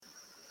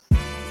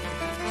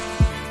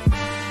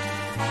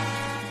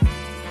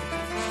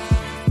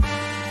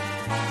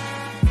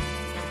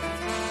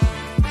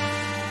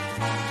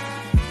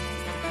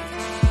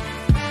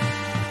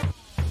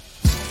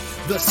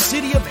The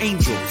City of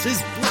Angels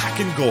is black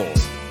and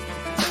gold.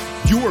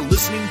 You are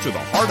listening to the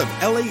Heart of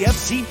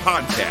LAFC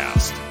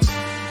podcast.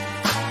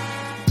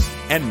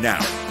 And now,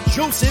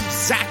 Joseph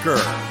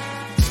Zacher.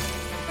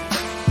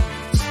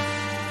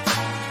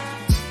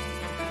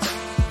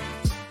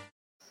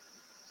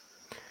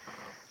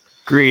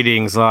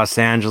 Greetings, Los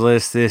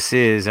Angeles. This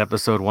is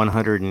episode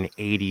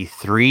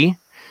 183,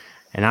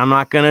 and I'm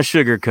not going to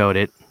sugarcoat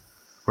it.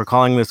 We're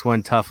calling this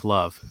one Tough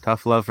Love.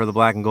 Tough love for the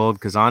black and gold,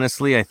 because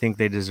honestly, I think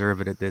they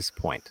deserve it at this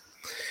point.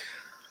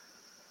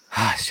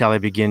 Shall I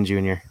begin,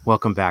 Junior?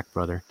 Welcome back,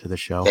 brother, to the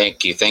show.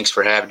 Thank you. Thanks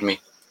for having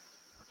me.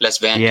 Let's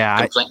vent.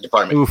 Complaint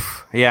department.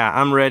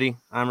 I'm ready.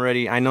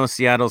 I know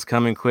Seattle's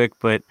coming quick,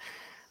 but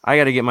I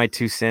got to get my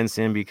 2 cents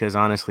in, because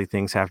honestly,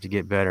 things have to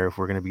get better if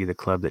we're going to be the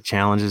club that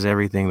challenges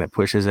everything, that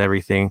pushes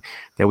everything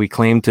that we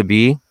claim to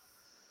be.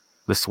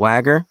 The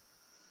swagger,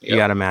 You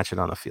got to match it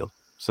on the field.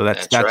 So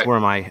that's right. Where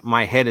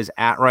my head is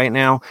at right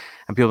now.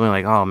 And people are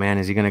like, oh, man,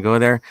 is he going to go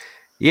there?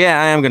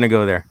 Yeah, I am going to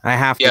go there. I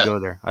have to go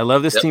there. I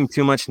love this team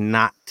too much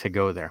not to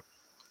go there.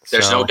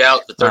 There's no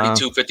doubt the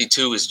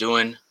 3252 is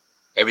doing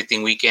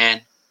everything we can,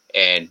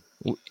 and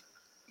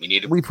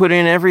we put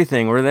in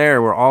everything. We're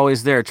there. We're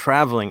always there,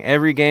 traveling.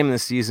 Every game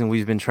this season,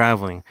 we've been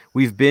traveling.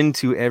 We've been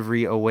to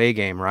every away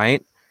game,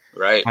 right?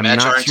 Right. I'm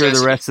not sure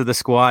the rest of the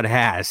squad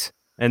has,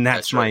 and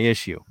that's my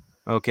issue.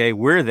 Okay,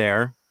 we're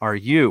there. Are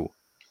you?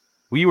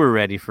 We were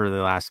ready for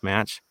the last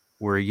match.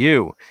 Were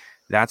you?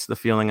 That's the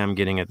feeling I'm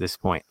getting at this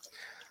point.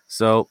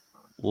 So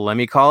let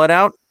me call it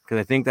out, because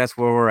I think that's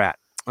where we're at.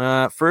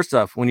 First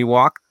off, when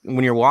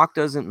your walk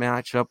doesn't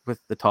match up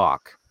with the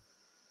talk,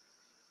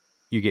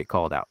 you get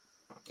called out.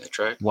 That's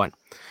right. 1.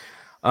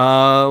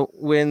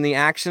 When the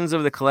actions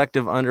of the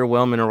collective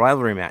underwhelm in a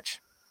rivalry match,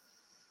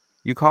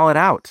 you call it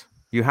out.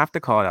 You have to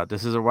call it out.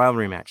 This is a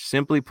rivalry match.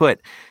 Simply put,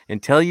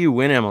 until you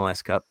win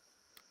MLS Cup,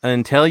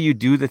 until you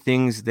do the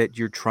things that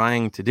you're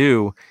trying to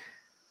do,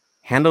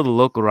 handle the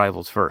local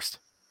rivals first.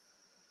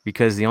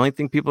 Because the only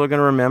thing people are going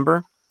to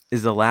remember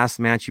is the last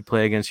match you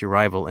play against your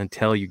rival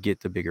until you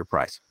get the bigger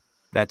prize.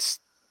 That's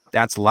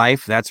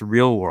life. That's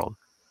real world.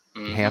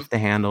 Mm-hmm. You have to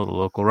handle the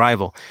local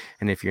rival.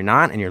 And if you're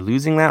not, and you're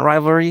losing that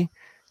rivalry,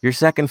 you're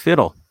second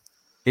fiddle.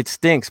 It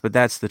stinks, but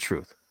that's the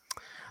truth.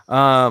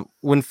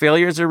 When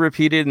failures are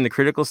repeated in the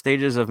critical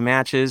stages of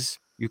matches,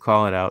 you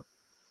call it out.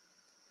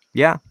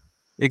 Yeah,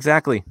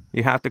 exactly.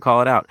 You have to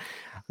call it out.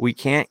 We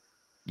can't,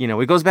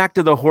 it goes back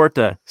to the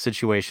Horta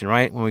situation,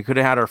 right? When we could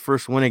have had our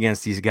first win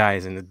against these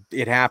guys and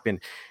it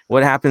happened.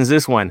 What happens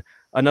this one?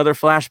 Another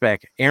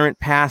flashback, errant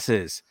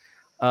passes,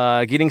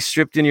 getting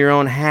stripped in your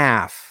own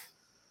half.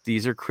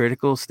 These are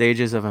critical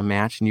stages of a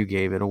match, and you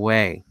gave it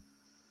away.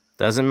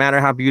 Doesn't matter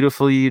how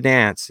beautifully you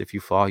dance. If you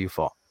fall, you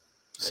fall.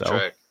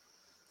 So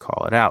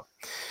call it out.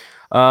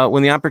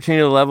 When the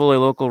opportunity to level a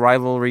local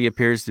rivalry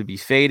appears to be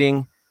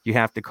fading, you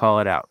have to call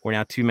it out. We're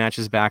now 2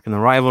 matches back in the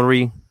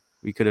rivalry.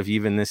 We could have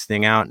evened this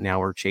thing out. Now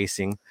we're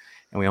chasing,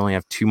 and we only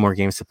have 2 more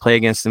games to play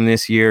against them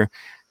this year.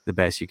 The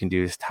best you can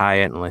do is tie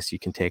it, unless you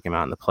can take them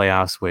out in the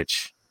playoffs,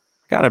 which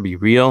got to be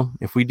real.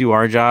 If we do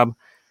our job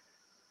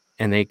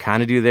and they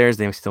kind of do theirs,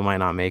 they still might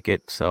not make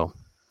it. So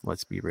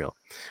let's be real.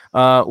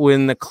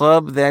 When the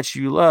club that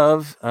you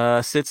love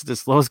sits at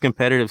its lowest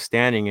competitive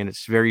standing in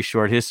its very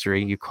short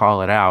history, you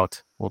call it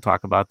out. We'll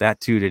talk about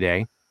that too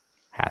today.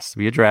 Has to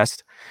be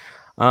addressed.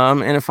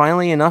 And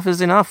finally, enough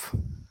is enough,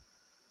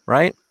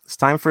 right? It's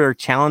time for a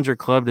challenger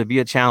club to be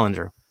a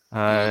challenger,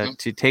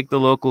 to take the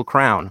local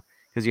crown,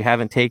 because you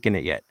haven't taken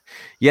it yet.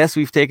 Yes,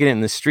 we've taken it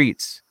in the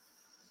streets.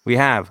 We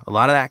have. A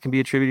lot of that can be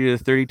attributed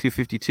to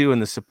 3252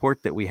 and the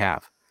support that we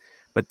have.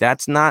 But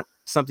that's not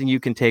something you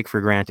can take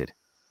for granted.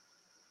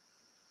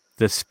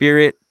 The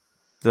spirit,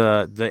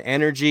 the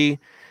energy,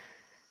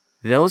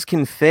 those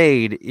can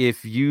fade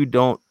if you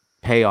don't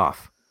pay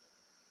off.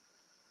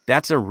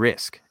 That's a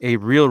risk, a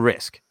real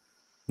risk.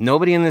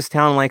 Nobody in this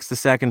town likes the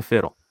second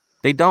fiddle.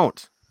 They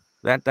don't.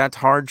 That's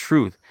hard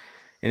truth.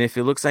 And if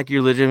it looks like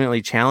you're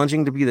legitimately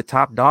challenging to be the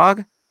top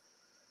dog,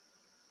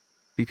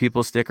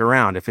 people stick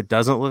around. If it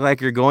doesn't look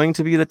like you're going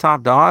to be the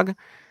top dog,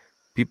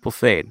 people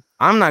fade.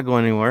 I'm not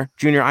going anywhere.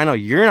 Junior, I know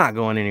you're not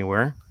going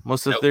anywhere.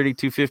 Most of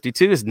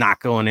 3252 is not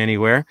going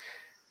anywhere,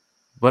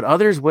 but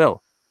others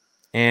will.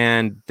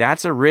 And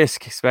that's a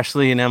risk,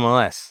 especially in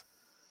MLS.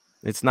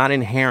 It's not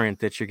inherent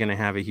that you're going to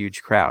have a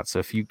huge crowd. So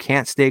if you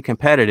can't stay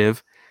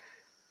competitive,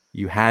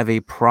 you have a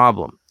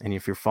problem. And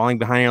if you're falling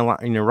behind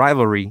in your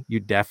rivalry,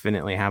 you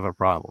definitely have a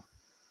problem.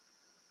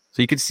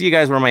 So you can see,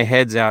 guys, where my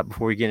head's at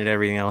before we get into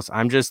everything else.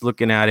 I'm just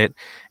looking at it,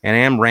 and I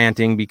am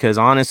ranting because,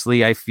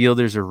 honestly, I feel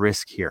there's a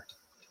risk here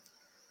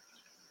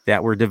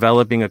that we're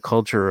developing a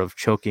culture of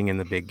choking in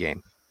the big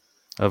game,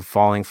 of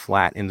falling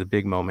flat in the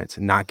big moments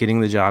and not getting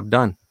the job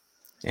done.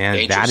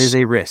 And that is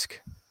a risk.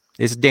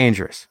 It's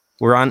dangerous.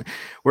 We're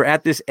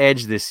at this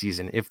edge this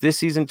season. If this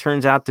season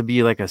turns out to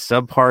be like a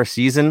subpar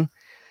season,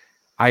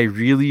 I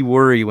really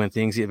worry when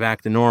things get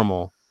back to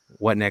normal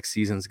what next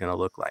season's going to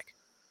look like.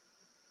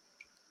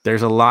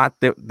 There's a lot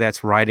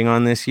that's riding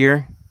on this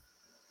year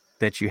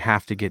that you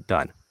have to get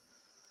done.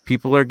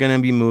 People are going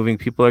to be moving.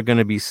 People are going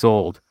to be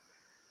sold.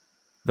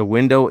 The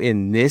window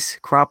in this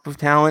crop of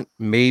talent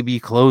may be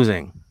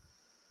closing.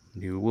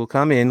 New will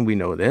come in, we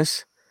know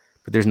this,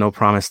 but there's no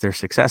promise they're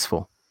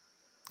successful.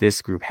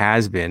 This group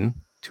has been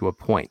to a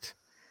point,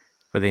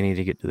 but they need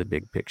to get to the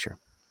big picture.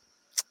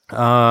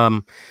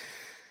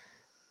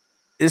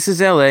 This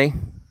is LA.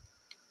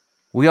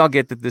 We all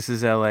get that this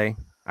is LA.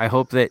 I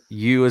hope that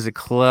you as a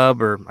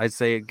club, or I'd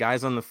say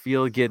guys on the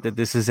field, get that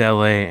this is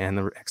LA and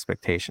the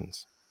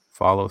expectations.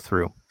 Follow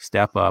through,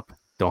 step up,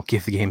 don't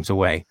give the games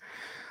away.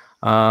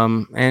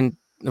 And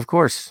of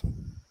course,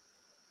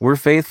 we're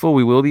faithful.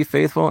 We will be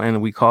faithful,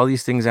 and we call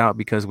these things out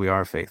because we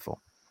are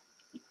faithful.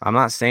 I'm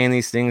not saying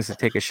these things to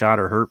take a shot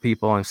or hurt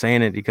people. I'm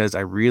saying it because I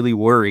really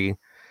worry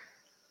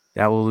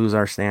that we'll lose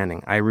our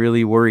standing. I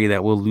really worry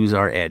that we'll lose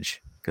our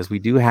edge because we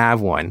do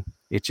have one.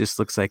 It just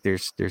looks like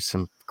there's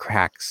some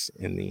cracks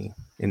in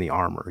the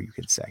armor, you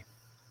could say.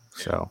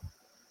 So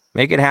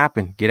make it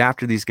happen. Get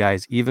after these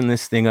guys. Even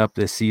this thing up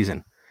this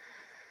season.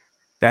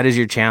 That is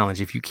your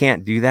challenge. If you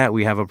can't do that,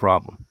 we have a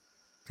problem.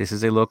 This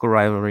is a local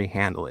rivalry.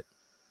 Handle it.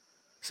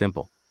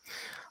 Simple.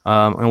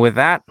 And with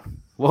that,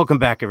 welcome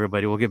back,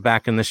 everybody. We'll get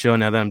back in the show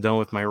now that I'm done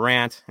with my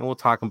rant, and we'll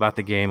talk about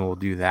the game, and we'll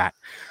do that.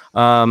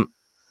 And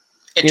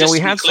just we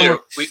to be had clear,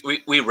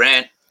 we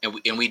rant,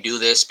 and we do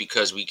this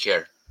because we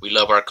care. We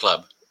love our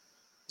club.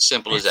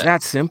 Simple as that. It's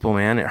that simple,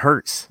 man. It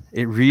hurts.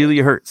 It really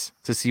hurts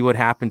to see what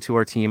happened to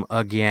our team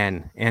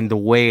again and the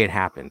way it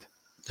happened.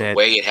 The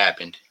way it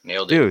happened.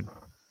 Nailed it. Dude,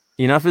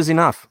 enough is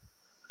enough.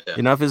 Yeah.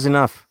 Enough is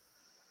enough.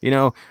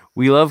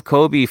 We love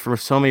Kobe for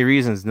so many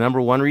reasons.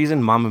 Number one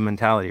reason, Mamba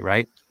mentality,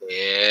 right?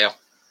 Yeah.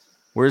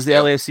 Where's the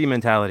LAFC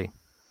mentality?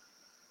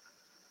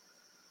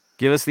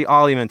 Give us the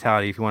Ollie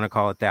mentality if you want to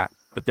call it that.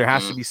 But there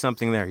has to be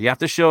something there. You have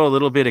to show a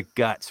little bit of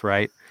guts,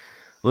 right?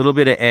 A little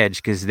bit of edge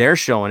because they're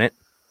showing it,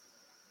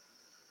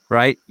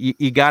 right?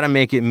 You got to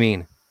make it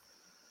mean.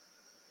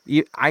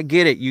 I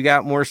get it. You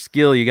got more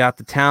skill. You got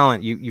the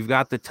talent. You've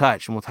got the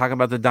touch. And we'll talk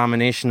about the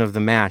domination of the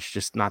match,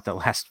 just not the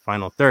last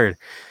final third.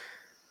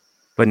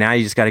 But now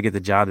you just got to get the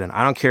job done.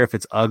 I don't care if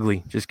it's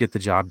ugly. Just get the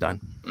job done.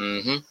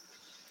 Mm-hmm.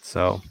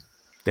 So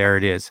there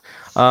it is.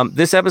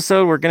 This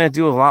episode, we're going to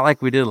do a lot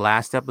like we did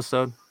last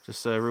episode,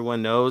 just so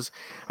everyone knows.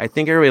 I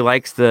think everybody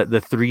likes the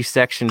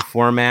 3-section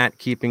format,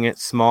 keeping it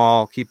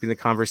small, keeping the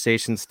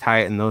conversations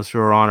tight, and those who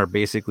are on are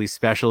basically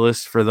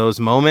specialists for those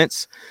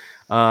moments.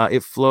 There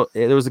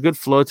was a good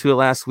flow to it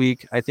last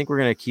week. I think we're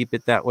going to keep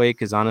it that way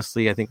because,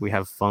 honestly, I think we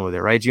have fun with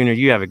it. Right, Junior?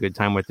 You have a good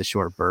time with the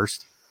short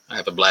burst. I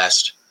have a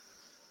blast.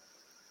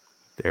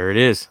 There it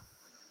is.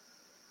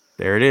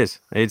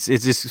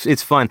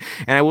 It's fun.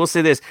 And I will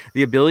say this,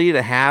 the ability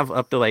to have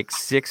up to like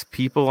 6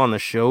 people on the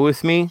show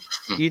with me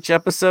each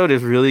episode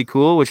is really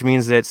cool, which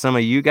means that some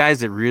of you guys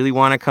that really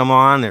want to come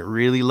on, that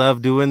really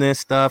love doing this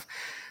stuff,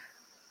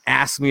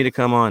 ask me to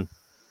come on.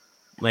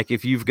 Like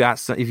if you got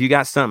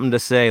something to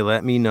say,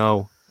 let me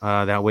know.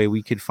 That way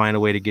we could find a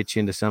way to get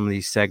you into some of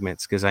these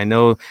segments because I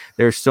know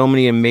there's so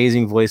many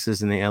amazing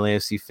voices in the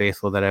LAFC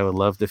faithful that I would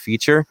love to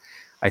feature.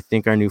 I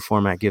think our new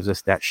format gives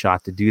us that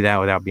shot to do that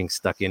without being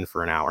stuck in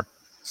for an hour.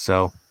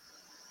 So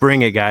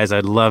bring it, guys.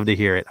 I'd love to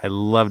hear it. I'd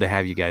love to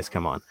have you guys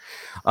come on.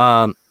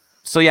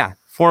 So yeah,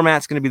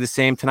 format's going to be the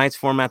same. Tonight's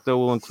format, though,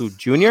 will include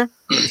Junior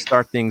to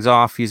start things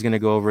off. He's going to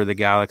go over the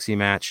Galaxy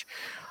match.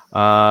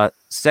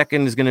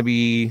 Second is going to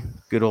be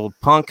good old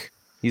Punk.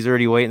 He's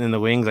already waiting in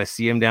the wings. I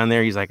see him down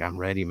there. He's like, I'm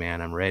ready,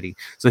 man. I'm ready.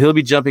 So he'll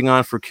be jumping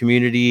on for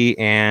Community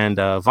and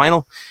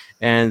Vinyl.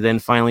 And then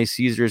finally,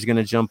 Caesar is going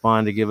to jump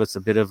on to give us a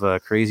bit of a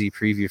crazy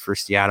preview for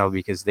Seattle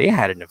because they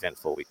had an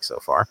eventful week so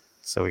far.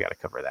 So we got to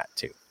cover that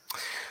too.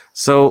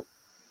 So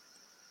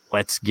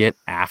let's get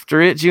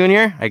after it,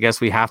 Junior. I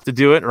guess we have to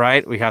do it,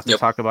 right? We have to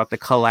talk about the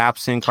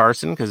collapse in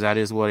Carson because that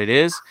is what it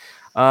is.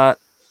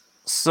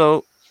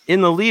 So in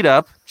the lead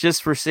up,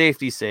 just for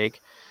safety's sake,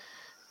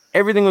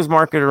 everything was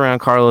marketed around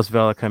Carlos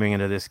Vela coming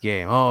into this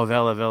game. Oh,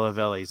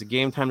 Vela. He's a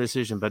game time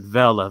decision, but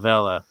Vela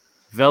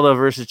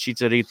versus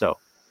Chicharito.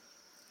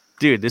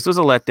 Dude, this was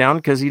a letdown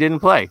because he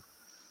didn't play,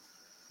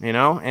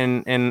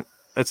 and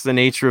that's the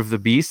nature of the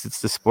beast.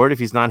 It's the sport. If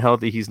he's not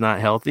healthy, he's not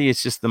healthy.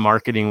 It's just the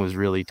marketing was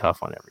really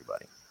tough on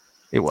everybody.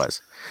 It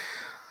was.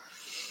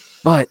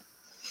 But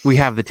we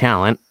have the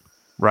talent,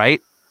 right?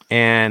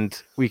 And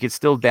we could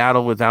still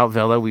battle without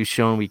Vela. We've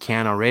shown we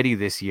can already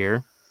this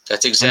year.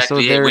 That's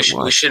exactly it.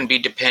 We shouldn't be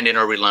dependent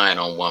or relying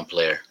on one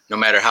player, no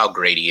matter how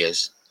great he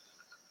is.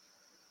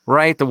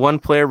 Right? The one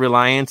player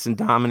reliance and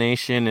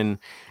domination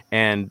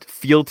and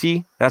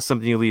fealty, that's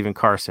something you leave in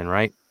Carson,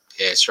 right?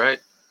 Yeah, that's right.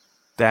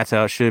 That's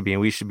how it should be.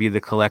 And we should be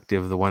the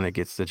collective, the one that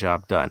gets the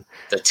job done.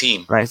 The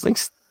team. Right. It's like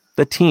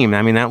the team.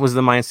 I mean, that was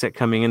the mindset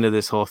coming into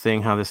this whole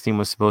thing, how this team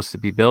was supposed to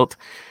be built.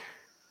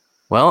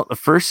 Well,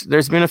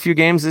 there's been a few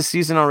games this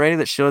season already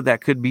that showed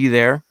that could be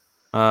there.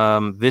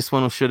 This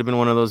one should have been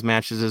one of those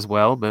matches as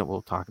well, but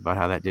we'll talk about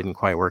how that didn't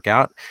quite work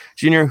out.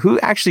 Junior, who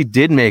actually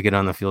did make it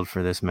on the field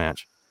for this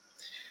match?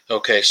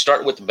 Okay,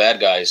 start with the bad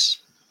guys.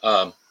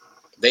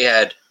 They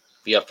had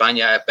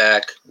Villafaña at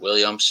back,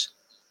 Williams,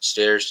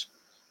 Stairs,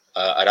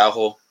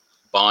 Araujo,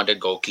 Bond at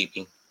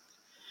goalkeeping,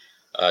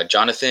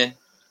 Jonathan,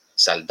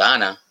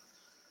 Saldana,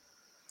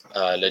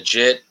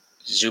 legit,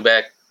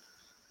 Zubak,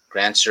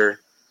 Grancer,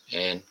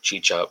 and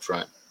Chicha up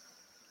front.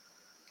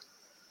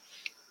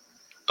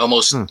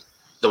 Almost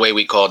the way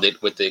we called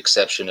it, with the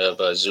exception of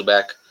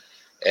Zubak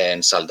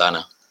and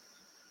Saldana.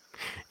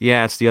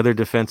 Yeah, it's the other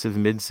defensive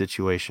mid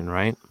situation,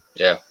 right?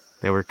 Yeah.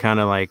 They were kind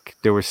of like,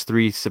 there was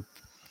three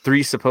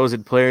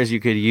supposed players you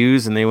could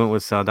use, and they went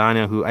with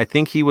Saldana, who I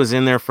think he was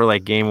in there for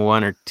like game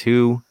 1 or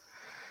 2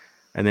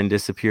 and then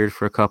disappeared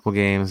for a couple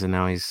games, and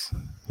now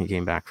he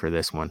came back for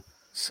this one.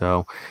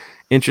 So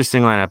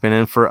interesting lineup. And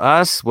then for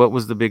us, what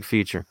was the big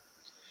feature?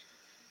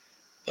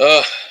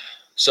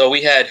 So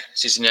we had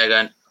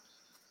Cisniaga,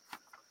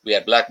 we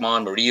had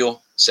Blackmon,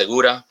 Murillo,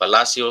 Segura,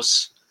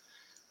 Palacios,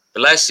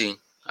 Pelesi,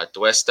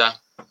 Atuesta,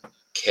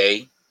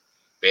 Kay,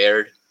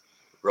 Baird,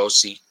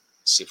 Rossi,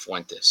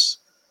 Cifuentes.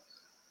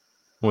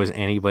 Was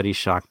anybody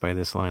shocked by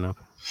this lineup?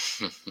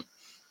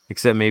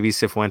 Except maybe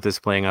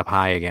Cifuentes playing up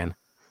high again,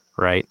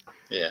 right?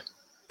 Yeah.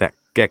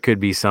 That could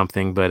be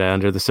something, but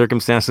under the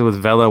circumstances with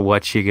Vela,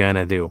 what you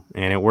gonna do?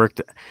 And it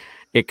worked.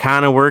 It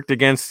kind of worked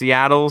against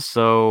Seattle,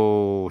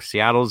 so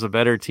Seattle's a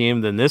better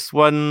team than this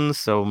one,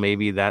 so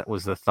maybe that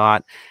was the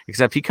thought.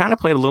 Except he kind of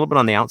played a little bit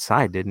on the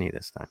outside, didn't he,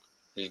 this time?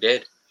 He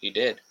did.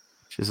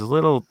 Which is a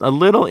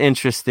little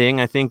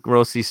interesting. I think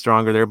Rossi's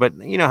stronger there, but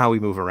you know how we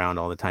move around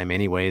all the time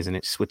anyways, and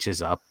it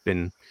switches up,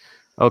 and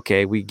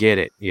okay, we get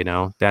it,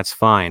 that's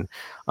fine.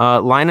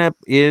 Lineup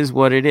is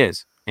what it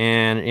is,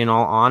 and in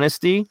all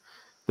honesty,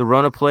 the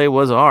run of play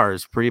was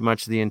ours pretty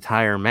much the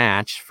entire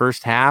match.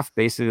 First half,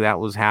 basically that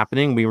was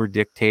happening. We were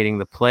dictating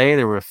the play.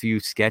 There were a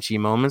few sketchy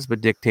moments, but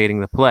dictating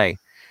the play.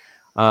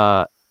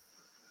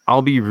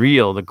 I'll be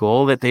real. The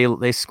goal that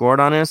they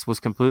scored on us was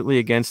completely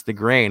against the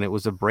grain. It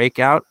was a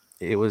breakout.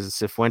 It was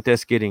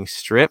Cifuentes getting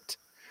stripped.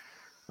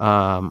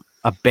 A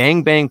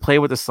bang play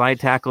with a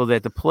slide tackle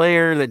that the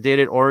player that did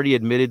it already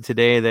admitted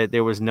today that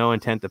there was no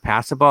intent to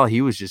pass the ball.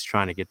 He was just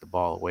trying to get the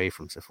ball away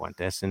from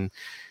Cifuentes. And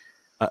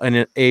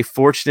a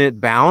fortunate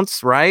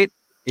bounce, right?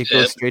 It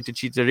goes straight to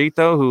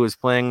Chicharito, who was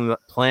playing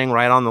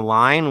right on the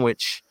line,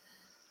 which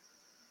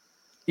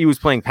he was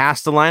playing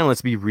past the line.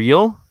 Let's be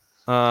real.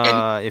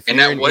 If you're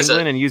in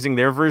England and using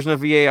their version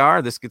of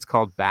VAR, this gets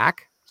called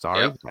back.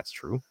 Sorry, that's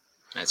true.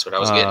 That's what I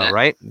was getting at.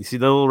 Right? You see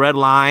the little red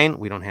line?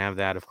 We don't have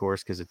that, of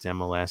course, because it's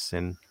MLS,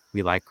 and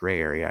we like gray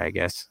area, I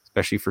guess,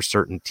 especially for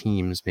certain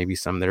teams. Maybe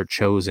some that are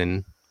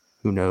chosen.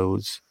 Who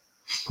knows?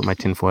 Put my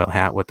tinfoil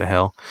hat. What the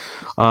hell?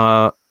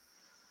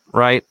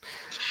 Right.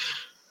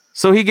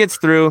 So he gets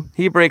through.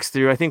 He breaks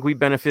through. I think we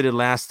benefited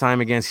last time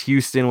against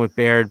Houston with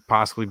Baird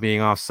possibly being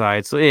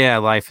offside. So, yeah,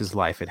 life is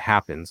life. It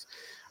happens.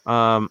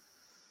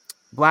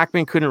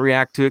 Blackman couldn't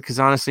react to it because,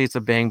 honestly, it's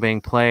a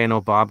bang play. I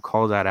know Bob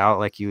called that out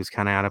like he was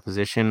kind of out of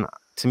position.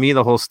 To me,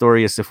 the whole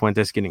story is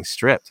Cifuentes getting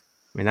stripped.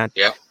 I mean,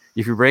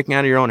 if you're breaking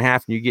out of your own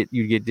half and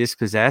you get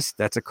dispossessed,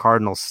 that's a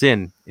cardinal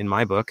sin in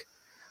my book.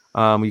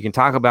 You can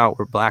talk about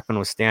where Blackman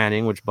was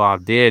standing, which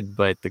Bob did,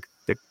 but the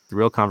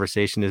real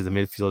conversation is the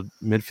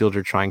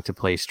midfielder trying to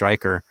play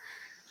striker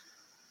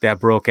that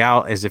broke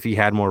out as if he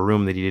had more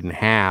room that he didn't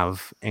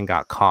have and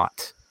got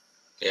caught.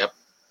 Yep.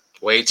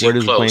 Way too Where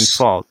does close. the blame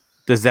fall?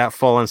 Does that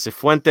fall on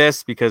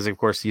Cifuentes? Because, of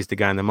course, he's the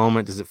guy in the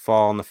moment. Does it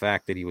fall on the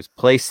fact that he was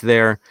placed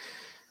there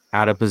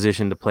out of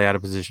position to play out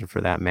of position for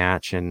that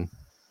match and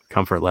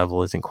comfort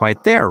level isn't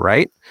quite there,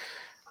 right?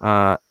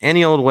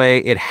 Any old way,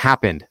 it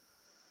happened.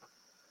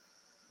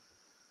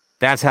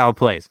 That's how it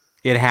plays.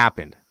 It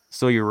happened.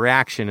 So your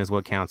reaction is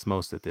what counts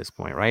most at this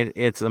point, right?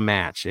 It's a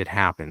match. It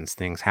happens.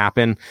 Things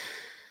happen.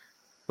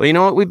 But you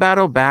know what? We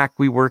battle back.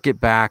 We work it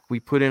back. We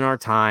put in our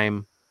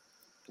time.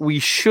 We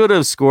should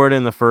have scored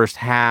in the first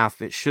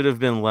half. It should have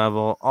been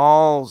level.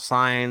 All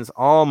signs,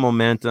 all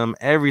momentum,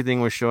 everything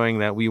was showing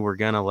that we were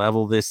going to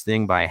level this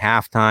thing by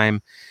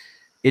halftime.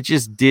 It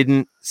just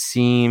didn't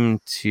seem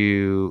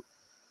to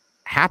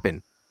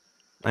happen.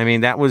 I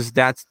mean,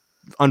 that's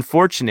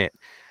unfortunate.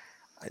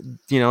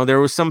 There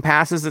was some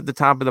passes at the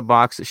top of the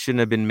box that shouldn't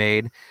have been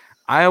made.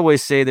 I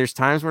always say there's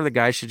times where the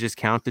guys should just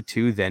count to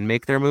 2, then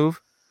make their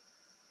move,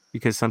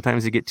 because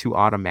sometimes they get too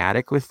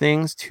automatic with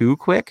things too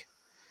quick.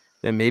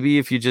 Then maybe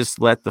if you just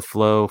let the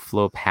flow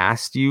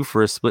past you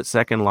for a split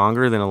second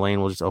longer, then a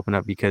lane will just open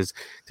up. Because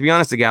to be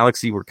honest, the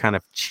Galaxy were kind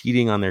of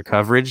cheating on their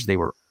coverage. They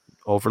were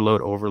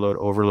overload,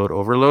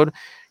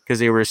 because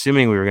they were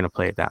assuming we were going to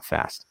play it that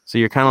fast. So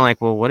you're kind of like,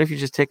 well, what if you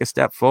just take a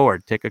step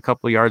forward, take a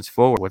couple yards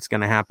forward? What's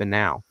going to happen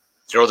now?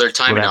 Throw their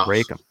timing off.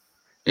 Break them.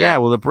 Yeah,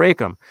 will it break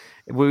them?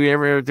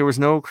 There was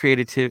no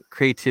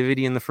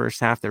creativity in the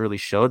first half that really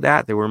showed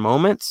that. There were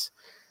moments,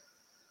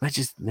 but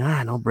just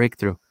no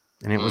breakthrough,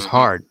 and it was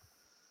hard.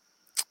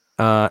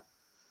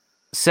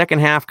 Second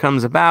half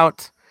comes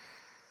about.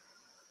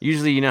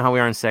 Usually, you know how we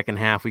are in second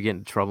half, we get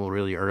into trouble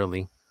really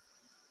early.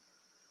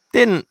 I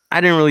didn't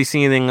really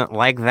see anything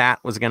like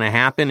that was going to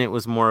happen. It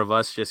was more of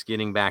us just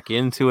getting back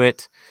into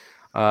it.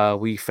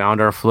 We found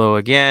our flow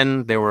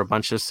again. There were a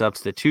bunch of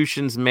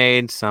substitutions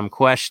made, some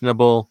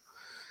questionable.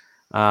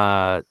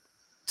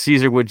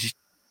 Caesar,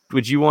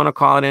 would you want to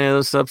call it any of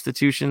those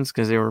substitutions?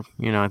 Because they were,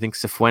 I think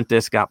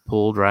Cifuentes got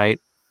pulled, right?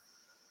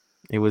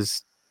 It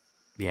was,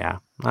 yeah.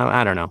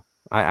 I don't know.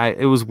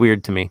 It was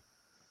weird to me.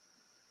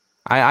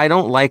 I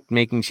don't like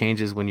making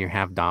changes when you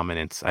have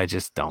dominance. I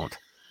just don't.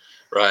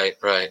 Right.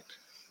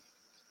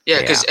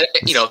 Yeah, because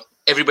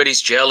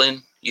everybody's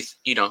gelling.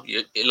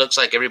 It looks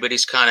like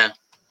everybody's kind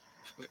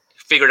of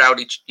figured out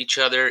each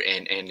other,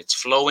 and it's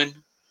flowing.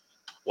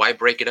 Why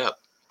break it up?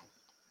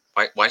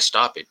 Why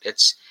stop it?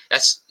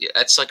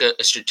 That's like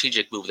a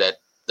strategic move that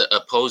the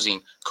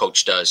opposing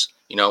coach does.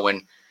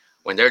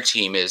 When their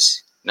team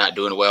is not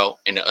doing well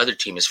and the other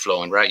team is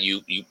flowing, right?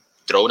 You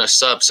throw in a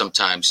sub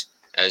sometimes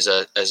as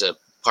a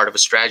part of a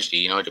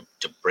strategy,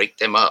 to break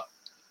them up,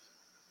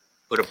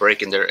 put a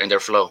break in their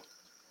flow.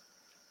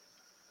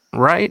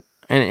 Right.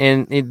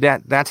 And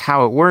that's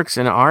how it works.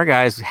 And our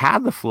guys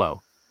had the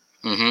flow.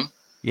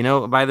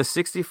 Mm-hmm. By the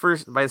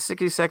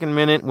 62nd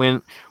minute,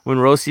 when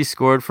Rossi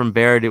scored from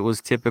Baird, it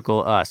was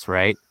typical us,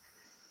 right?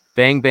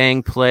 Bang,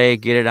 bang, play,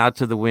 get it out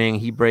to the wing.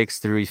 He breaks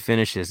through, he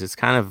finishes. It's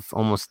kind of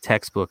almost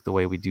textbook the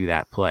way we do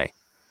that play.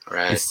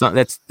 Right.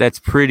 That's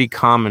pretty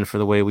common for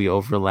the way we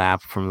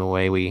overlap, from the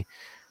way we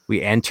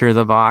enter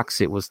the box.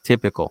 It was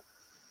typical,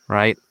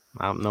 right?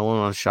 No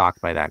one was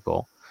shocked by that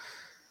goal.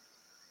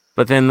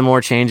 But then the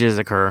more changes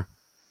occur,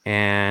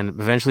 and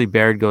eventually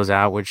Baird goes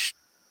out, which,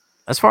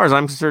 as far as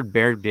I'm concerned,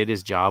 Baird did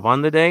his job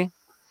on the day.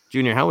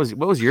 Junior,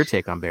 what was your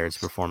take on Baird's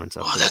performance?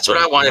 That's what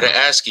I wanted to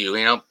ask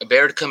you.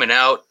 Baird coming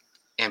out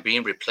and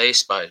being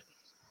replaced by,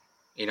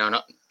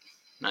 not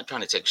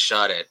trying to take a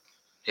shot at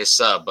his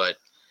sub, but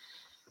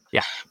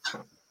yeah,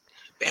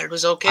 Baird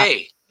was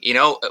okay.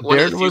 One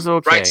of the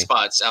few bright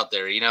spots out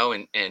there.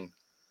 And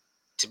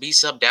to be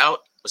subbed out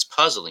was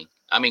puzzling.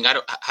 I mean,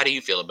 how do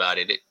you feel about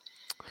it?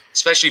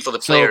 Especially for the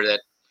player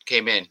that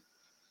came in.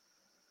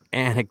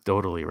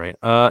 Anecdotally, right?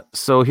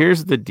 So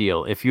here's the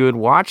deal. If you had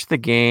watched the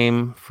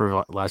game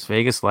for Las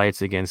Vegas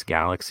Lights against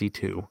Galaxy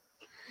 2,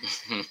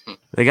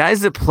 the guys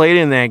that played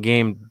in that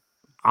game,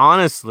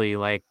 honestly,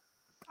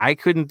 I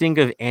couldn't think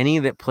of any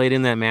that played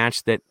in that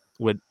match that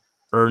would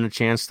earn a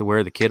chance to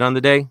wear the kit on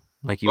the day.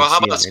 How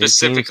about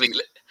specifically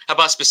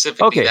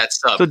that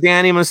sub? So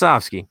Danny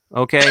Masovsky,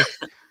 okay?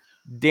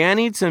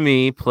 Danny, to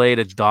me, played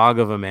a dog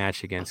of a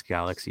match against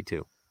Galaxy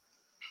 2.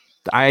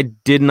 I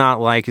did not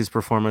like his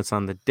performance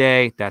on the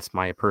day. That's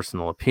my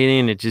personal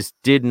opinion. It just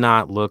did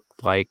not look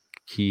like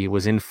he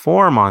was in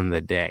form on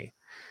the day.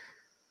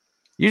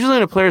 Usually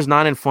when a player's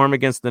not in form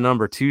against the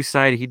number 2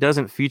 side, he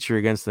doesn't feature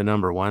against the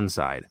number 1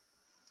 side.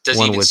 Does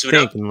he even suit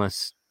up?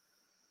 Unless...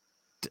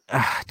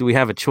 do we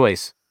have a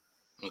choice?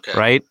 Okay.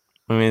 Right?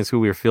 I mean, it's who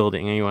we were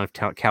fielding. And you want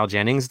Cal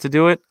Jennings to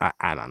do it?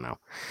 I don't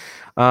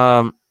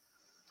know.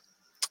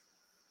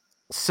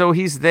 So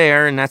he's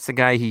there, and that's the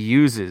guy he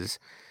uses.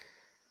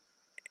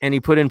 And he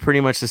put in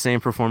pretty much the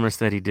same performance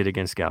that he did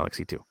against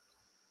Galaxy 2.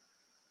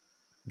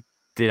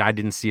 I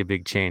didn't see a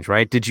big change,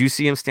 right? Did you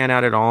see him stand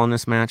out at all in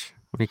this match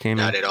when he came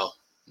in?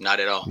 Not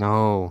at all.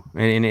 No,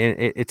 and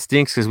it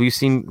stinks because we've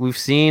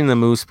seen the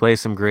Moose play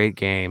some great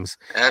games.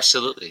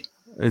 Absolutely.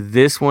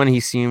 This one, he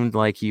seemed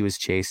like he was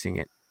chasing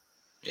it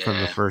from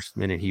the first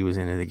minute he was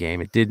into the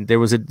game. There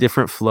was a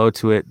different flow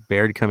to it.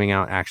 Baird coming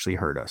out actually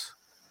hurt us.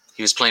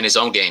 He was playing his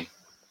own game.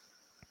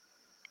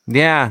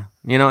 Yeah,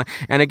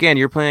 and again,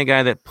 you're playing a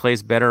guy that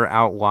plays better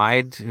out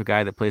wide to a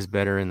guy that plays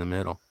better in the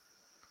middle.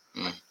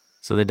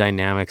 So the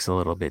dynamic's a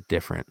little bit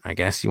different. I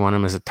guess you want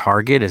him as a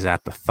target. Is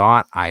that the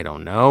thought? I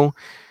don't know.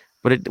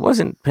 But it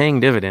wasn't paying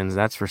dividends,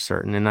 that's for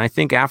certain. And I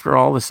think after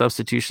all the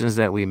substitutions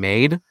that we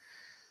made,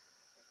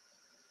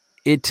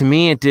 we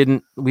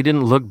didn't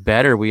look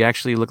better. We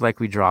actually looked like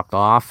we dropped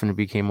off, and it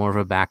became more of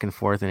a back and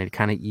forth, and it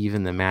kind of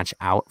evened the match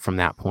out from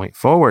that point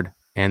forward.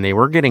 And they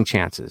were getting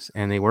chances,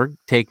 and they were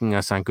taking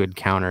us on good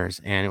counters,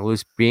 and it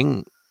was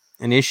being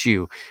an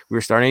issue. We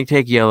were starting to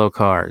take yellow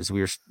cards.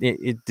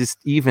 It just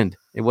evened.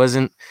 It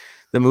wasn't,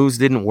 the moves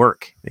didn't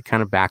work. It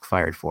kind of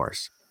backfired for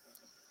us.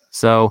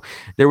 So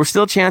there were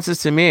still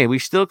chances to me. We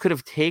still could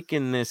have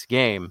taken this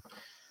game.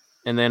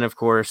 And then, of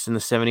course, in the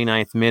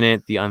 79th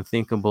minute, the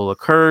unthinkable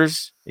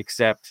occurs,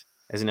 except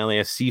as an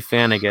LAFC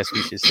fan, I guess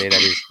we should say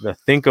that is the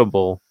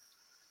thinkable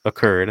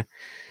occurred.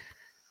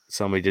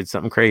 Somebody did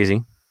something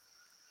crazy.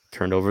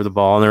 Turned over the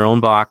ball in their own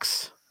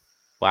box.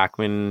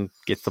 Blackman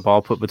gets the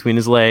ball put between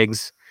his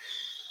legs.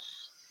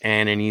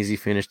 And an easy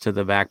finish to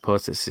the back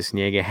post that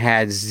Cisniega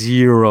had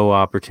zero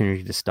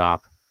opportunity to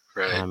stop.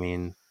 Right. I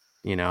mean,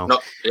 no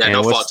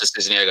fault to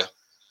Cisniega.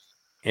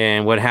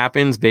 And what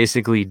happens?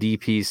 Basically,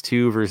 DP's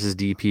 2 versus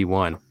DP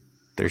 1.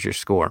 There's your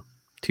score.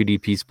 2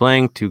 DPs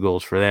playing, 2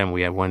 goals for them.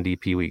 We have 1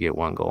 DP, we get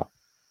 1 goal.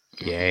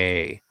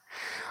 Yay.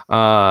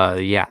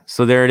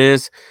 So there it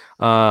is.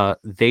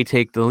 They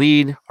take the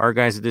lead. Our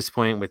guys at this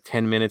point with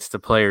 10 minutes to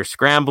play are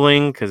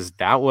scrambling because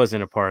that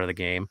wasn't a part of the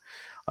game.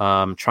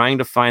 Trying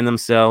to find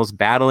themselves,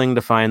 battling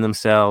to find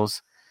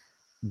themselves.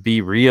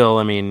 Be real.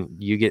 I mean,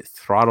 you get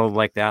throttled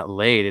like that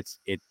late,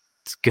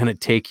 it's going to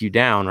take you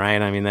down,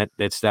 right? I mean,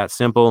 that's that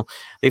simple.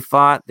 They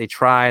fought, they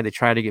tried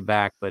to get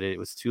back, but it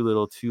was too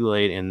little too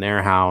late in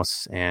their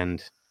house.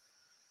 And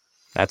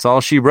that's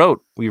all she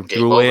wrote. We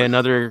threw away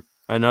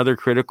another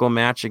critical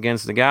match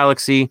against the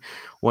Galaxy,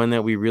 one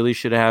that we really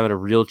should have had a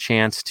real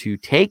chance to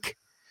take.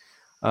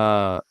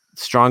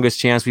 Strongest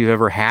chance we've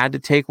ever had to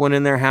take one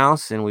in their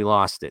house, and we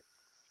lost it.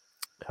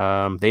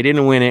 They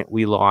didn't win it.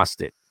 We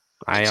lost it.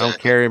 I don't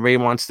care. Everybody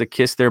wants to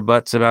kiss their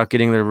butts about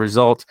getting the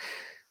result.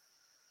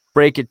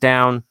 Break it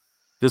down.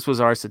 This was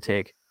ours to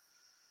take.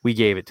 We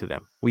gave it to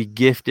them. We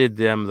gifted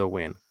them the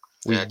win.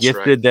 We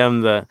gifted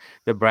them the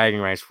bragging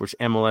rights, which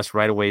MLS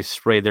right away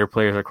sprayed their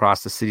players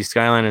across the city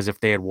skyline as if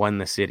they had won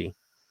the city.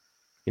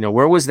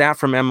 Where was that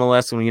from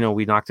MLS when,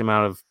 we knocked them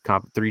out of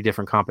 3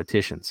 different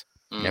competitions?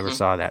 Mm-hmm. Never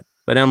saw that.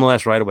 But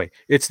MLS right away.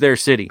 It's their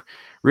city.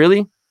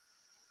 Really?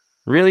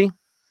 Really?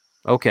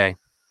 Okay.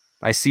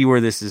 I see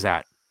where this is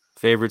at.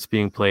 Favorites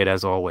being played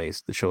as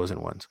always, the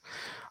chosen ones.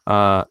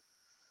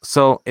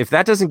 So if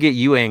that doesn't get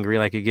you angry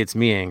like it gets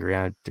me angry,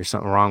 there's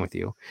something wrong with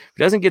you. If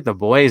it doesn't get the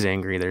boys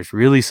angry, there's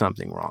really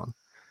something wrong.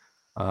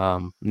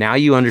 Now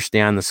you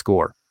understand the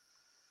score.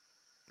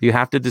 You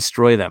have to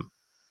destroy them.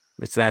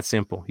 It's that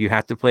simple. You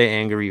have to play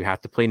angry. You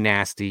have to play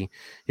nasty.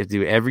 You have to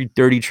do every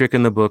dirty trick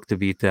in the book to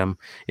beat them.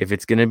 If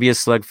it's going to be a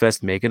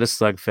slugfest, make it a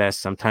slugfest.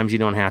 Sometimes you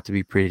don't have to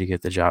be pretty to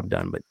get the job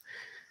done, but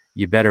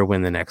you better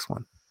win the next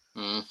one.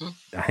 Mm-hmm.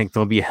 I think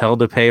there'll be hell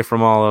to pay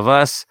from all of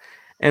us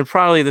and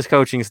probably this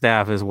coaching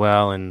staff as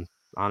well. And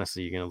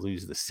honestly, you're going to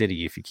lose the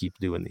city if you keep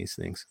doing these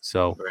things.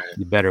 So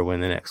You better win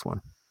the next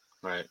one.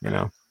 Right.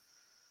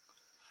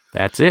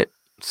 That's it.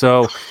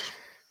 So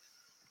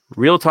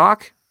real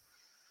talk,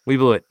 we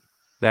blew it.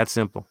 That's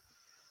simple.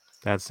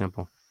 And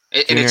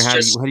Junior,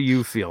 how do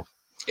you feel?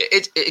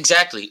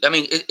 Exactly. I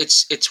mean,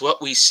 it's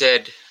what we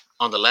said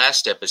on the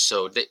last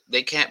episode.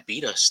 They can't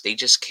beat us. They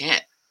just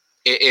can't.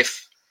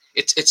 If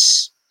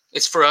it's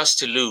for us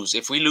to lose.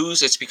 If we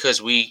lose, it's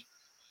because we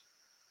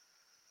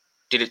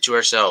did it to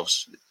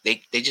ourselves.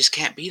 They just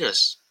can't beat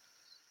us.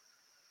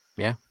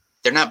 Yeah.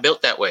 They're not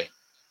built that way.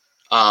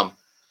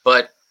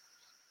 But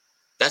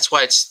that's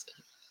why it's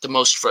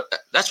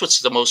that's what's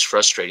the most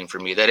frustrating for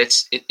me. That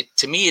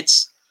to me,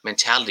 it's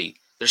mentality.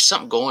 There's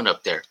something going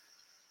up there.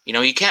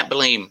 You can't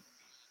blame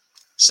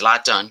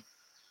Zlatan,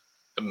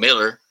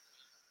 Miller,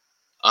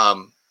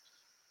 or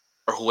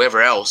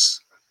whoever else.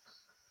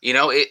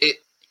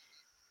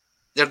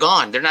 They're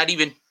gone. They're not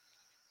even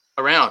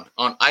around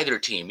on either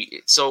team.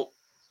 So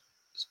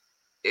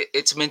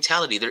it's a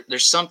mentality.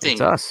 There's something.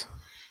 It's us.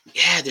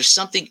 Yeah, there's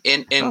something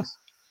in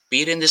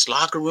be it in this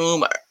locker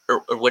room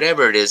or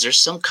whatever it is. There's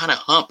some kind of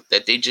hump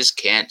that they just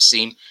can't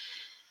seem.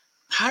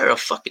 Hire a.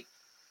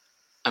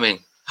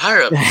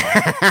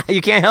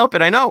 You can't help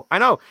it. I know.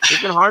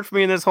 It's been hard for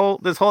me in this whole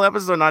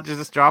episode not to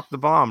just drop the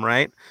bomb,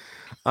 right?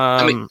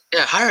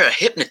 Hire a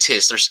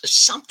hypnotist or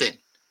something.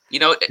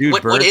 Dude,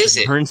 what is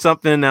it? Burn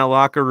something in that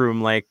locker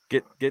room. Like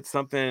get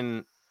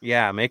something.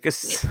 Yeah, make a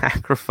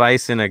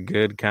sacrifice in a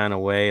good kind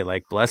of way.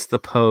 Like bless the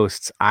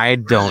posts. I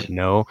don't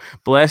know.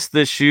 Bless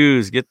the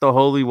shoes. Get the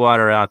holy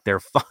water out there.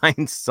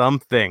 Find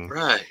something.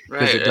 Right.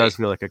 Because it does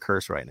feel like a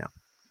curse right now.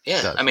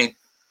 Yeah,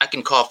 I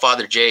can call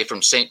Father Jay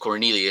from St.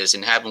 Cornelius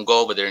and have him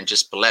go over there and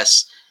just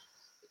bless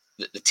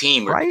the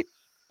team, right?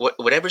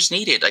 Whatever's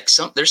needed. Like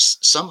there's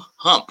some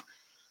hump,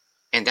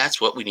 and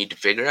that's what we need to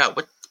figure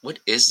out. What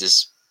is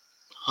this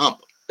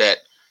hump that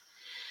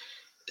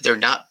they're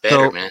not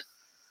better, man?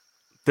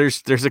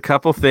 There's a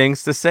couple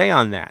things to say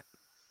on that.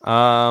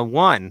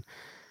 One,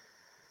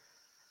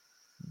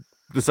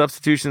 the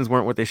substitutions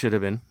weren't what they should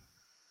have been,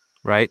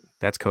 right?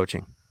 That's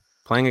coaching.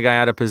 Playing a guy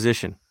out of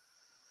position,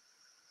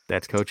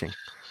 that's coaching.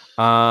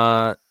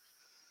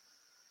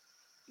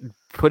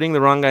 Putting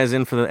the wrong guys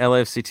in for the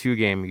LFC2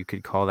 game, you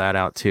could call that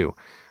out too.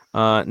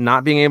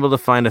 Not being able to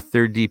find a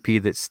third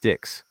DP that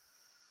sticks.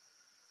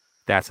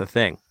 That's a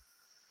thing,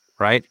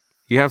 right?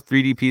 You have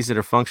 3 DPs that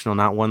are functional,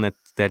 not one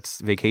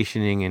that's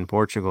vacationing in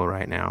Portugal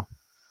right now.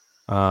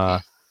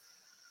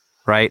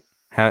 Right?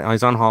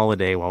 He's on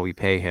holiday while we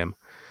pay him.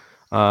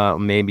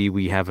 Maybe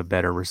we have a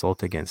better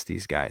result against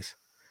these guys.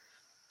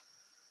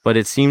 But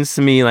it seems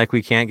to me like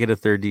we can't get a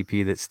third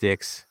DP that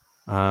sticks.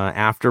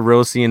 After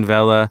Rossi and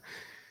Vela,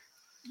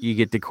 you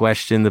get to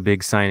question the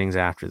big signings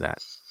after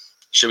that.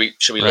 Should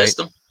we list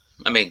them?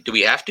 Do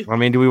we have to?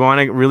 Do we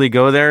want to really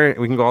go there?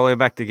 We can go all the way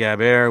back to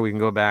Gaber. We can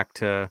go back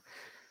to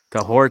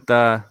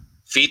Horta.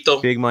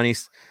 Fito. Big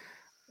monies.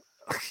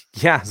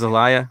 Yeah,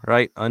 Zelaya,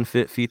 right?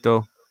 Unfit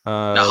Fito.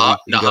 Nahar.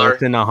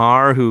 To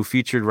Nahar, who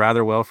featured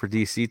rather well for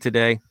DC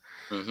today.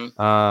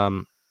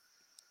 Mm-hmm.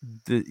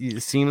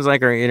 It seems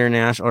like our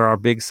international or our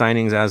big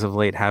signings as of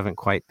late haven't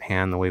quite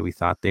panned the way we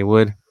thought they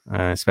would.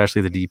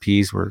 Especially the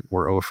DPs were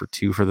 0 for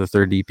 2 for the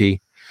third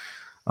DP.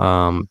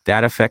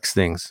 That affects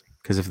things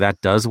because if that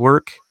does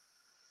work,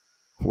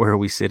 where are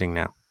we sitting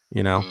now?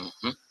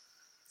 Mm-hmm.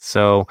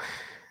 So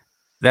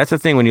that's the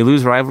thing. When you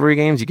lose rivalry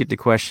games, you get to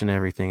question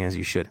everything as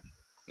you should.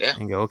 Yeah.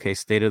 And go, okay,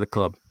 state of the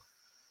club.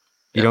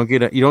 You don't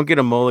get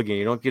a mulligan.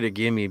 You don't get a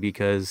gimme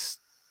because.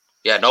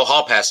 Yeah, no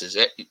hall passes.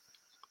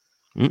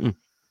 You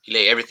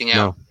lay everything out.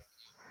 No.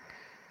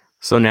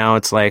 So now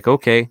it's like,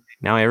 okay,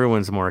 now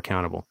everyone's more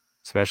accountable,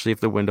 especially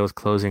if the window's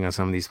closing on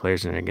some of these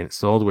players and they're getting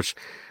sold, which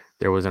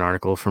there was an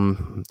article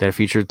from that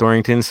featured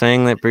Thorrington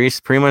saying that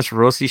pretty much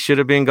Rossi should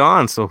have been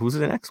gone. So who's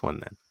the next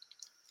one then?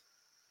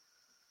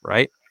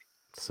 Right?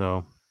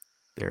 So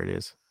there it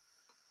is.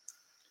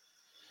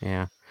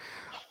 Yeah.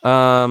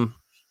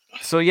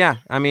 So yeah,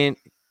 I mean,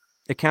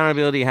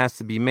 accountability has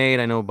to be made.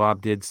 I know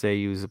Bob did say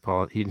he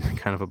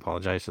kind of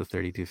apologized to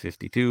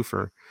 3252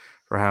 for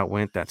how it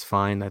went. That's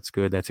fine. That's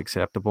good. That's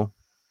acceptable.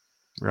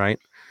 Right.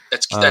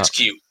 That's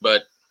cute,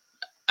 but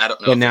I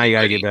don't know. But if now you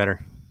got to anybody, get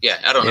better. Yeah,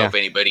 I don't know Yeah. if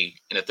anybody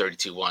in a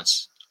 32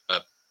 wants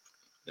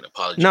an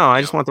apology. No,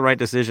 I just want the right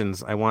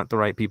decisions. I want the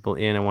right people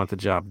in. I want the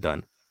job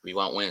done. We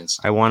want wins.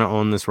 I want to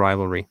own this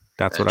rivalry.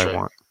 That's what I right.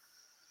 want.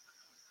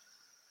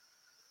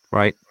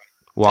 Right?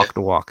 Walk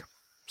the walk.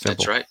 Simple.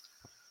 That's right.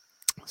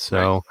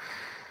 So,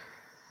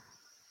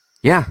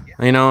 yeah,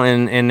 you know,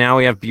 and now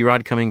we have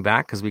B-Rod coming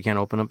back because we can't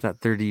open up that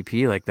third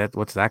DP. Like that,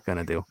 what's that going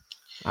to do?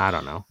 I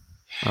don't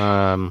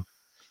know.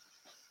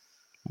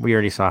 We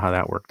already saw how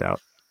that worked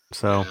out.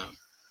 So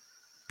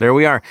there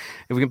we are.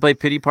 If we can play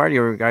pity party,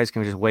 or guys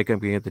can just wake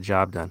up and get the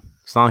job done.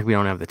 It's not like we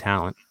don't have the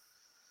talent.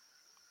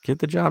 Get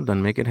the job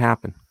done. Make it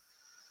happen.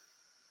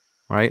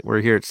 Right?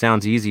 We're here. It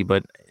sounds easy,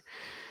 but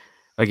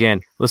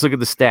again, let's look at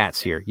the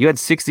stats here. You had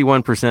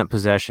 61%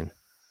 possession.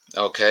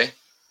 Okay.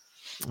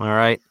 All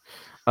right.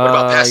 What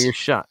about passing? Your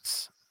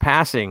shots.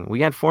 Passing.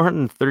 We had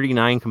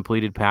 439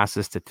 completed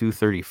passes to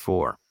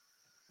 234.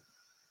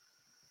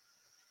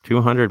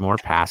 200 more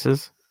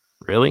passes?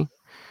 Really?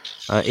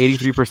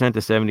 83%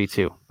 to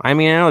 72. I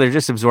mean, I know they're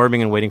just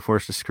absorbing and waiting for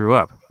us to screw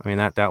up. I mean,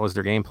 that was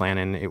their game plan,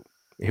 and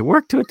it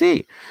worked to a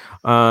T.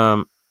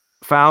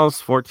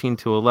 Fouls, 14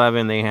 to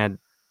 11. They had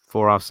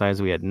 4 offsides.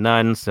 We had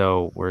none.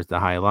 So where's the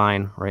high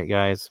line, right,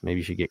 guys? Maybe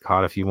you should get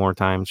caught a few more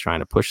times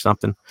trying to push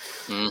something.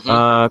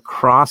 Mm-hmm.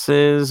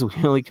 Crosses. We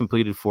only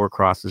completed 4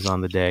 crosses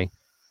on the day.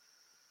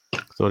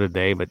 So did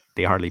they, but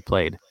they hardly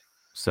played.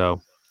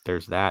 So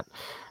there's that.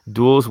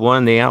 Duels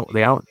won.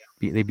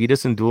 They beat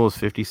us in duels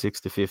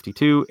 56 to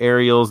 52.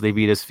 Aerials, they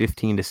beat us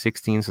 15 to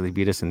 16. So they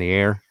beat us in the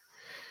air.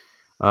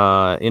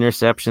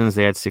 Interceptions,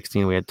 they had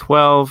 16. We had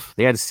 12.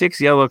 They had 6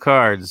 yellow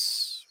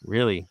cards.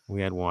 Really,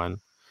 we had 1.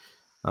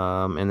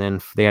 And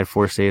then they had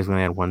 4 saves when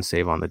they had 1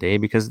 save on the day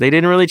because they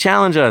didn't really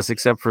challenge us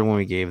except for when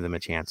we gave them a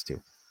chance to.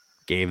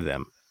 Wait,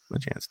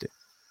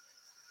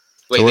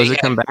 so what does it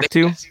come back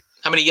to?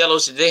 How many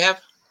yellows did they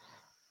have?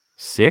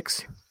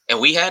 6. And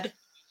we had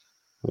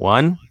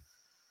 1.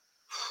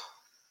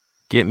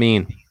 Get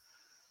mean.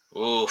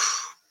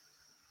 Oof.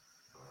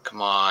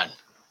 Come on.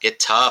 Get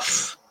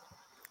tough.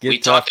 We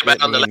tough, talked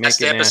about on the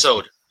last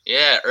episode.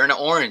 Yeah, earn an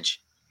orange.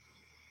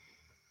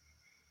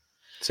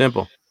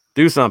 Simple.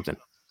 Do something.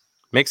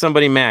 Make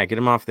somebody mad. Get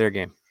them off their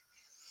game.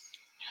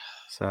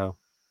 So,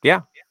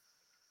 yeah.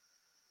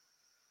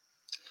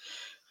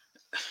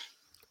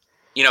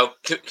 You know,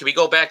 can we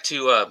go back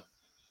to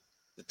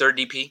the third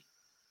DP?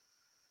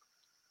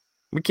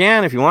 We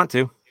can if you want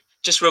to.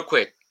 Just real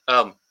quick.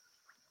 I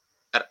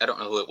don't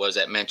know who it was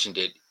that mentioned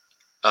it.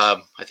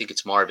 I think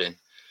it's Marvin.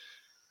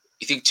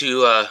 You think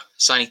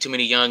signing too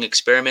many young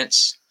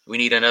experiments, we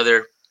need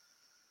another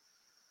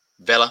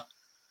Vela,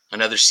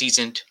 another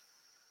seasoned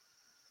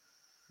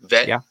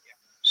vet? Yeah.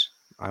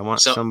 I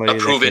want somebody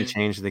that can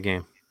change the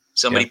game.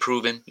 Somebody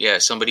proven. Yeah,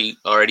 somebody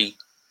already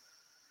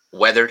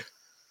weathered.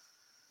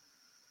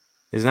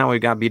 Isn't that what we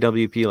got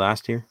BWP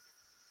last year?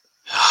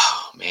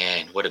 Oh,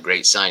 man. What a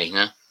great signing,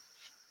 huh?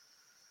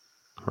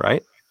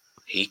 Right?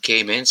 He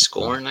came in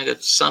scoring like a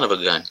son of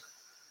a gun.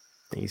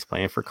 He's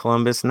playing for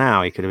Columbus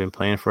now. He could have been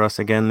playing for us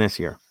again this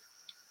year.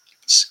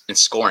 And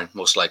scoring,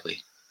 most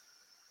likely.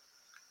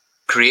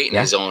 Creating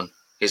his own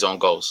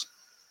goals.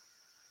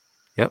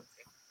 Yep.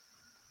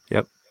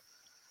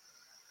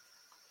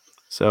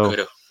 So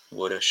coulda,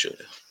 woulda,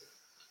 shoulda.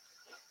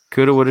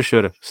 Coulda, woulda,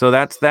 shoulda. So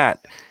that's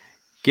that.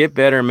 Get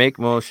better, make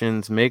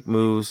motions, make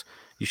moves.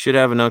 You should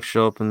have enough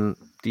show up in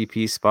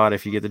DP spot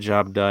if you get the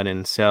job done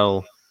and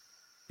sell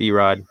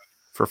B-Rod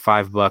for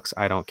 $5.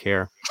 I don't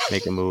care.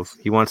 Make a move.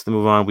 He wants to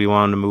move on. We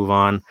want him to move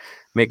on.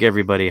 Make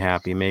everybody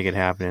happy. Make it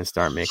happen and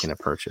start making a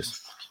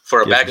purchase.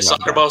 For a bag of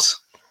soccer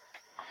balls?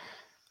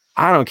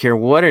 I don't care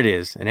what it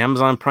is. An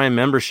Amazon Prime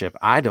membership.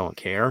 I don't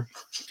care.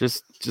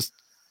 Just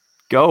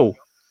go,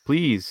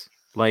 please.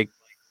 Like,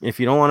 if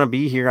you don't want to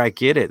be here, I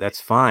get it.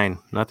 That's fine.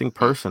 Nothing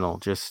personal.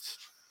 Just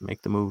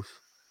make the moves.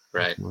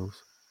 Right.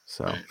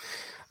 So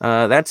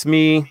that's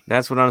me.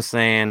 That's what I'm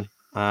saying.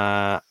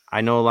 I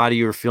know a lot of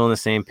you are feeling the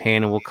same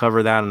pain, and we'll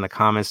cover that in the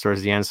comments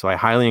towards the end. So I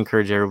highly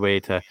encourage everybody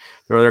to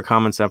throw their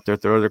comments up there,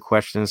 throw their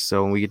questions.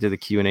 So when we get to the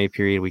Q&A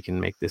period, we can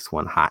make this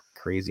one hot,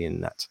 crazy, and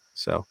nuts.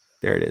 So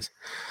there it is.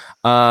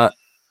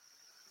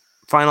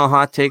 Final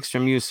hot takes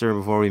from you, sir,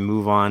 before we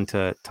move on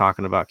to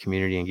talking about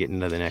community and getting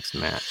to the next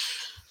match.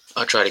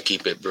 I'll try to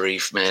keep it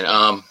brief, man.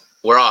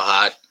 We're all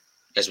hot,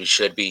 as we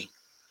should be.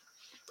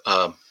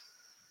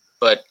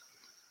 But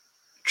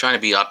trying to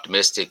be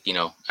optimistic, you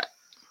know,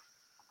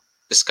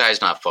 the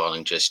sky's not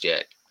falling just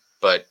yet.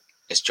 But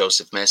as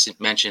Joseph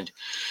mentioned,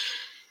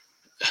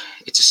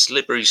 it's a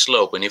slippery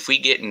slope. And if we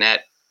get in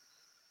that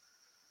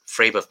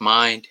frame of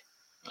mind,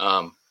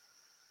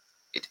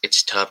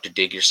 it's tough to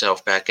dig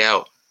yourself back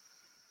out.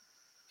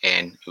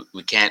 And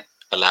we can't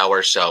allow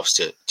ourselves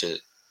to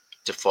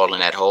fall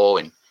in that hole.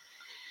 And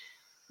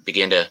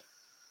begin to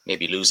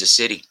maybe lose the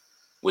city,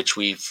 which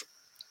we've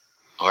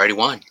already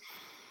won.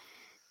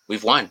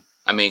 We've won.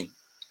 I mean,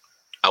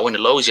 I went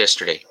to Lowe's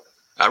yesterday.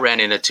 I ran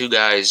into 2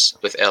 guys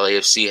with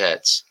LAFC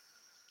hats,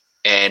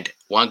 and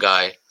one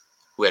guy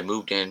who had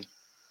moved to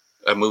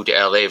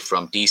LA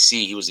from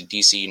DC. He was a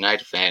DC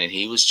United fan, and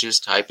he was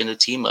just hyping the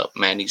team up.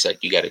 Man, he's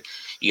like, you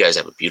guys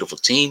have a beautiful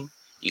team.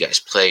 You guys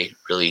play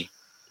really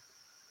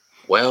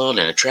well and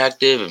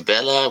attractive, and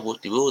Bella,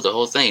 the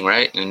whole thing,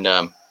 right?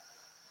 And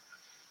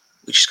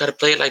we just got to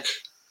play it like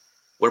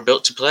we're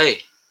built to play.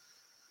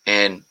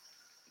 And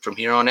from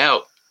here on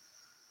out,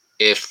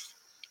 if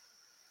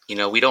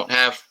we don't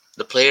have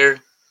the player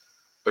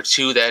or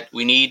 2 that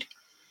we need,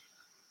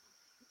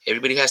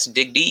 everybody has to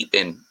dig deep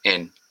and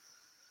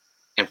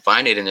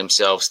find it in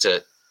themselves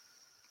to,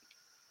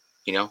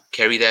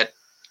 carry that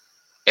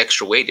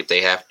extra weight if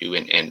they have to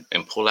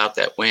and pull out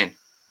that win.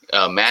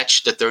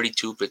 Match the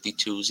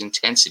 32-52's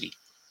intensity.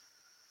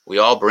 We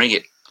all bring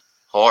it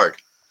hard.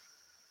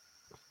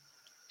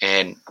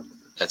 And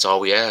that's all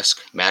we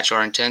ask. Match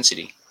our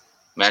intensity.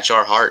 Match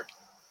our heart.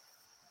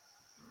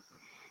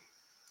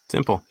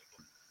 Simple.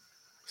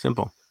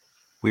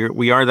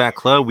 We are that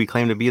club. We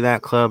claim to be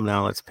that club.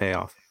 Now let's pay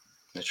off.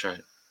 That's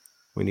right.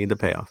 We need the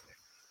payoff.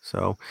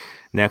 So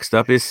next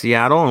up is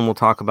Seattle, and we'll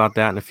talk about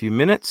that in a few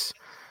minutes,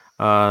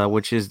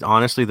 which is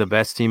honestly the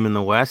best team in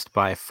the West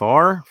by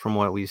far from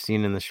what we've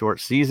seen in the short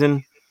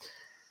season.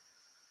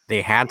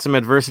 They had some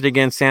adversity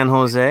against San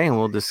Jose, and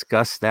we'll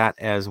discuss that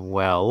as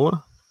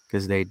well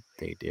because they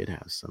did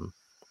have some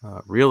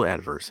real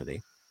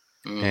adversity.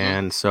 Mm-hmm.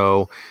 And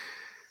so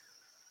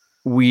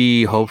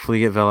we hopefully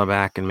get Vela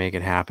back and make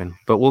it happen.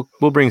 But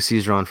we'll bring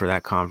Caesar on for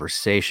that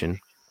conversation.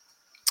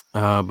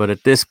 But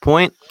at this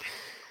point,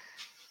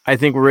 I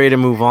think we're ready to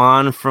move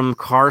on from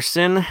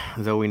Carson,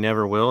 though we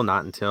never will,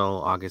 not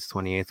until August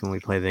 28th when we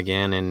play them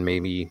again, and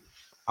maybe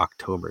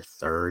October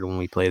 3rd when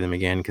we play them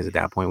again, because at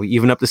that point we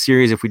even up the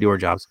series if we do our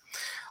jobs.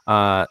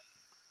 But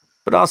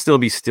I'll still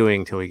be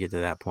stewing until we get to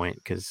that point,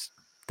 because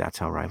that's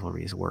how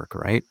rivalries work,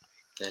 right?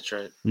 That's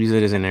right. Use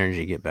it as an energy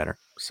to get better.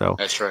 So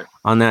that's right.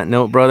 On that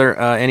note, brother,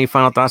 any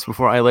final thoughts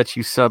before I let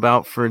you sub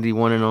out for the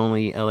one and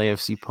only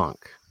LAFC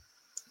Punk?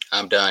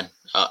 I'm done.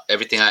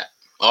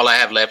 All I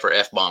have left are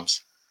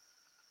F-bombs.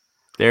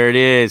 There it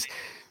is.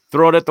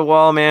 Throw it at the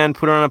wall, man.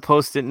 Put it on a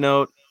Post-it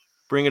note.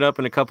 Bring it up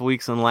in a couple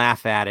weeks and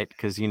laugh at it,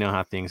 because you know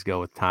how things go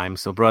with time.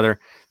 So, brother,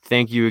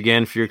 thank you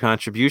again for your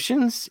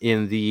contributions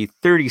in the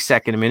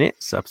 32nd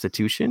minute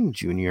substitution,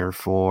 Junior,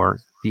 for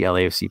the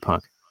LAFC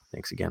Punk.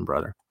 Thanks again,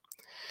 brother.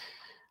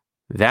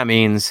 That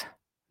means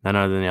none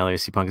other than the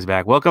LAFC Punk is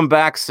back. Welcome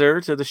back,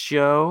 sir, to the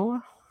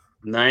show.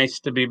 Nice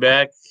to be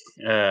back.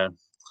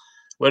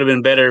 Would have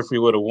been better if we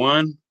would have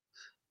won.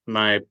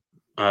 My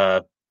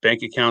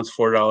bank account's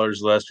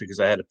 $4 less because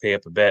I had to pay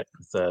up a bet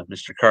with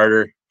Mr.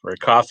 Carter for a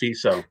coffee.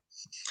 So,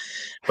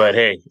 but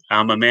hey,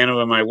 I'm a man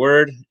of my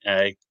word.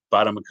 I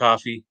bought him a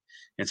coffee.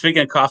 And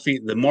speaking of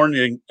coffee, the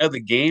morning of the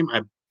game,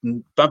 I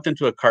bumped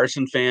into a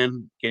Carson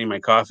fan getting my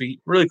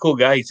coffee. Really cool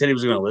guy. He said he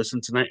was going to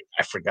listen tonight.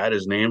 I forgot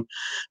his name,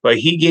 but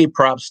he gave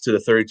props to the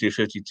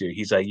 32-52.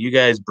 He's like, you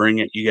guys bring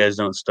it. You guys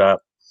don't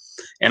stop.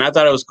 And I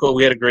thought it was cool.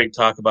 We had a great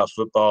talk about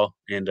football,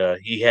 and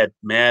he had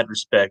mad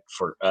respect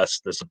for us,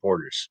 the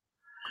supporters.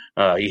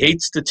 He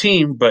hates the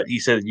team, but he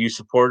said you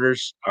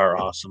supporters are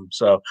awesome.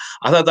 So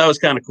I thought that was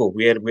kind of cool.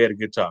 We had a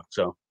good talk.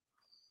 So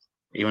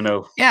even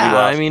though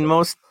I mean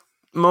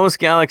most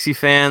Galaxy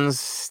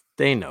fans,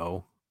 they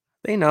know.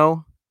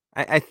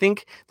 I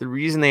think the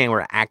reason they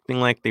were acting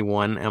like they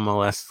won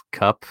MLS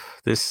Cup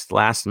this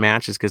last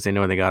match is because they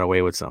know they got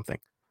away with something.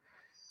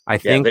 I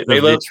think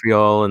the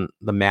vitriol and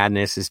the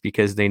madness is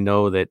because they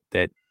know that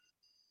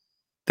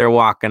they're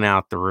walking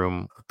out the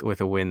room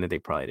with a win that they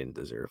probably didn't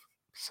deserve.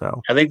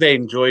 So I think they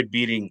enjoyed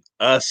beating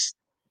us,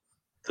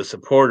 the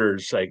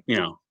supporters,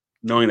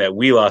 knowing that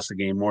we lost the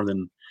game more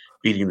than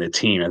beating the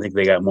team. I think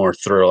they got more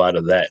thrill out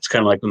of that. It's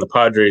kind of like when the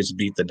Padres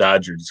beat the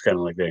Dodgers. It's kind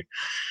of like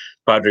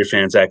Padre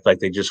fans act like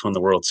they just won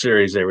the World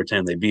Series every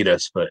time they beat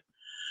us, but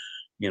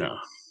we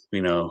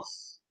know.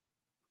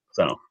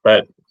 So,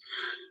 but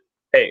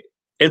hey,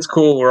 it's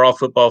cool. We're all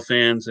football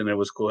fans, and it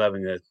was cool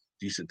having a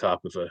decent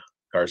talk with a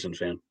Carson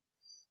fan.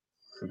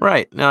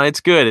 Right. No,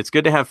 it's good. It's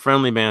good to have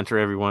friendly banter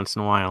every once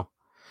in a while.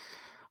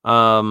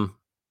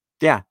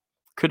 Yeah,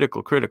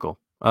 critical.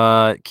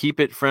 Keep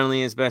it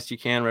friendly as best you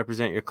can.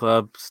 Represent your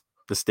club.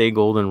 The Stay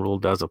Golden rule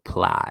does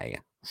apply.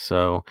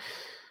 So,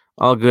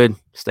 all good.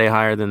 Stay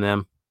higher than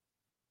them.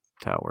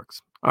 That's how it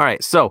works. All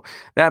right. So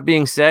that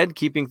being said,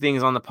 keeping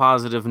things on the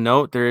positive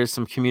note, there is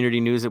some community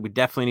news that we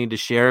definitely need to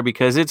share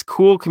because it's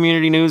cool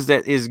community news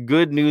that is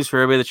good news for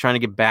everybody that's trying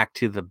to get back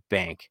to the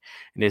bank.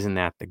 And isn't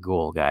that the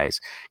goal, guys?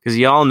 Because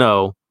y'all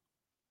know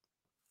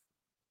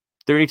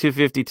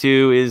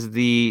 32-52 is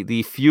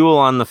the fuel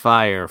on the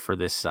fire for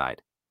this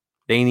side.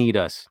 They need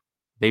us.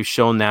 They've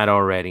shown that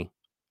already.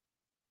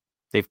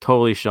 They've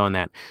totally shown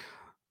that.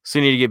 So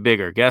you need to get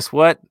bigger. Guess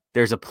what?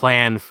 There's a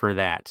plan for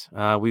that.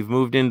 We've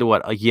moved into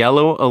a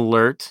yellow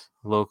alert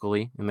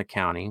locally in the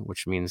county,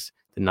 which means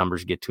the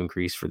numbers get to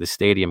increase for the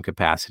stadium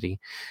capacity.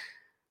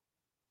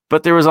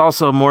 But there was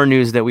also more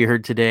news that we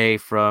heard today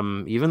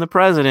from even the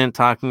president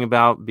talking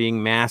about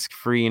being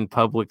mask-free in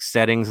public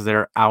settings that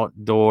are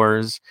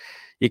outdoors.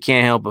 You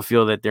can't help but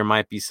feel that there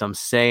might be some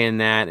say in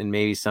that, and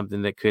maybe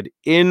something that could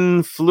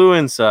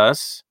influence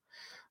us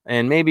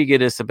and maybe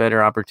get us a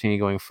better opportunity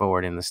going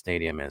forward in the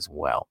stadium as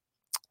well.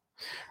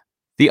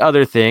 The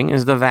other thing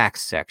is the vax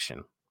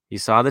section. You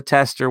saw the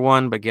tester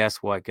one, but guess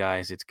what,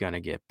 guys? It's going to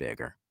get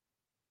bigger.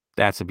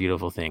 That's a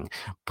beautiful thing.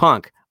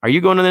 Punk, are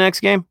you going to the next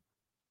game?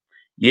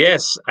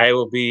 Yes, I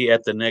will be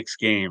at the next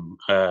game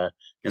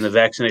in the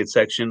vaccinate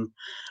section.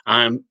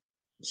 I'm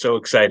so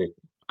excited.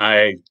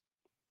 I'm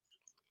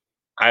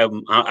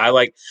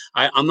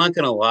not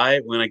gonna lie.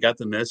 When I got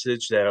the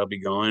message that I'll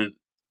be going,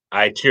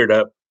 I teared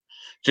up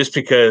just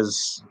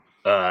because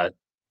the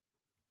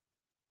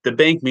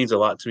bank means a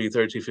lot to me.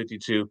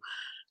 3252.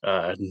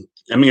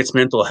 It's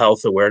Mental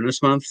Health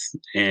Awareness Month,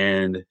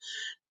 and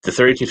the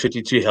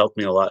 3252 helped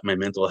me a lot in my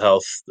mental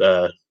health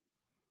 2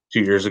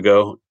 years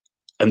ago,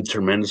 and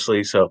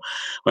tremendously. So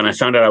when I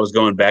found out I was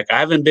going back, I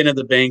haven't been at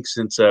the bank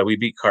since we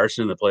beat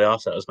Carson in the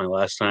playoffs. That was my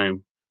last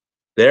time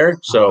there.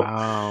 So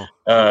wow.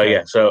 Okay.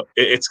 yeah, so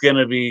it's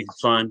gonna be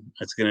fun.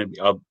 It's gonna be.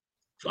 I'm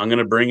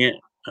gonna bring it.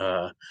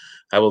 I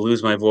will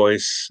lose my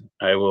voice.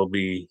 I will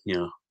be,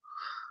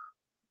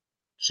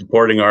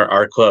 supporting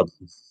our club.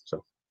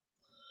 So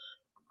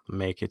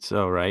make it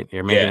so, right?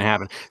 You're making it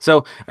happen.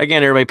 So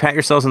again, everybody, pat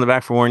yourselves on the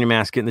back for wearing your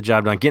mask, getting the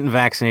job done, getting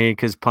vaccinated,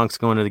 because Punk's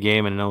going to the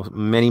game, and I know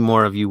many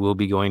more of you will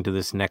be going to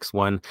this next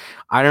one.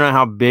 I don't know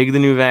how big the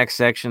new vax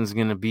section is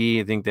going to be.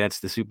 I think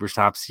that's the super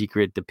top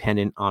secret,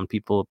 dependent on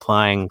people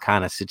applying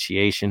kind of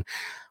situation.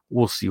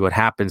 We'll see what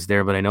happens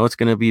there, but I know it's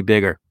going to be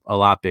bigger, a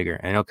lot bigger.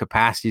 I know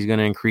capacity is going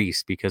to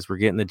increase because we're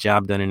getting the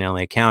job done in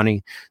LA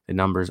County. The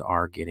numbers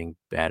are getting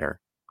better.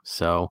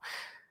 So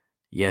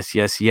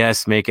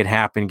yes, make it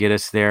happen, get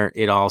us there.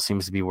 It all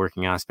seems to be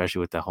working out, especially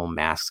with the whole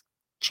mask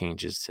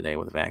changes today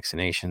with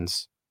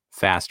vaccinations.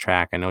 Fast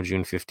track. I know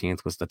June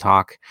 15th was the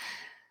talk.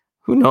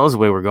 Who knows the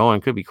way we're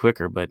going? Could be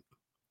quicker, but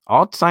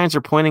all signs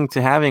are pointing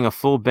to having a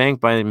full bank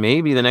by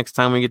maybe the next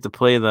time we get to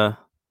play those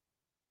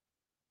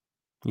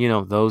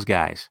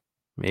guys.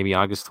 Maybe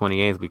August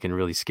 28th, we can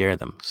really scare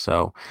them.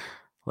 So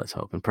let's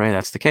hope and pray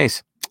that's the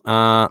case.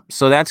 So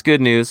that's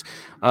good news.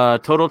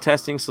 Total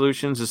Testing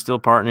Solutions is still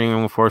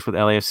partnering, of course, with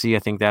LAFC. I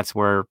think that's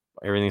where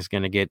everything's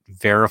going to get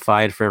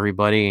verified for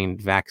everybody, and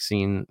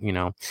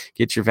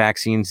get your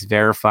vaccines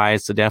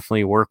verified. So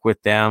definitely work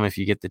with them if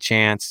you get the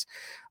chance.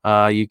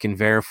 You can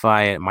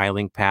verify at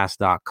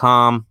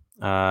mylinkpass.com.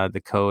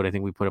 The code I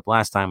think we put up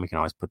last time, we can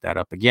always put that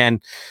up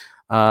again.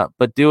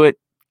 But do it.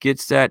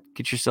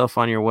 Get yourself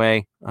on your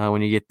way.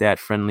 When you get that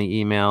friendly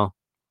email,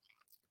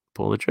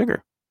 pull the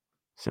trigger.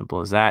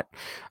 Simple as that.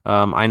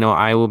 I know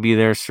I will be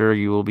there, sir.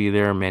 You will be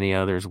there. Many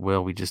others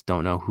will. We just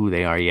don't know who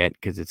they are yet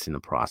because it's in the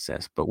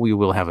process. But we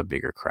will have a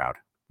bigger crowd.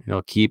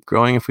 It'll keep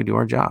growing if we do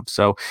our job.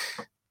 So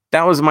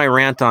that was my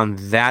rant on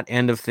that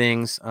end of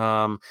things.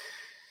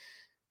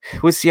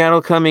 With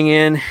Seattle coming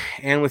in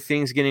and with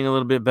things getting a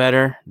little bit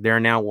better, there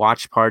are now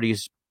watch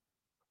parties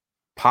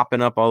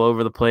popping up all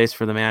over the place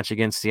for the match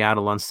against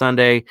Seattle on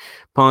Sunday.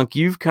 Punk,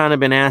 you've kind of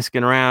been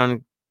asking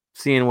around,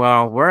 seeing,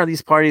 well, where are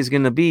these parties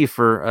going to be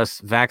for us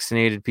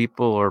vaccinated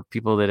people or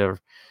people that are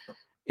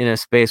in a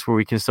space where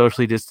we can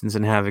socially distance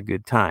and have a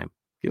good time?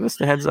 Give us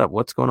the heads up.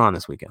 What's going on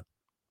this weekend?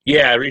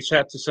 Yeah, I reached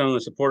out to some of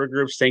the supporter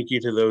groups. Thank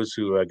you to those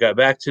who got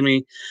back to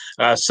me.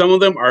 Some of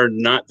them are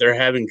not. They're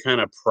having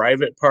kind of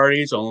private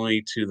parties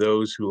only to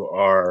those who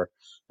are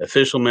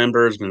official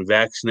members, been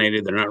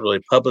vaccinated. They're not really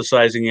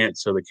publicizing it,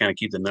 so they kind of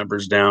keep the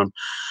numbers down.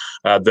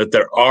 That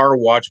there are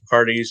watch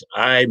parties.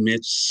 I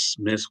miss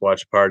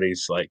watch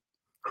parties like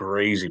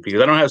crazy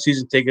because I don't have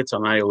season tickets.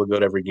 I'm not able to go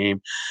to every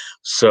game.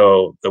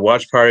 So the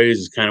watch parties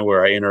is kind of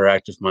where I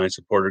interact with my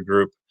supporter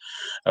group.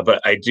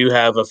 But I do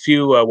have a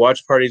few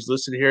watch parties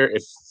listed here.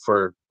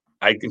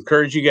 I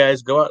encourage you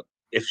guys, go out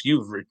if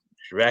you're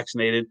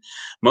vaccinated.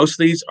 Most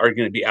of these are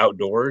going to be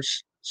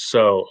outdoors,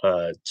 so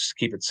just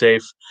keep it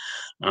safe.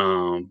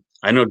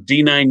 I know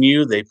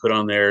D9U, they put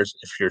on theirs,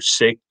 if you're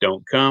sick,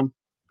 don't come.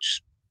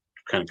 Just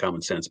kind of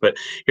common sense. But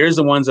here's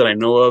the ones that I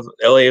know of.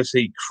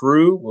 LAFC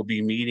crew will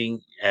be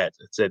meeting at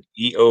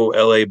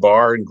EOLA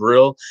Bar and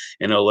Grill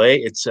in LA.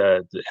 It's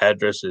the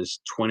address is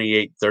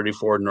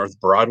 2834 North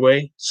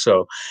Broadway.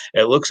 So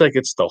it looks like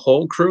it's the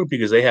whole crew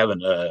because they have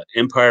an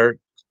Empire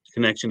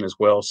connection as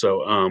well.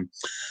 So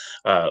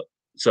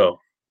so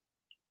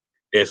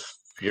if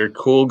you're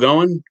cool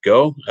going,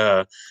 go.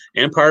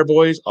 Empire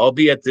Boys, I'll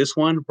be at this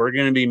one. We're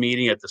going to be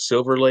meeting at the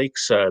Silver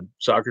Lakes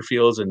soccer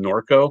fields in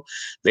Norco.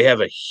 They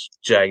have a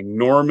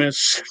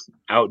ginormous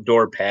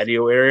outdoor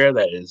patio area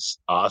that is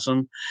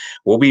awesome.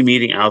 We'll be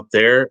meeting out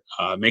there.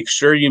 Make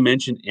sure you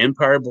mention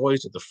Empire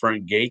Boys at the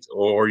front gate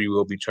or you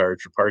will be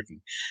charged for parking.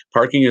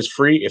 Parking is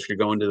free if you're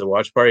going to the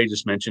watch party.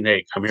 Just mention,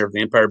 hey, I'm here with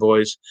the Empire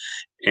Boys.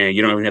 And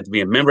you don't even have to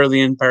be a member of the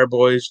Empire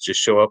Boys.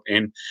 Just show up.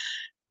 And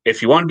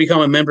if you want to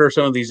become a member of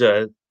some of these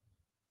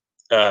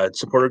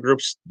supporter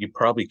groups, you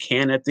probably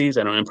can at these.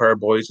 I know Empire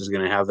Boys is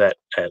going to have that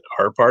at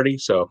our party,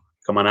 so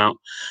come on out.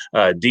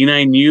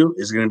 D9U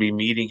is going to be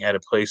meeting at a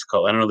place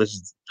called, I don't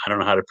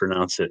know how to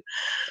pronounce it.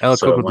 El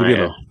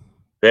Cocodrilo.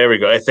 There we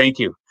go. Thank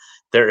you.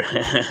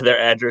 Their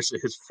address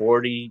is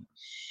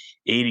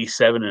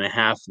 4087 and a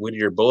half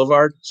Whittier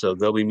Boulevard. So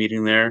they'll be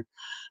meeting there.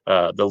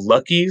 The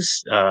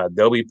Luckies,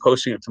 they'll be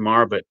posting it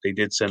tomorrow, but they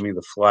did send me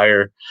the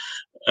flyer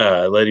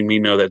letting me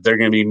know that they're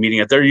going to be meeting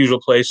at their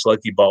usual place,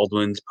 Lucky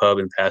Baldwin's Pub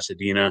in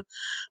Pasadena.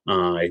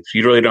 If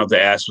you really don't have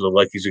to ask where the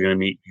Luckies are going to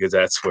meet, because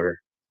that's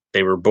where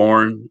they were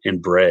born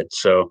and bred.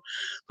 So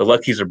the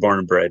Luckies are born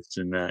and bred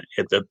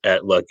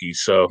at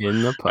Lucky's. So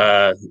in the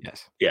pub.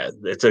 Yes. Yeah,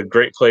 it's a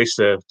great place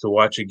to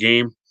watch a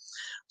game.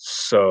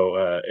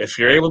 So if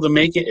you're able to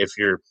make it,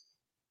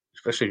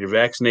 especially if you're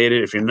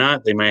vaccinated, if you're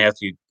not, they might have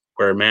to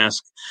wear a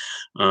mask.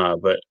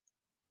 But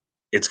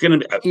it's going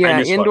to be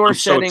indoor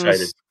settings. So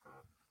excited.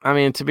 I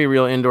mean, to be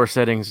real, indoor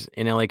settings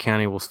in LA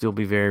County will still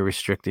be very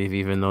restrictive,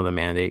 even though the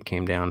mandate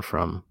came down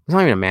from, it's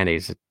not even a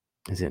mandate,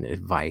 it's an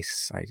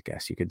advice, I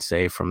guess you could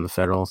say, from the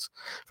federal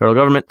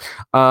government.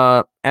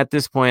 At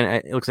this point,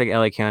 it looks like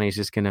LA County is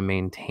just going to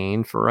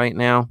maintain for right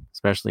now,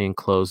 especially in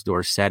closed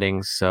door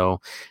settings.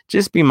 So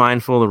just be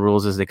mindful of the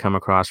rules as they come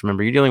across.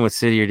 Remember, you're dealing with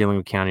city, you're dealing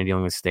with county, you're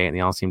dealing with state, and they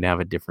all seem to have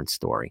a different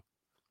story.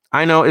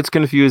 I know it's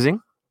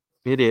confusing.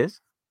 It is.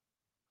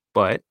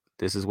 But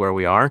this is where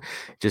we are.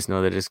 Just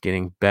know that it's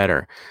getting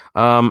better.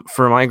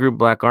 For my group,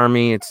 Black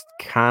Army, it's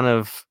kind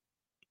of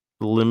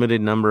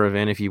limited number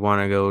event. If you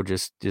want to go,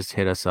 just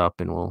hit us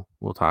up and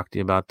we'll talk to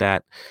you about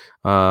that.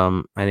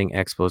 I think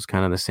Expo is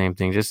kind of the same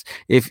thing. Just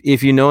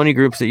if you know any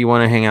groups that you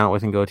want to hang out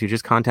with and go to,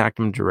 just contact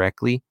them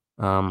directly.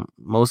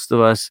 Most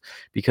of us,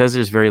 because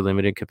there's very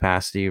limited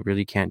capacity,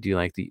 really can't do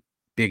like the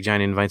big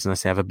giant invites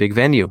unless they have a big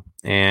venue,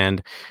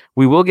 and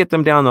we will get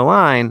them down the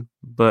line.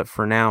 But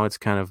for now, it's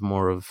kind of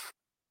more of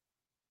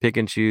pick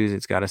and choose.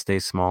 It's got to stay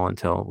small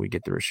until we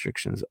get the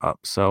restrictions up.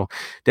 So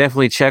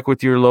definitely check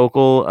with your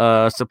local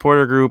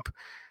supporter group,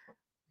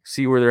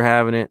 see where they're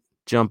having it,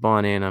 jump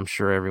on in. I'm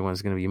sure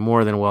everyone's going to be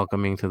more than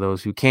welcoming to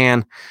those who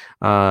can.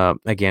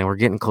 Again, we're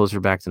getting closer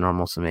back to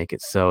normal, so make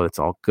it so. It's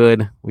all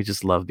good. We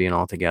just love being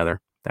all together.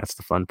 That's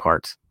the fun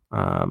part.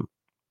 I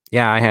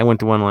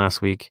went to one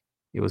last week.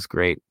 It was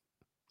great.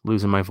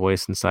 Losing my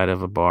voice inside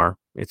of a bar.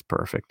 It's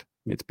perfect.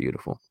 It's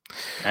beautiful.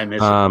 I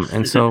miss it.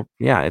 And so,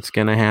 it's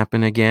going to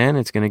happen again.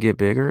 It's going to get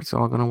bigger. It's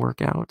all going to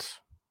work out.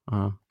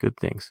 Good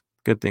things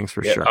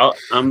for sure.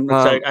 I'm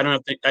excited.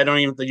 I don't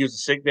even have to use a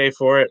sick day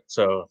for it.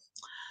 So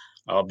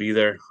I'll be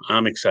there.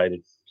 I'm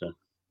excited. So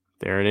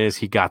there it is.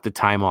 He got the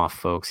time off,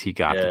 folks. He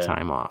got the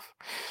time off.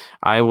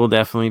 I will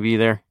definitely be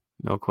there.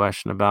 No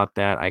question about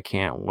that. I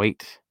can't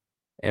wait.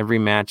 Every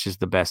match is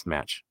the best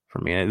match for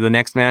me. The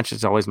next match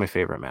is always my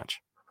favorite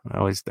match.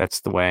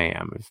 That's the way I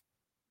am.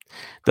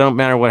 Don't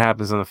matter what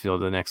happens on the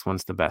field, the next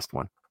one's the best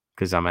one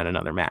because I'm at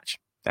another match.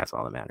 That's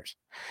all that matters.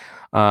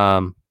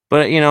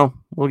 But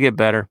we'll get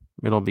better.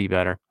 It'll be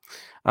better.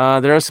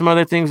 There are some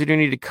other things we do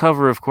need to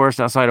cover, of course,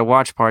 outside of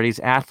watch parties.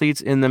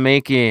 Athletes in the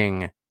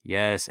making.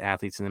 Yes,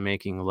 athletes in the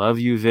making. Love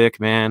you, Vic,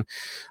 man.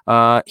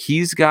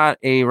 He's got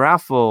a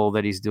raffle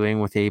that he's doing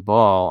with a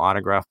ball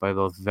autographed by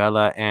both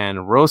Vela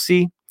and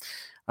Rossi.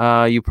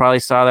 You probably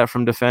saw that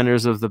from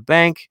Defenders of the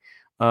Bank.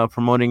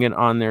 Promoting it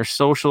on their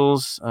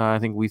socials. I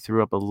think we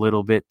threw up a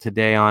little bit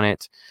today on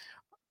it.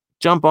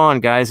 Jump on,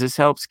 guys. This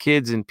helps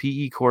kids in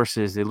PE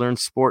courses. They learn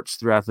sports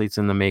through Athletes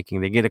in the Making.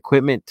 They get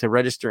equipment to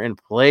register and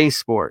play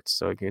sports,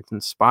 so it can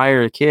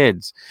inspire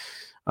kids.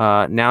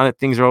 Now that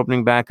things are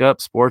opening back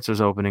up, sports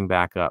is opening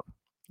back up.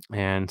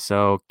 And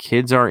so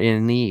kids are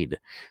in need.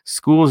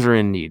 Schools are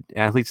in need.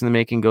 Athletes in the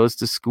Making goes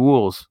to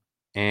schools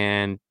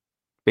and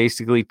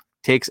basically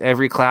takes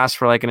every class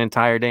for like an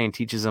entire day and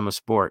teaches them a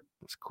sport.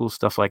 It's cool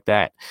stuff like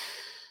that.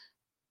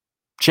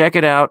 Check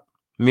it out.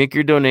 Make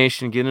your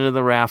donation. Get into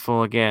the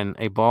raffle. Again,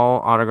 a ball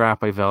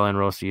autographed by Vela and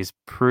Rossi is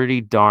pretty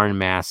darn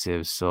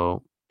massive.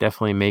 So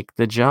definitely make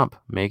the jump.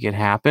 Make it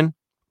happen.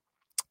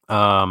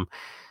 All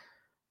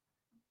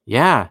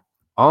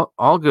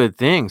good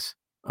things.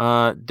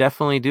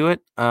 Definitely do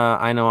it.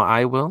 I know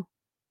I will.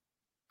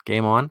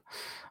 Game on.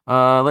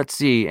 Let's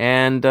see.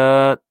 And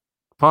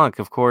Punk,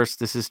 of course,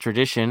 this is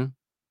tradition.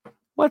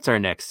 What's our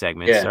next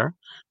segment, sir?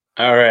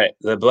 All right.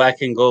 The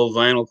Black and Gold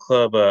Vinyl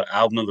Club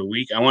album of the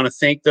week. I want to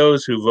thank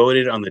those who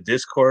voted on the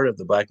Discord of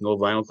the Black and Gold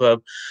Vinyl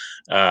Club.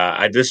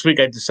 This week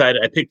I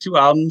decided I picked two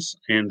albums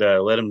and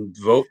let them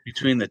vote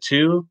between the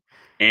two.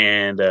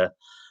 And the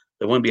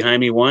one behind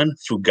me won,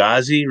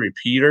 Fugazi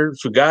Repeater.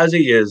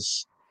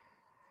 Fugazi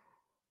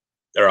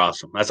they're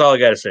awesome. That's all I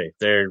got to say.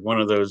 They're one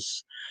of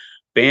those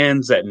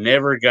bands that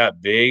never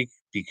got big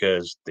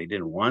because they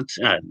didn't want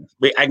to. I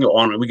can go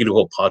on. We can do a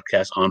whole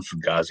podcast on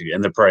Fugazi,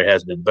 and there probably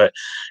has been. But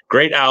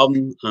great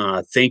album.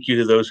 Thank you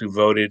to those who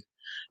voted.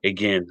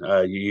 Again,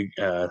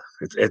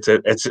 it's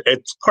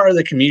part of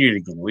the community.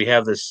 Again, we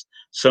have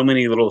so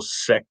many little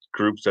sect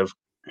groups of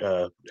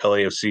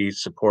LAFC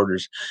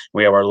supporters.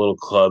 We have our little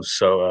clubs.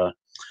 So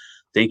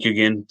thank you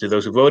again to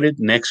those who voted.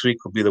 Next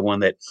week will be the one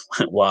that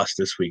lost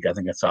this week. I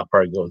think I'll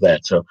probably go with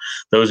that. So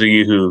those of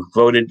you who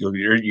voted,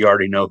 you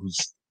already know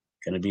who's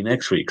going to be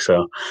next week.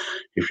 So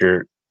if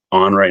you're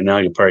on right now,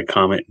 you'll probably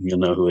comment and you'll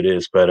know who it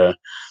is. But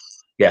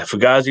yeah,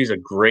 Fugazi's a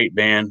great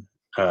band.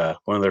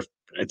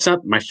 It's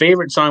not my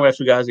favorite song by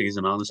Fugazi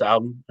isn't on this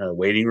album,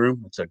 Waiting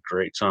Room. It's a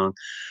great song.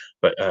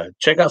 But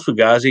check out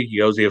Fugazi.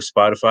 You also have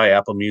Spotify,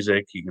 Apple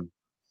Music.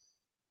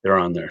 They're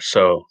on there.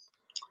 So,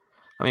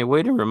 I mean,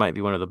 Waiting Room might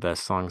be one of the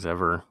best songs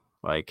ever.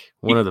 Like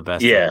one of the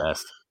best. Yeah. Of the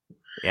best.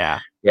 Yeah.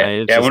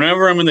 Yeah. Yeah.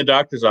 Whenever I'm in the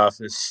doctor's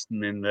office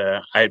and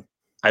I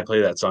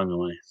play that song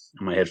on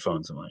my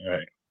headphones. I'm like, all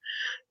right,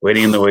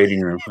 waiting in the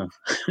waiting room.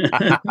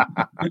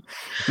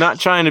 Not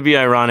trying to be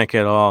ironic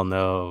at all.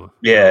 No.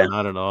 Yeah. No,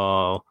 not at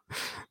all.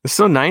 It's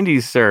so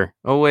 90s, sir.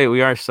 Oh wait,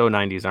 we are so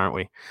 90s, aren't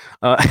we?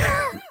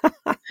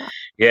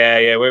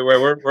 Yeah.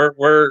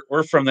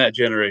 We're from that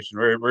generation.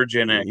 We're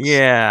Gen X.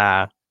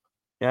 Yeah.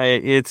 Yeah,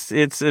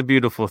 it's a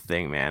beautiful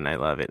thing, man. I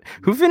love it.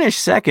 Who finished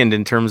second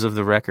in terms of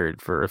the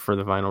record for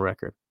the vinyl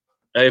record?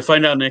 I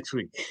find out next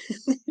week.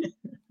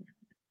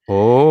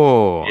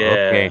 Oh, yeah.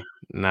 Okay.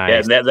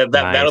 Nice. Yeah,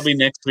 that'll be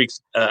next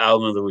week's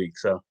album of the week.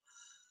 So,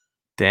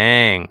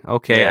 dang.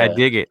 Okay, yeah. I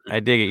dig it.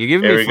 You're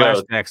giving me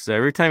flashbacks. So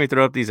every time you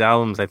throw up these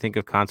albums, I think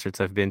of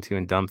concerts I've been to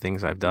and dumb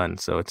things I've done.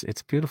 So it's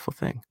a beautiful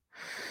thing.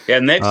 Yeah.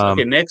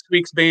 Next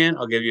week's band,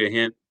 I'll give you a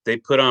hint. They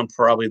put on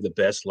probably the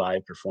best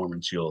live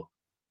performance you'll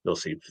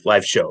see,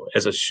 live show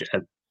as a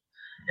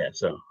yeah.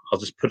 So I'll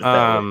just put it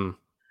that way.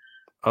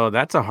 Oh,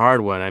 that's a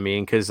hard one. I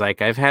mean, because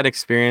like I've had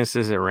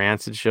experiences at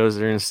Rancid shows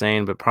that are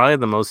insane, but probably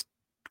the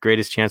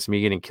greatest chance of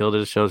me getting killed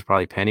at a show is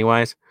probably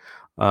Pennywise.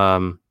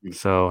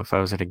 So if I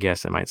was at a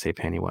guess, I might say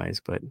Pennywise,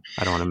 but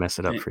I don't want to mess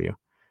it up for you.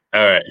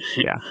 All right.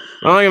 Yeah.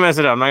 I'm not gonna mess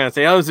it up. I'm not gonna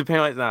say, oh, it's a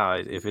Pennywise.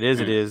 No, if it is,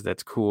 it is.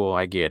 That's cool.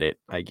 I get it.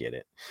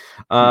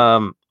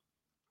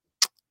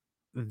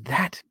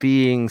 That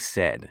being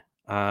said,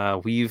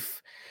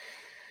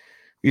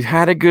 We've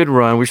had a good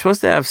run. We're supposed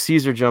to have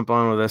Caesar jump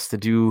on with us to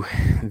do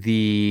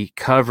the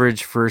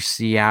coverage for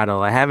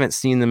Seattle. I haven't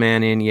seen the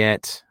man in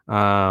yet.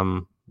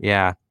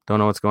 Yeah, don't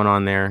know what's going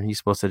on there. He's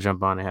supposed to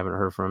jump on. I haven't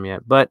heard from him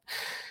yet. But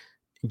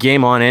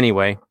game on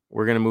anyway.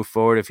 We're going to move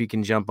forward. If he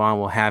can jump on,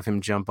 we'll have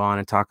him jump on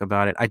and talk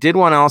about it. I did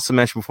want to also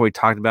mention before we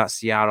talked about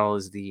Seattle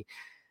is the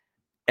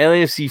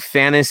LAFC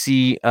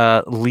Fantasy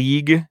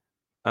League.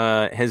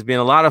 Has been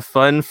a lot of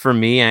fun for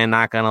me. I'm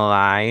not going to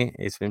lie.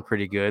 It's been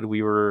pretty good.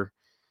 We were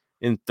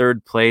in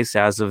third place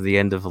as of the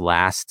end of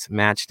last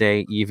match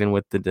day, even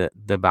with the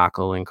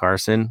debacle in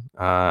Carson.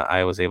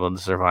 I was able to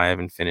survive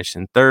and finish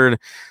in third.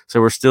 So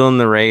we're still in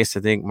the race.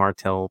 I think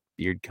Martell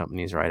Beard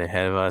Company is right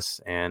ahead of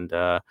us. And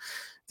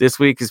this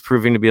week is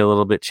proving to be a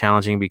little bit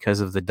challenging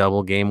because of the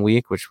double game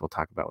week, which we'll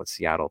talk about with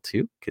Seattle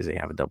too, because they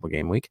have a double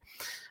game week.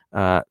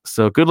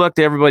 So good luck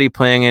to everybody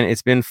playing it.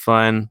 It's been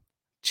fun.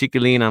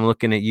 Chicolene, I'm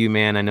looking at you,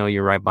 man. I know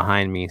you're right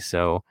behind me.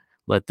 So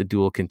let the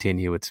duel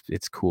continue.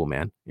 It's cool,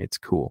 man. It's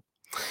cool.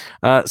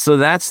 So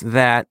that's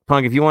that.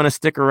 Punk, if you want to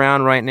stick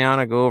around right now and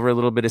I go over a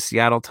little bit of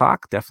Seattle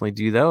talk, definitely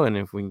do though. And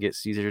if we can get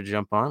Caesar to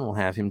jump on, we'll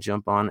have him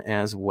jump on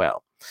as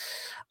well.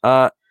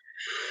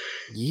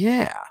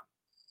 Yeah.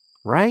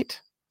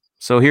 Right.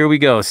 So here we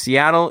go.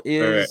 Seattle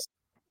is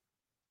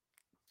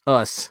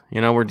us.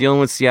 We're dealing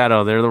with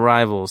Seattle. They're the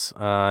rivals,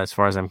 as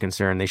far as I'm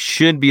concerned. They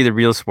should be the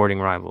real sporting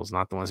rivals,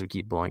 not the ones we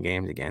keep blowing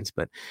games against.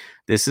 But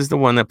this is the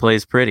one that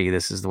plays pretty.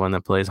 This is the one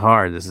that plays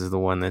hard. This is the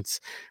one that's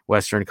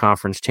Western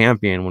Conference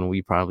champion when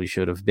we probably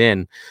should have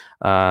been.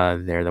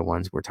 They're the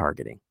ones we're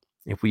targeting.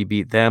 If we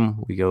beat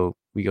them, we go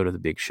to the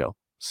big show.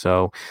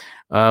 So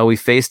we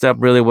faced up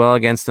really well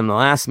against them the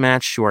last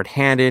match,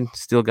 shorthanded,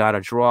 still got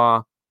a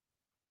draw,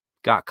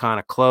 got kind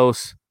of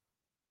close.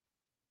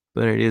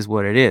 But it is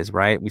what it is,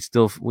 right? We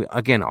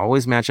again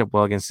always match up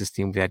well against this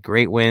team. We've had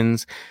great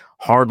wins,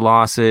 hard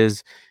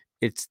losses.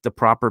 It's the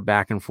proper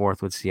back and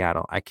forth with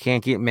Seattle. I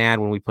can't get mad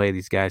when we play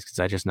these guys because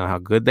I just know how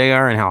good they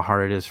are and how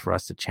hard it is for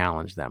us to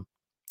challenge them.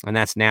 And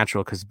that's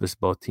natural because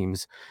both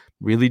teams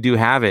really do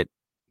have it.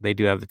 They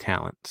do have the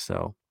talent.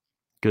 So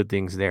good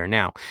things there.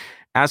 Now,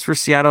 as for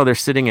Seattle, they're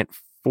sitting at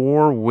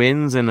 4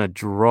 wins and a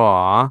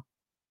draw.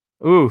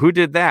 Ooh, who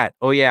did that?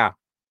 Oh, yeah.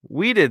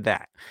 We did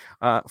that.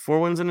 4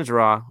 wins and a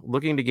draw,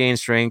 looking to gain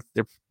strength.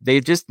 They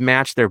just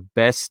matched their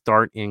best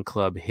start in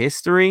club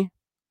history.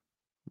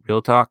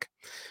 Real talk.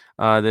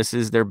 This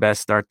is their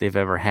best start they've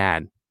ever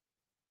had.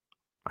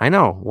 I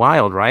know.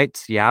 Wild, right?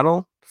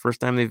 Seattle,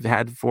 first time they've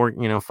had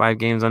 5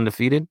 games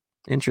undefeated.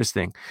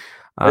 Interesting.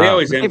 They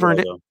always end well,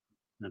 though.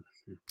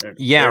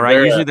 Yeah,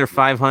 right. Usually they're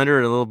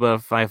 500, a little bit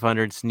of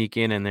 500 sneak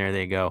in, and there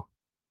they go.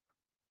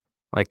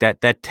 Like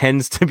that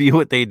tends to be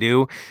what they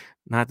do.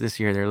 Not this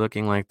year. They're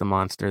looking like the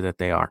monster that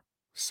they are.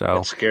 So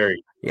that's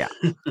scary. Yeah.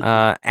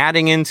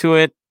 Adding into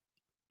it,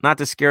 not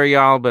to scare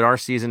y'all, but our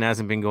season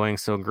hasn't been going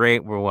so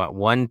great. We're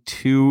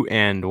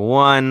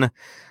 1-2-1.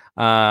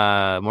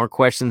 More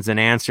questions than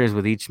answers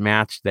with each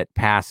match that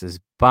passes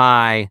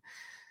by.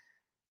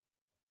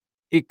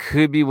 It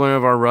could be one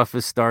of our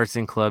roughest starts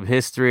in club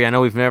history. I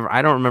know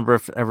I don't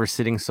remember ever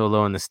sitting so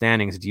low in the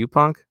standings. Do you,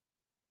 Punk?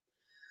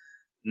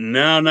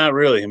 No, not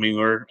really. I mean,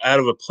 we're out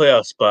of a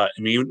playoff spot.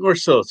 I mean, we're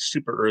still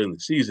super early in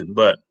the season,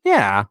 but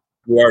yeah,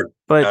 We are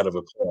But out of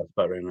a playoff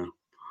spot right now.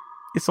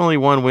 it's only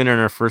one winner in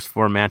our first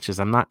 4 matches.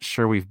 I'm not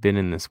sure we've been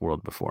in this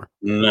world before.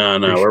 No,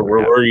 Pretty sure we we're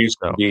haven't, used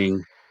to so.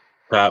 being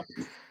top.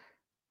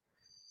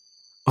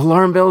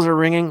 Alarm bells are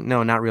ringing.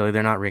 No, not really.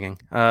 They're not ringing.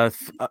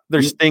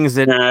 There's things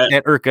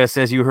that irk us,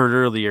 as you heard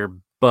earlier,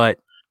 but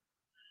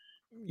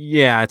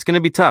yeah, it's going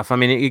to be tough. I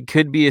mean, it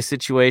could be a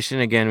situation,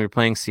 again, we're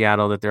playing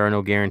Seattle, that there are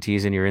no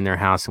guarantees and you're in their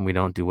house and we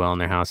don't do well in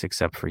their house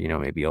except for,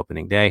 maybe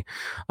opening day.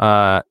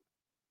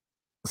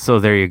 So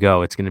there you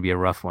go. It's going to be a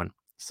rough one.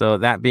 So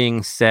that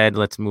being said,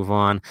 let's move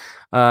on.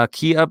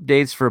 Key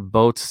updates for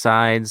both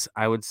sides.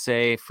 I would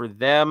say for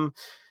them,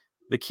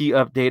 the key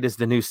update is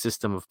the new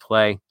system of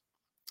play.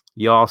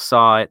 You all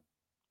saw it.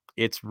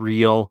 It's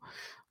real.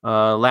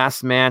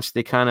 Last match,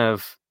 they kind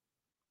of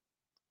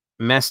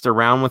messed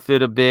around with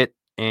it a bit,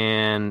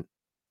 and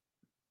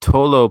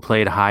Tolo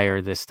played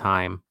higher this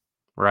time,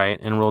 right?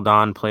 And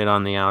Roldan played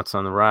on the outs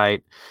on the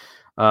right.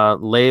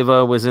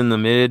 Leyva was in the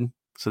mid,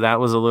 so that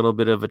was a little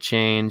bit of a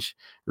change.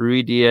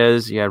 Rui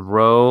Diaz, you had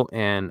Rowe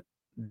and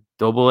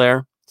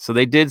Dobelair. So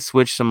they did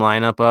switch some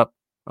lineup up,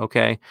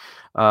 okay?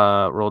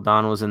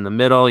 Roldan was in the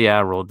middle.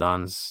 Yeah,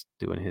 Roldan's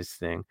doing his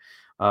thing.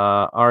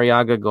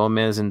 Arriaga,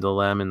 Gomez, and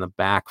Delem in the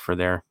back for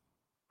their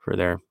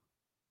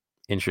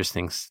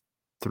interesting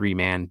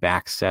 3-man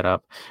back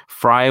setup.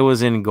 Fry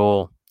was in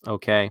goal,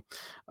 okay?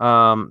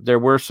 There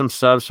were some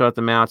subs throughout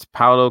the match.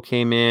 Paulo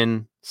came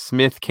in,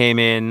 Smith came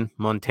in,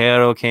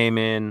 Montero came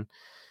in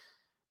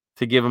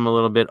to give him a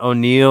little bit.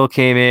 O'Neill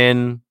came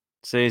in.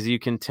 So as you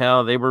can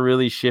tell, they were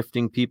really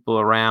shifting people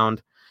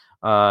around.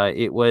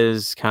 It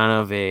was kind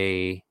of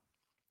a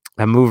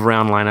move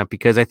around lineup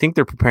because I think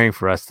they're preparing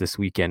for us this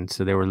weekend,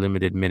 so there were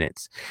limited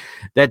minutes.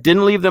 That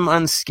didn't leave them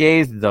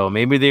unscathed, though.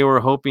 Maybe they were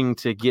hoping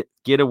to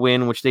get a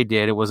win, which they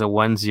did. It was a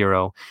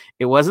 1-0.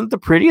 It wasn't the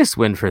prettiest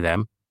win for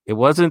them. It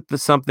wasn't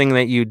something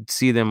that you'd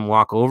see them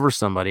walk over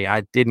somebody.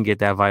 I didn't get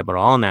that vibe at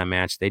all in that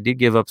match. They did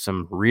give up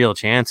some real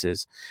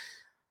chances.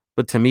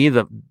 But to me,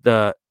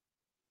 the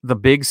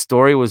big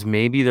story was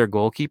maybe their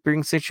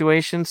goalkeeping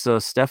situation. So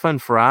Stefan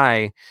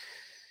Fry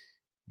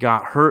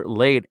got hurt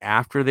late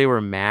after they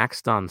were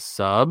maxed on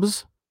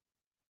subs,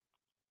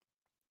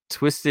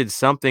 twisted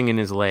something in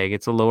his leg.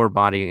 It's a lower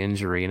body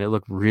injury, and it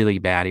looked really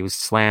bad. He was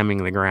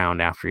slamming the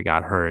ground after he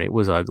got hurt. It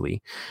was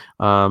ugly.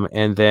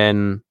 And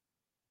then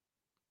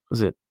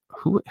was it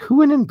who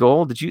went in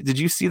goal? Did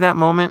you see that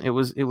moment? It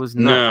was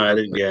No, I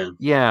didn't.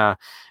 Yeah,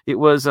 it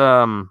was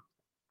one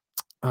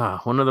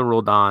of the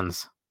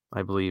Roldans,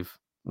 I believe,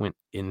 went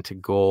into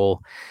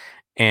goal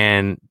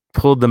and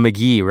pulled the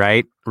McGee,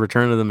 right?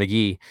 Return to the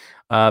McGee.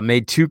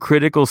 Made 2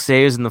 critical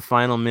saves in the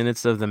final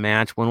minutes of the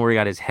match. One where he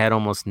got his head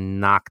almost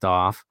knocked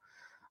off.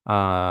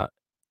 Rough,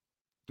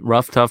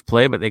 tough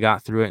play, but they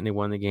got through it and they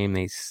won the game.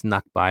 They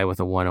snuck by with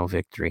a 1-0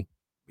 victory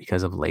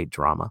because of late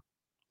drama.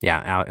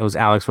 Yeah, it was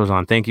Alex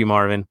Rozon. Thank you,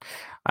 Marvin.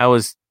 I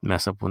always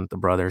mess up with the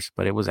brothers,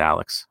 but it was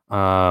Alex.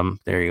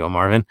 There you go,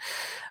 Marvin.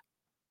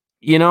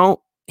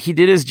 He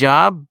did his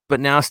job, but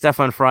now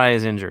Stefan Fry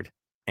is injured,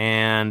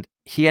 and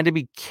he had to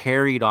be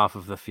carried off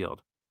of the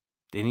field.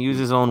 Didn't use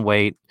his own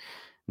weight.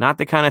 Not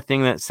the kind of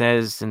thing that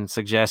says and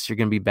suggests you're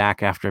going to be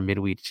back after a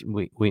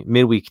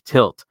midweek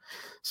tilt.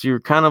 So you're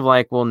kind of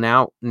like, well,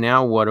 now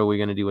what are we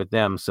going to do with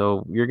them?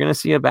 So you're going to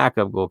see a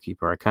backup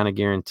goalkeeper. I kind of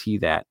guarantee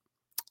that,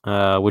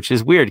 which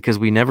is weird because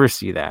we never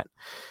see that.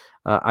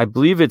 I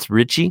believe it's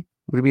Richie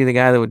would be the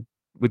guy that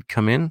would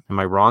come in. Am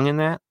I wrong in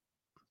that?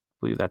 I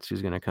believe that's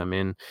who's going to come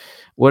in.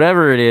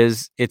 Whatever it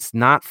is, it's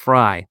not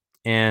Fry.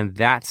 And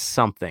that's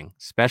something,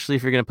 especially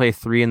if you're going to play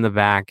 3 in the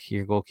back.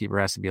 Your goalkeeper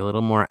has to be a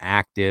little more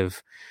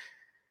active,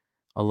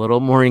 a little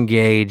more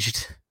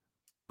engaged,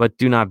 but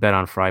do not bet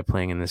on Fry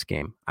playing in this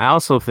game. I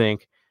also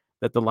think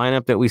that the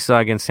lineup that we saw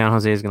against San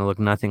Jose is going to look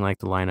nothing like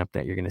the lineup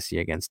that you're going to see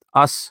against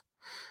us.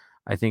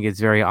 I think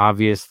it's very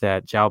obvious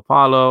that João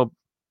Paulo,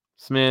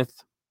 Smith,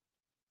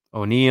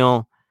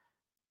 O'Neill,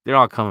 they're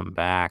all coming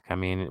back. I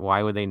mean,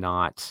 why would they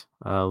not?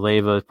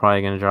 Leyva is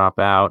probably going to drop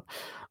out.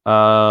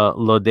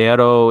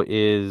 Lodeiro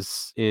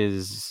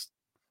is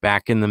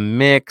back in the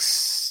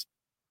mix,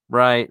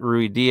 right?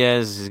 Rui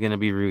Diaz is going to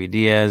be Rui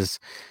Diaz.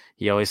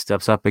 He always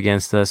steps up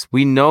against us.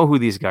 We know who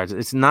these guys are.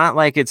 It's not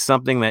like it's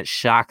something that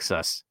shocks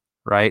us,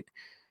 right?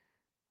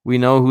 We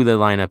know who the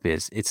lineup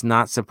is. It's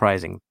not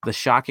surprising. The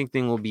shocking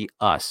thing will be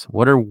us.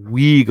 What are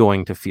we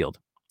going to field?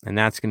 And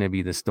that's going to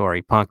be the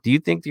story. Punk, do you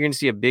think you're going to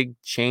see a big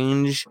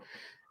change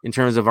in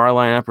terms of our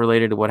lineup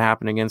related to what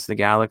happened against the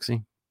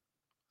Galaxy?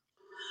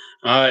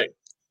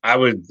 I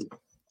would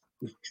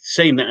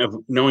say,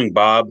 knowing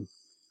Bob,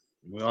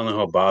 we all know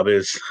how Bob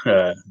is.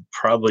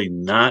 Probably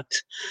not,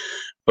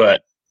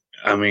 but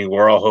I mean,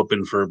 we're all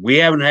hoping for. We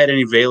haven't had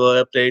any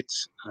Vela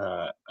updates.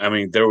 I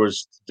mean,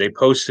 they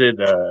posted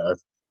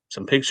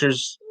some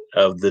pictures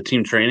of the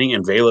team training,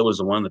 and Vela was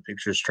the one of the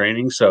pictures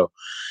training. So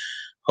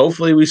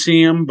hopefully we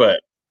see him,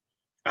 but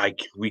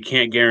we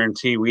can't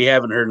guarantee. We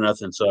haven't heard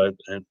nothing, so I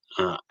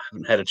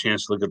haven't had a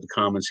chance to look at the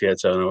comments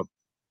yet. So I don't know.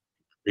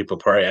 People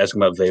probably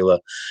asking about Vela,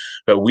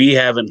 but we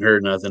haven't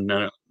heard nothing.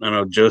 I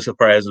know Joseph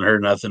probably hasn't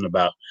heard nothing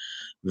about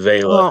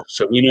Vela. Well,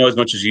 So we know as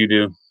much as you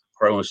do,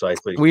 probably most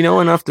likely. we know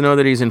enough to know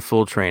that he's in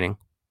full training.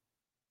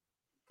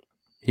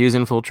 He was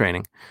in full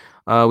training.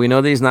 We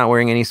know that he's not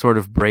wearing any sort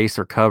of brace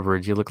or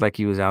coverage. He looked like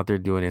he was out there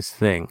doing his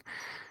thing.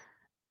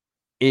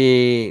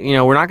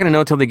 We're not going to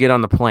know till they get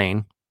on the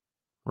plane,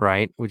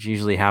 right? Which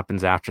usually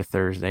happens after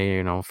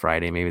Thursday,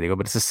 Friday, maybe they go,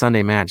 but it's a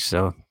Sunday match.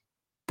 So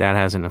that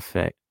has an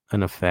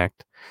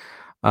effect.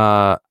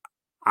 I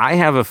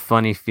have a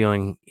funny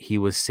feeling he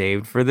was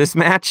saved for this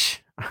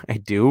match. I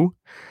do.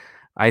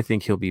 I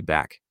think he'll be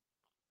back.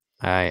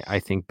 I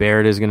think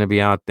Barrett is going to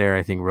be out there.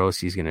 I think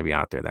Rossi's going to be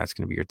out there. That's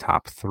going to be your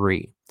top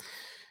three.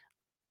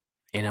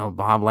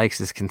 Bob likes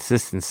his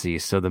consistency.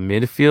 So the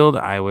midfield,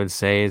 I would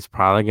say, is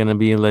probably going to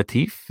be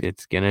Latif.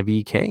 It's going to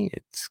be Kay.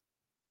 It's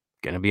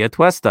going to be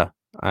Atuesta.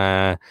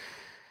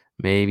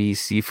 Maybe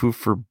Sifu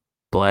for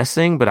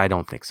Blessing, but I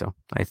don't think so.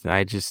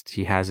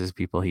 He has his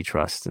people he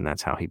trusts, and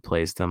that's how he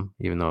plays them,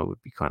 even though it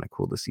would be kind of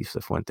cool to see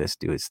Cifuentes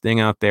do his thing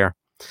out there.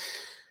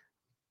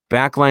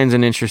 Backline's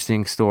an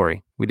interesting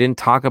story. We didn't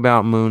talk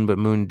about Moon, but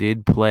Moon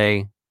did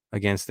play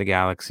against the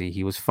Galaxy.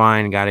 He was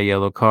fine, got a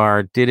yellow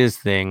card, did his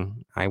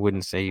thing. I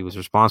wouldn't say he was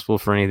responsible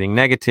for anything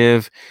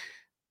negative,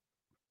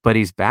 but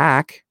he's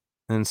back.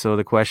 And so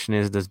the question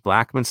is, does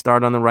Blackman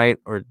start on the right,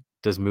 or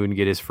does Moon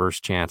get his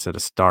first chance at a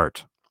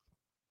start?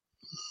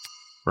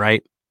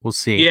 Right? We'll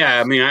see.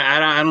 Yeah, I mean,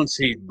 I don't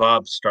see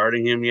Bob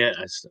starting him yet.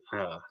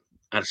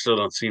 I still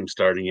don't see him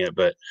starting yet,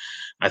 but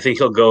I think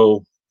he'll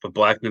go with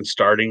Blackman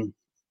starting.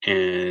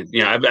 And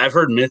I've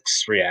heard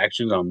mixed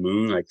reactions on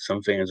Moon. Like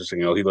some fans are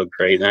saying, "Oh, he looked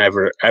great," and I've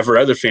heard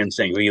other fans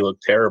saying, "Oh, he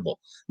looked terrible."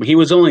 I mean, he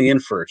was only in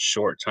for a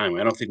short time.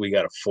 I don't think we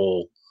got a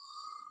full.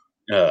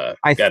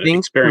 I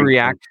think the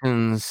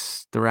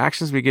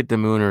reactions we get to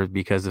Moon are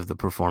because of the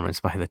performance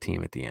by the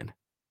team at the end,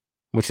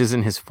 which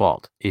isn't his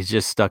fault. He's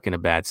just stuck in a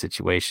bad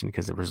situation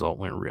because the result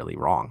went really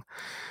wrong.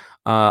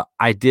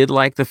 I did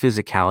like the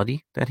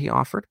physicality that he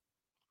offered.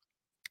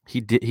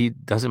 He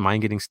doesn't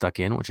mind getting stuck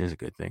in, which is a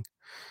good thing.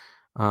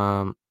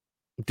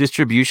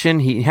 Distribution,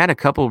 he had a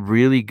couple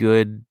really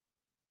good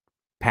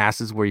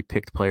passes where he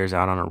picked players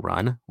out on a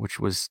run, which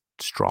was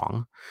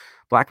strong.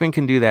 Blackman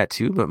can do that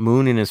too, but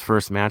Moon in his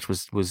first match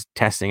was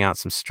testing out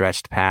some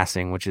stretched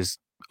passing, which is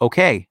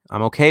okay.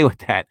 I'm okay with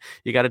that.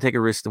 You got to take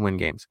a risk to win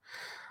games.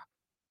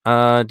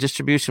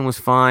 Distribution was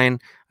fine.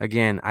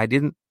 Again, I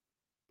didn't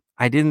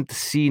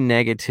see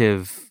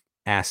negative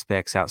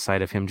aspects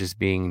outside of him just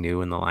being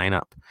new in the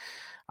lineup.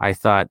 I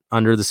thought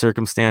under the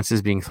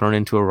circumstances, being thrown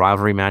into a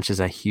rivalry match is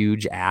a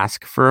huge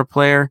ask for a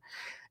player,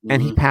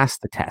 and he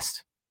passed the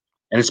test.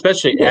 And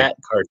especially at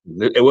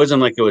Carson. It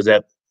wasn't like it was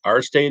at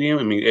our stadium.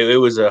 I mean, it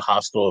was a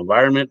hostile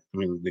environment. I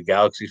mean, the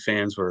Galaxy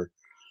fans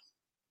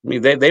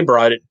they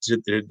brought it to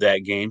that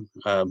game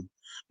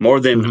more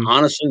than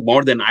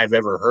I've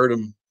ever heard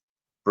them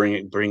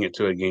bring it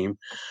to a game.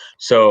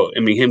 So, I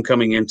mean, him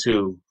coming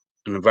into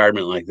an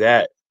environment like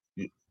that,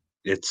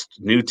 it's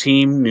new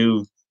team,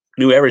 new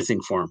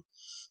everything for him.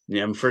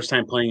 First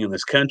time playing in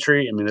this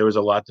country. I mean, there was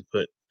a lot to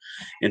put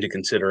into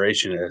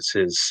consideration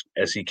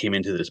as he came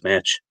into this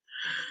match.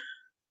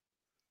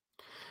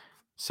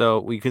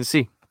 So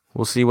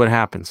we'll see what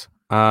happens.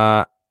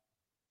 I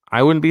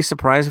wouldn't be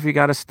surprised if he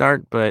got a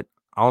start, but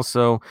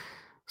also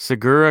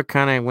Segura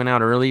kind of went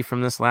out early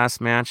from this last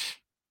match.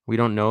 We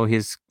don't know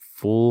his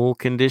full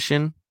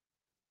condition,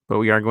 but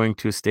we are going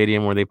to a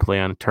stadium where they play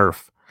on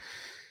turf.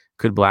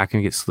 Could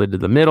Blackman get slid to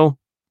the middle?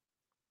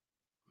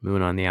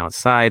 Moon on the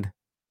outside?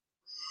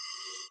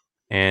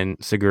 And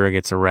Segura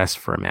gets a rest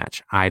for a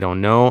match. I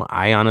don't know.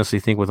 I honestly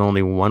think with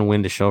only one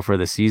win to show for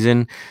the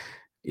season,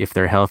 if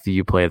they're healthy,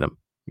 you play them.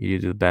 You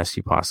do the best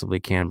you possibly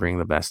can, bring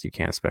the best you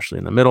can, especially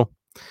in the middle.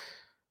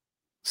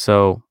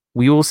 So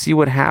we will see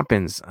what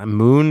happens.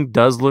 Moon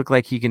does look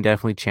like he can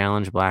definitely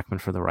challenge Blackman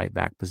for the right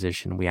back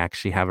position. We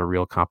actually have a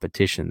real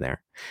competition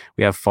there.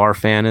 We have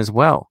Farfan as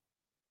well,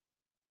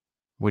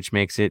 which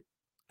makes it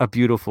a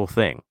beautiful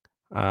thing.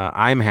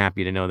 I'm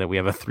happy to know that we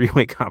have a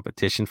three-way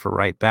competition for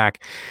right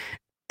back.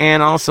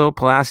 And also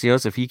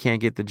Palacios, if he can't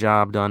get the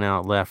job done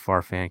out left,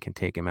 Farfan can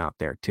take him out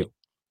there too.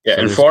 Yeah,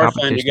 so and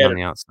Farfan, you got on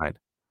the outside.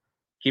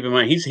 Keep in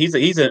mind he's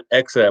an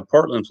ex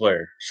Portland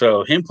player,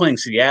 so him playing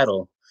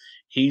Seattle,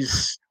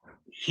 he's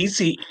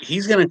going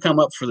to come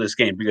up for this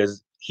game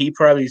because he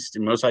probably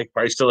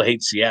still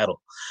hates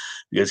Seattle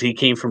because he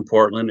came from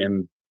Portland,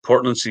 and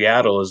Portland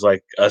Seattle is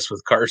like us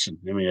with Carson.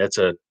 I mean,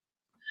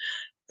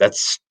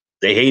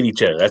 they hate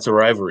each other. That's a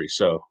rivalry.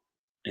 So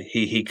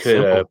he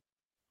could.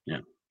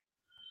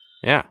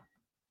 Yeah,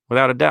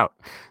 without a doubt.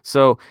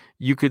 So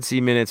you could see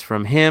minutes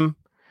from him.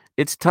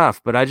 It's tough,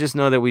 but I just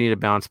know that we need to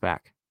bounce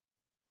back.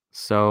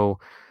 So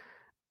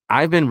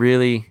I've been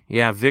Vic,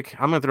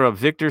 I'm going to throw up.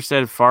 Victor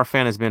said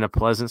Farfan has been a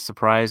pleasant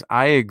surprise.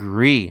 I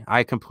agree.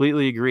 I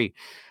completely agree.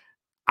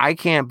 I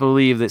can't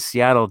believe that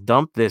Seattle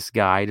dumped this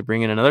guy to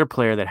bring in another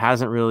player that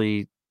hasn't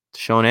really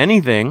shown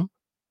anything,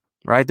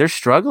 right? They're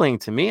struggling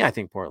to me. I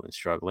think Portland's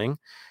struggling.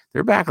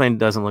 Their backline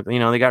doesn't look,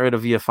 they got rid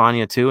of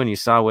Villafania too, and you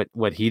saw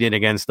what he did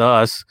against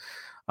us.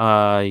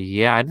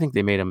 I think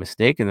they made a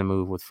mistake in the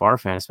move with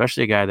Farfan,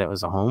 especially a guy that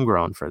was a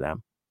homegrown for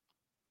them.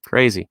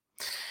 Crazy.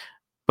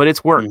 But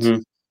it's worked.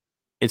 Mhm.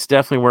 It's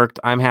definitely worked.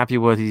 I'm happy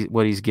with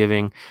what he's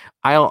giving.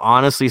 I'll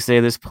honestly say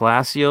this,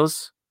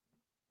 Palacios,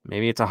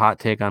 maybe it's a hot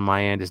take on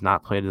my end, has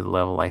not played to the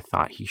level I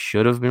thought he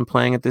should have been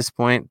playing at this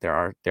point.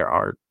 There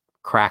are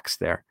cracks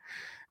there,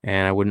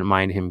 and I wouldn't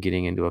mind him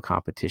getting into a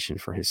competition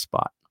for his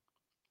spot.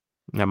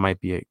 That might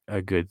be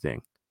a good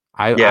thing.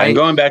 And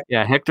going back,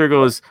 Hector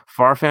goes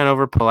Farfan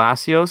over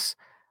Palacios.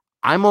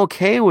 I'm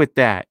okay with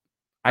that.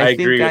 I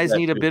think agree with guys that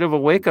need a too. bit of a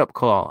wake-up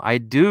call. I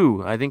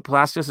do. I think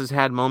Palacios has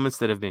had moments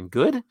that have been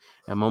good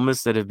and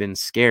moments that have been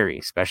scary,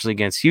 especially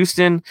against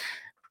Houston.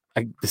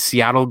 The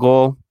Seattle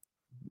goal,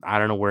 I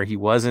don't know where he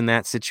was in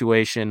that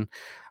situation.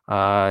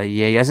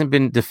 He hasn't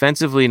been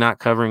defensively not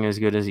covering as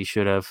good as he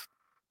should have.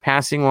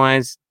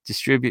 Passing-wise,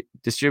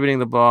 distributing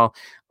the ball,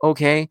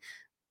 okay,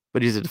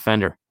 but he's a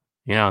defender.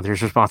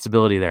 There's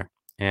responsibility there,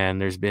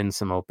 and there's been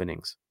some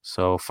openings.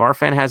 So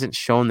Farfan hasn't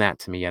shown that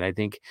to me yet. I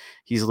think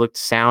he's looked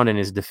sound in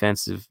his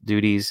defensive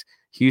duties.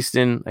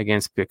 Houston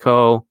against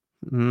Pico,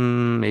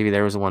 maybe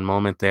there was one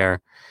moment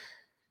there,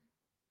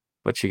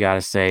 but you got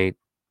to say,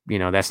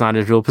 that's not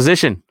his real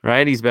position,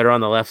 right? He's better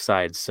on the left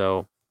side.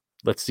 So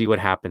let's see what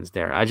happens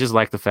there. I just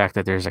like the fact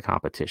that there's a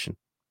competition.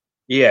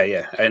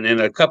 Yeah. And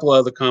a couple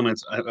other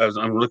comments.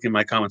 I'm looking at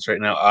my comments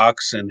right now.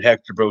 Ox and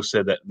Hector both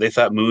said that they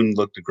thought Moon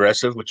looked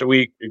aggressive, which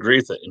we agree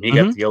with it. And he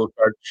got the yellow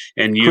card.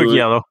 And Quick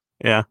yellow.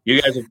 Yeah.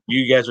 You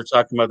guys were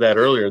talking about that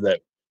earlier, that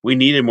we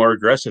needed more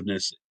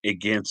aggressiveness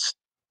against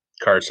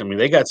Carson. I mean,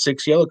 they got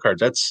 6 yellow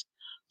cards.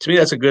 To me,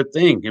 that's a good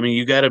thing. I mean,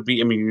 you got to be.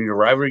 I mean, in a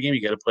rivalry game,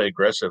 you got to play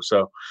aggressive.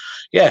 So,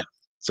 yeah.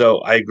 So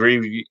I agree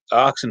with you.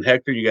 Ox and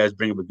Hector. You guys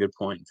bring up a good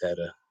point that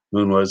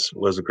Moon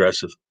was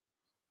aggressive.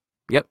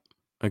 Yep.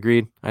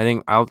 Agreed. I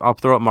think I'll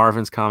throw up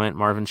Marvin's comment.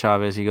 Marvin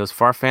Chavez. He goes,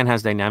 Farfan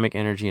has dynamic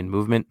energy and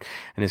movement,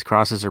 and his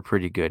crosses are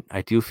pretty good.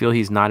 I do feel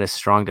he's not as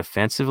strong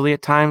defensively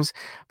at times,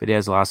 but he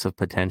has lots of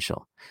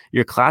potential.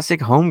 Your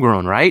classic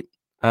homegrown, right?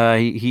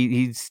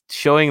 He's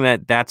showing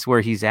that that's where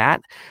he's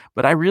at,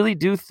 but I really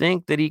do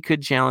think that he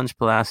could challenge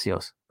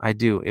Palacios. I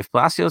do. If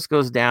Palacios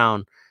goes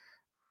down,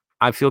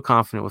 I feel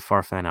confident with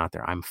Farfan out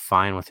there. I'm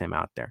fine with him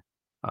out there.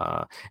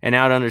 And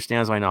now it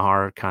understands why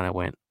Nahar kind of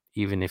went.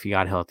 Even if he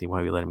got healthy,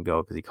 why we let him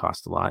go, because he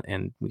cost a lot.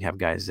 And we have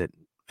guys that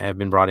have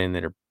been brought in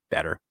that are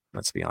better,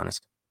 let's be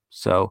honest.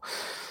 So,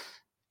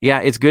 yeah,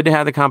 it's good to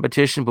have the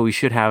competition, but we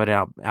should have it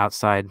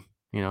outside.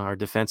 Our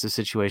defensive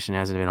situation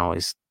hasn't been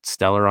always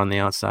stellar on the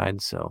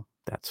outside, so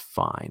that's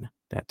fine.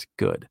 That's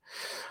good.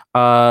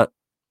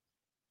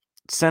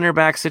 Center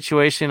back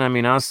situation. I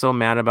mean, I was so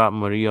mad about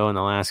Murillo in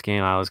the last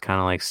game. I was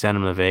kind of like, send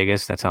him to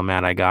Vegas. That's how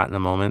mad I got in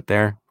the moment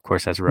there. Of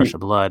course, that's a rush of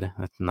blood.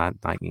 That's not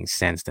making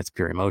sense. That's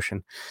pure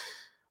emotion.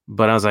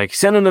 But I was like,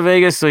 send him to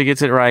Vegas so he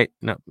gets it right.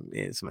 No,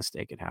 it's a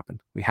mistake. It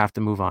happened. We have to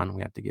move on.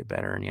 We have to get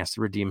better. And he has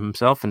to redeem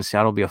himself. And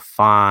Seattle will be a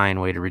fine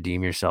way to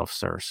redeem yourself,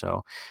 sir.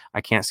 So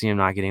I can't see him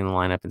not getting in the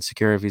lineup. And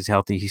Secure, if he's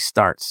healthy, he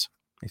starts.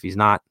 If he's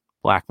not,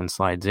 Blackman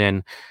slides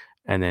in.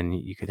 And then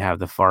you could have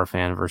the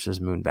Farfan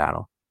versus Moon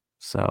battle.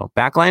 So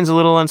backline's a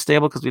little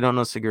unstable because we don't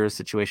know Segura's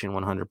situation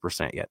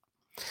 100% yet.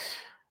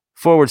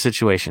 Forward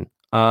situation.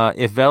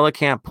 If Vela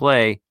can't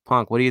play,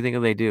 Punk, what do you think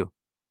they do?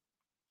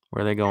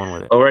 Where are they going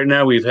with it? Well, right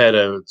now we've had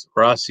a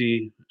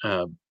Rossi.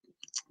 All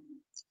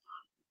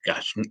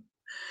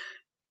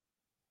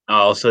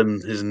of a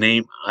sudden his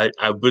name.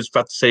 I was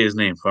about to say his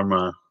name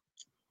from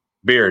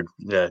Beard.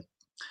 But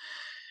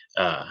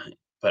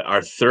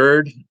our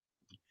third,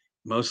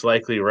 most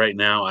likely right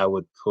now, I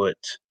would put.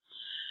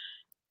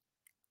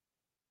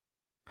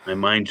 My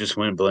mind just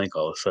went blank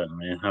all of a sudden,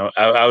 man.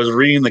 I was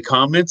reading the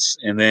comments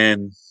and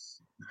then.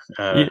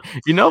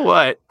 You know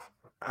what?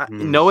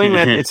 Knowing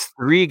that it's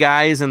 3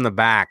 guys in the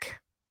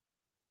back,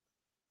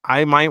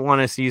 I might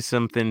want to see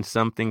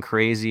something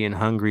crazy and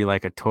hungry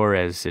like a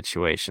Torres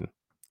situation.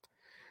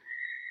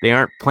 They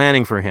aren't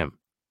planning for him.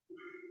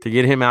 To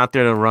get him out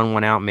there to run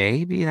one out,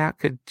 maybe that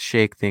could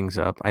shake things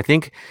up. I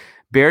think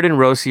Baird and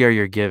Rossi are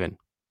your given.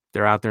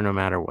 They're out there no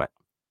matter what.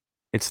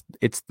 It's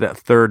the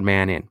third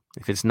man in.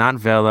 If it's not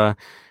Vela,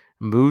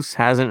 Moose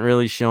hasn't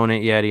really shown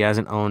it yet. He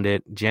hasn't owned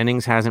it.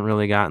 Jennings hasn't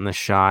really gotten the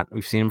shot.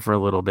 We've seen him for a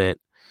little bit.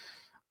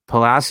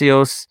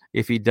 Palacios,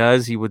 if he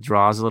does, he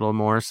withdraws a little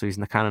more, so he's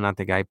kind of not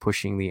the guy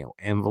pushing the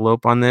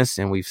envelope on this,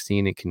 and we've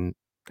seen it can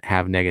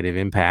have negative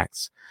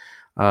impacts.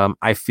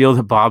 I feel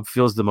that Bob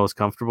feels the most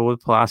comfortable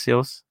with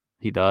Palacios.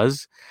 He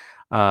does.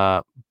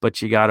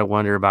 But you got to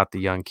wonder about the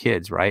young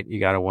kids, right? You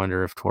got to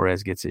wonder if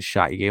Torres gets his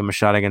shot. You gave him a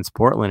shot against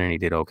Portland, and he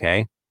did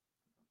okay,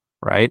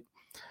 right?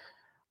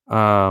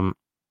 Now,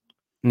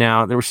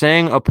 they were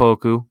saying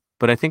Opoku,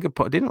 but I think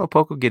didn't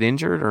Opoku get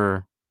injured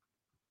or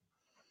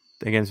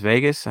against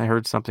Vegas? I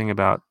heard something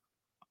about.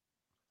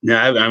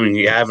 Yeah, I mean,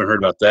 you haven't heard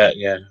about that,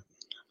 yeah.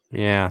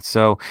 Yeah,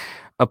 so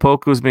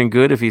Opoku's been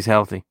good if he's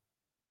healthy.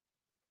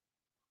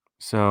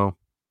 So,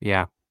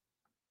 yeah,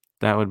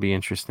 that would be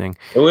interesting.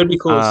 It would be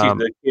cool to see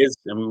the kids.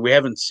 I mean, we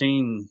haven't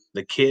seen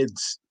the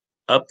kids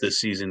up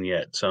this season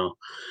yet, so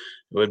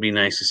it would be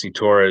nice to see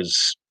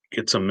Torres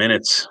get some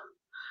minutes.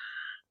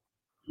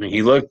 I mean,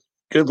 he looked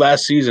good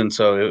last season,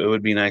 so it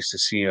would be nice to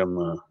see him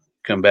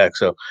come back.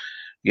 So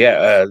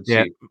yeah,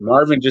 Yeah, see,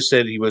 Marvin just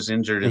said he was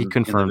injured he in the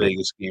confirmed it.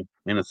 Vegas game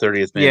in the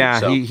 30th minute. Yeah,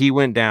 So he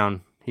went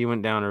down. He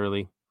went down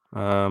early.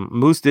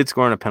 Moose did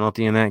score on a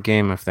penalty in that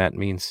game, if that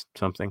means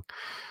something.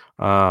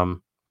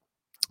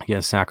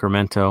 Against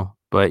Sacramento.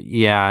 But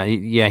yeah,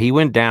 he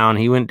went down.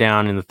 He went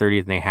down in the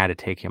 30th, and they had to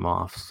take him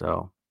off.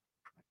 So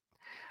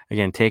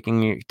again,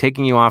 taking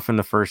you off in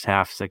the first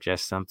half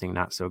suggests something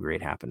not so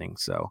great happening.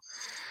 So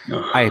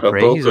I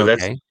pray he's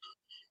okay.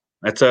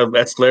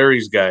 That's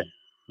Larry's guy.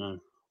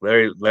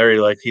 Larry,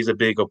 like he's a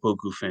big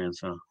Opoku fan.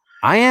 So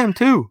I am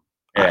too.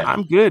 Yeah.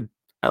 I'm good.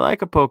 I like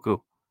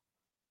Opoku.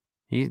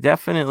 He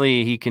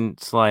can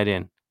slide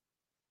in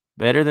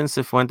better than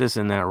Cifuentes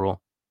in that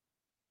role.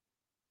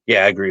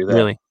 Yeah, I agree with that.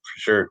 Really, for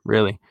sure.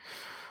 Really.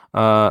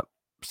 So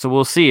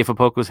we'll see if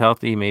Opoku's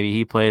healthy. Maybe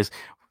he plays.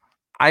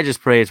 I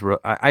just pray it's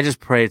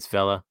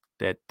Vela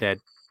that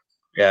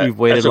Yeah, we've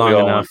waited long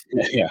enough.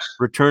 Yeah.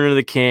 Return of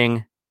the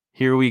King.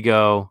 Here we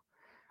go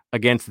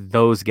against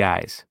those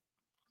guys.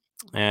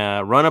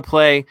 Run a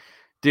play,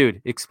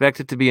 dude. Expect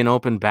it to be an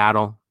open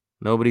battle.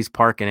 Nobody's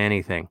parking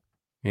anything.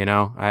 You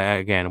know,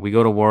 again, we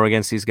go to war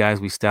against these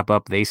guys. We step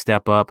up, they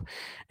step up,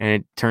 and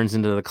it turns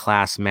into the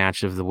class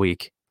match of the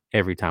week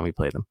every time we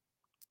play them.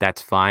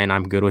 That's fine.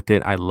 I'm good with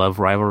it. I love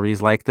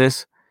rivalries like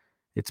this.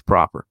 It's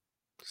proper.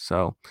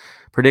 So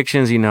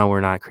predictions,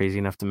 we're not crazy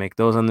enough to make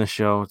those on this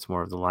show. It's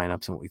more of the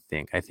lineups and what we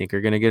think. I think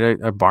you're going to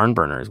get a barn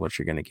burner is what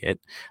you're going to get.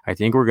 I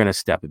think we're going to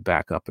step it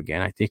back up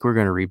again. I think we're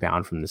going to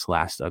rebound from this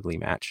last ugly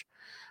match.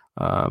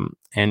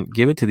 And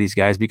give it to these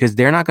guys because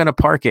they're not going to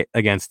park it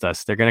against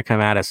us. They're going to come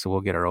at us, so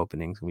we'll get our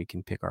openings and we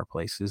can pick our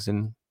places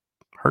and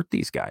hurt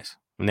these guys.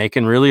 And they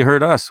can really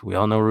hurt us. We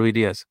all know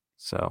Ruidíaz.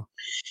 So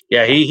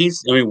yeah,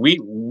 he's. I mean,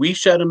 we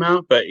shut him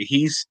out, but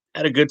he's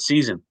had a good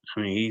season.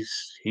 I mean,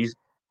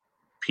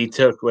 he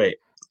took. Wait,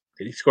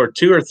 did he score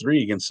 2 or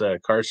 3 against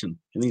Carson?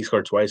 I think he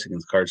scored twice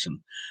against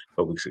Carson a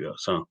couple weeks ago.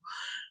 So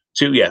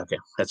 2, yeah, okay,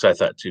 that's what I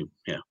thought too.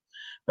 Yeah,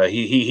 but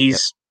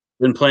he's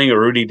been playing a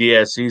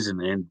Ruidíaz season,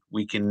 and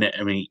we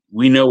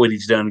know what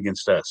he's done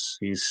against us.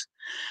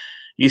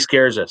 He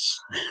scares us.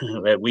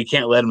 We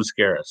can't let him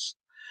scare us.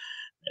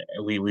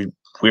 We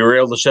were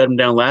able to shut him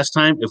down last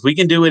time. If we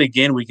can do it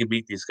again, we can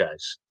beat these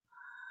guys.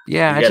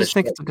 Yeah, I just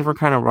think it's a different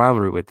kind of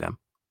rivalry with them.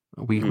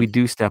 We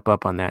do step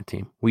up on that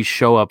team. We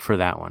show up for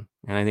that one,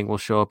 and I think we'll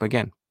show up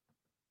again.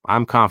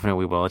 I'm confident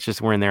we will. It's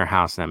just we're in their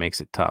house, and that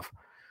makes it tough.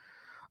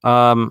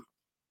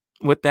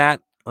 With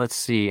that, let's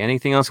see.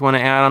 Anything else you want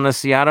to add on the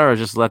Seattle, or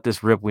just let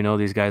this rip? We know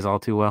these guys all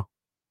too well.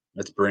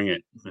 Let's bring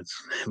it.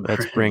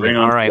 Let's bring it.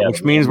 All right, Seattle.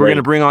 Which means we're going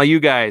to bring all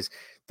you guys.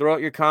 Throw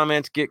out your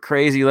comments. Get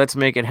crazy. Let's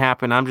make it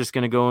happen. I'm just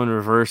going to go in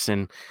reverse,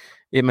 and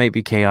it might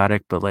be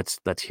chaotic, but let's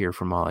hear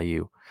from all of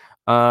you.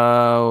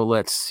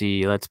 Let's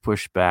see. Let's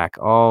push back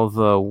all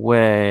the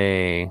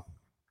way.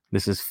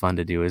 This is fun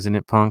to do, isn't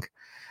it, Punk?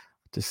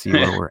 To see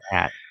where we're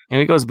at. And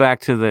it goes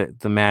back to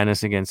the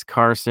madness against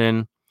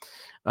Carson.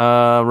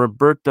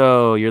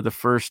 Roberto, you're the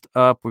first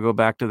up. We go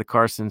back to the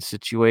Carson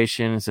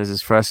situation. It says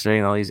it's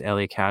frustrating. All these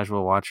LA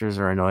casual watchers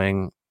are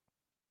annoying.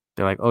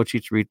 They're like, oh,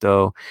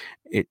 Chicharito.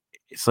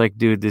 It's like,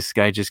 dude, this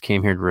guy just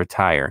came here to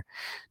retire.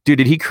 Dude,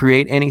 did he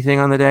create anything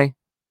on the day?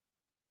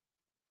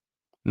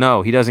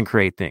 No, he doesn't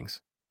create things.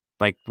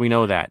 Like, we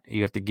know that.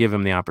 You have to give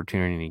him the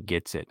opportunity and he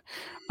gets it.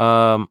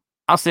 I'll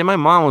say my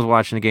mom was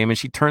watching the game and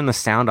she turned the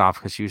sound off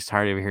because she was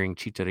tired of hearing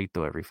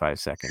Chicharito every 5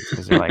 seconds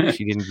because they're like,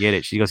 she didn't get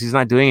it. She goes, he's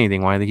not doing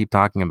anything. Why do they keep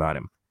talking about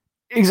him?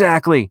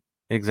 Exactly.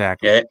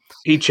 Yeah,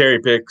 he cherry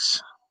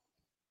picks.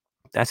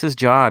 That's his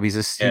job.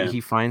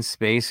 He finds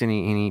space and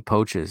he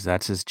poaches.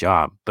 That's his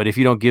job. But if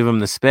you don't give him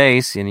the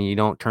space and you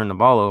don't turn the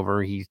ball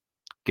over, he's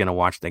gonna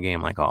watch the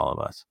game like all of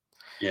us.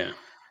 Yeah.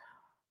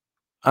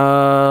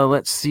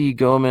 Let's see.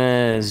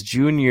 Gomez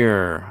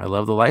Jr. I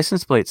love the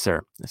license plate,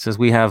 sir. It says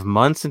we have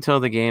months until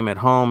the game at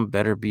home.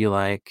 Better be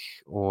like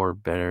or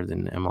better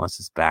than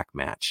MLS's back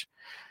match.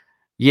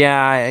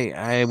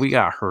 Yeah, we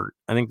got hurt.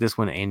 I think this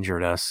one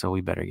injured us, so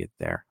we better get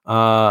there.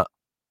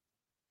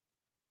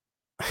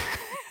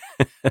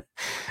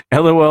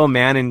 LOL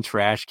man in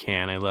trash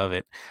can. I love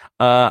it.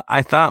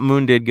 I thought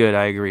Moon did good.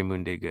 I agree.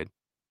 Moon did good.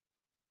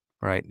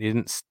 Right. He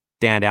didn't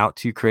stand out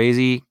too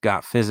crazy.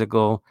 Got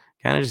physical.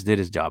 Kind of just did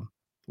his job,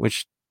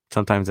 which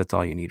sometimes that's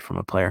all you need from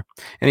a player.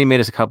 And he made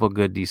us a couple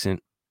good,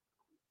 decent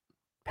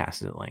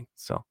passes at length.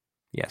 So,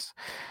 yes.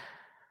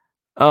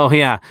 Oh,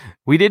 yeah.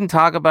 We didn't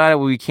talk about it, but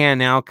we can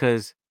now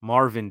because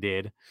Marvin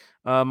did.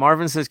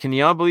 Marvin says, can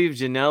y'all believe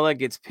Janela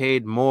gets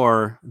paid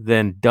more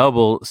than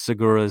double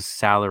Segura's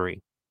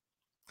salary?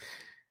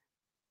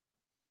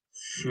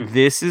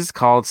 This is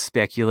called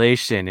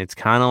speculation. It's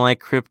kind of like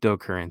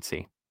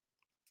cryptocurrency.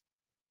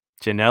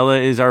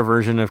 Janela is our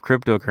version of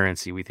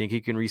cryptocurrency. We think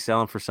he can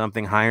resell him for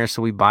something higher,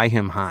 so we buy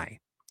him high.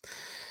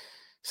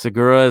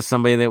 Segura is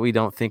somebody that we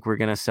don't think we're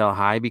going to sell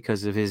high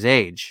because of his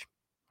age.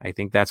 I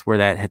think that's where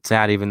that hits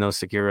at, even though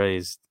Segura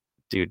is,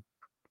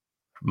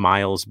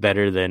 miles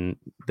better than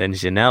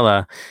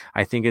Janela.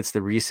 I think it's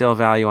the resale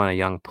value on a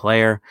young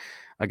player.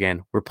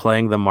 Again, we're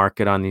playing the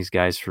market on these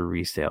guys for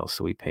resale,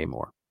 so we pay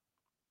more.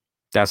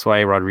 That's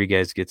why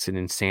Rodriguez gets an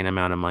insane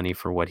amount of money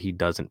for what he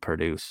doesn't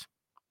produce.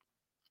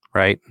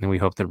 Right? And we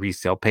hope the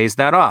resale pays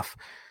that off.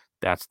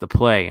 That's the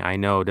play. I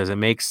know. Does it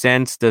make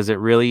sense? Does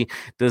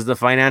the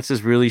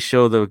finances really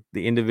show the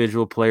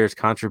individual player's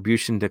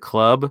contribution to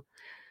club?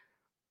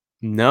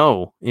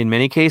 No. In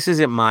many cases,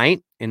 it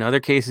might. In other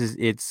cases,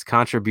 it's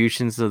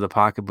contributions to the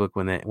pocketbook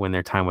when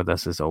their time with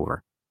us is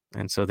over.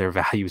 And so their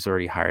value is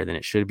already higher than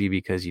it should be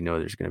because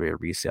there's going to be a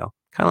resale.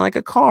 Kind of like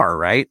a car,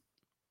 right?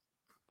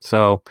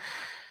 So,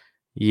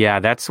 yeah,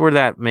 that's where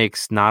that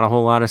makes not a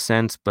whole lot of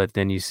sense, but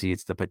then you see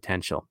it's the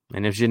potential.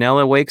 And if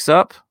Janela wakes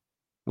up,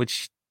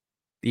 which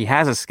he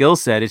has a skill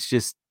set, it's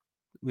just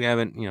we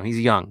haven't, he's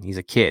young, he's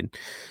a kid.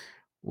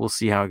 We'll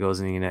see how it goes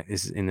in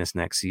this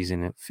next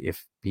season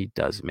if he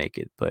does make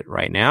it. But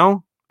right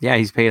now, yeah,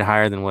 he's paid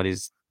higher than what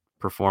his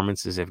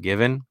performances have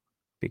given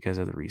because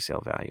of the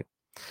resale value.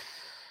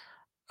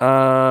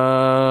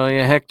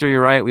 Yeah, Hector,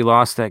 you're right. We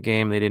lost that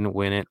game. They didn't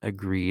win it.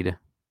 Agreed.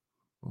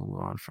 Move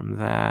on from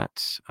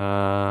that.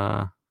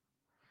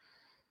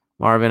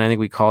 Marvin, I think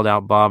we called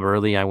out Bob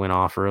early. I went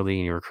off early,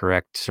 and you were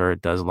correct, sir.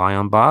 It does lie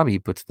on Bob. He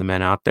puts the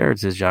men out there.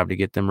 It's his job to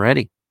get them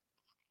ready.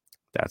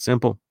 That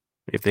simple.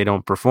 If they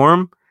don't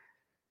perform,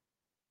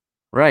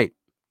 right,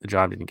 the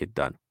job didn't get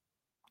done.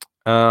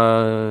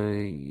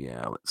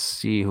 Yeah, let's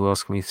see. Who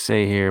else can we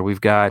say here?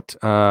 We've got,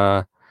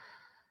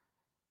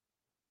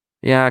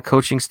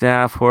 coaching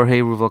staff. Jorge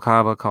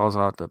Ruvalcaba calls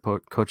out the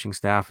coaching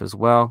staff as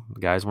well. The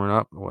guys weren't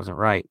up. It wasn't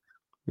right.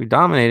 We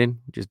dominated.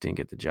 Just didn't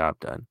get the job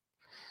done.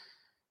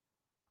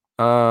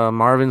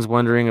 Marvin's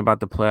wondering about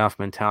the playoff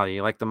mentality.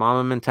 Like the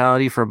mama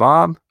mentality for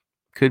Bob?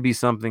 Could be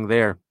something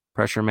there.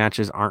 Pressure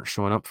matches aren't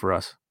showing up for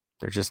us.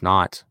 They're just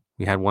not.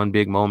 We had one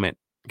big moment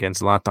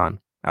against Zlatan.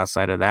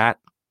 Outside of that,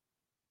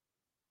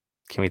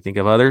 can we think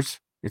of others?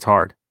 It's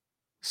hard.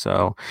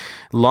 So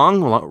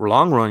long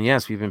run,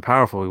 yes, we've been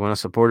powerful. We won a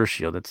supporter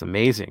shield. That's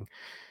amazing.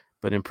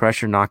 But in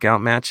pressure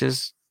knockout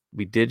matches,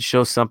 we did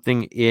show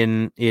something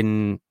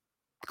in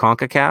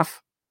CONCACAF.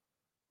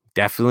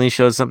 Definitely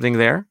showed something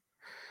there.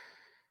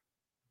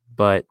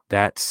 But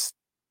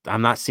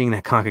I'm not seeing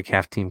that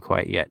CONCACAF team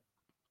quite yet.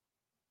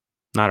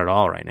 Not at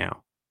all right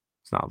now.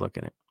 It's not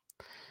looking it.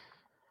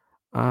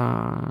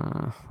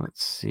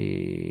 Let's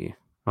see.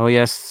 Oh,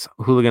 yes.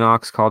 Hooligan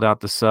Ox called out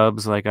the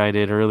subs like I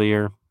did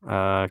earlier.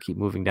 Keep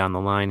moving down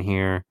the line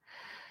here.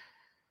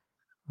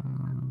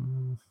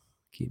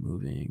 Keep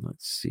moving.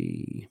 Let's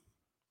see.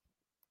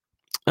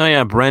 Oh,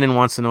 yeah. Brennan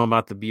wants to know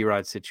about the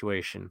B-Rod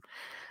situation.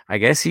 I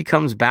guess he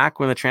comes back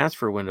when the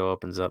transfer window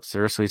opens up,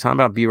 sir. So he's talking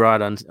about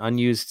B-Rod,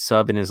 unused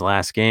sub in his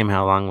last game.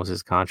 How long was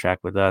his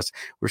contract with us?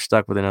 We're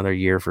stuck with another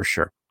year for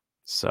sure.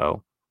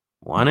 So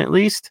one at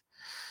least.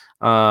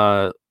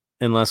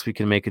 Unless we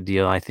can make a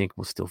deal, I think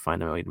we'll still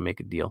find a way to make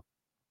a deal.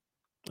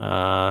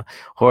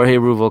 Jorge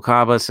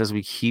Ruvalcaba says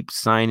we keep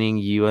signing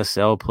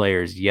USL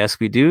players. Yes,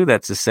 we do.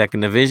 That's the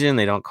second division.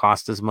 They don't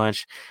cost as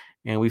much.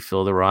 And we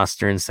fill the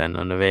roster and send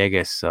them to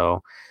Vegas.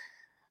 So,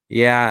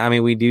 yeah, I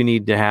mean, we do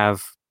need to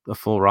have a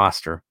full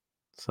roster.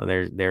 So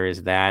there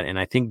is that. And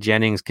I think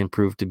Jennings can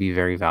prove to be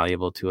very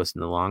valuable to us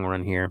in the long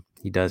run here.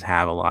 He does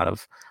have a lot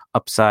of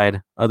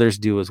upside. Others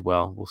do as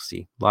well. We'll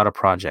see. A lot of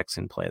projects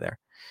in play there.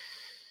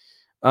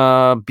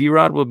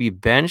 B-Rod will be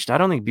benched. I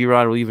don't think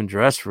B-Rod will even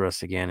dress for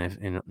us again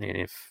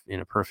if in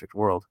a perfect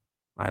world.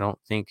 I don't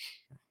think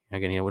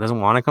again he doesn't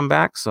want to come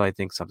back, so I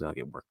think something will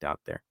get worked out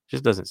there.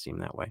 Just doesn't seem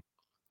that way.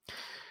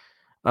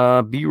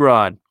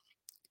 B-Rod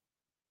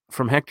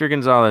from Hector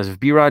Gonzalez. If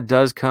B-Rod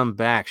does come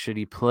back, should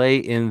he play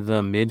in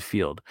the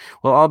midfield?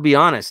 Well, I'll be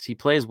honest. He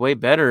plays way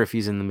better if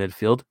he's in the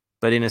midfield,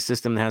 but in a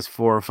system that has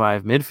 4 or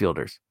 5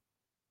 midfielders.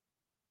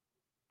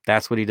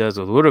 That's what he does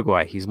with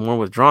Uruguay. He's more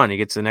withdrawn. He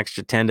gets an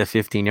extra 10 to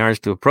 15 yards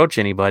to approach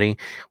anybody,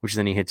 which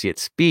then he hits you at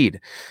speed.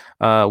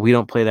 We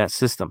don't play that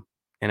system.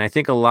 And I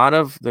think a lot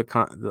of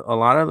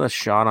the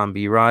shot on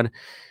B-Rod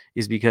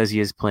is because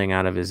he is playing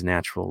out of his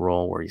natural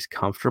role where he's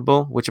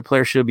comfortable, which a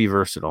player should be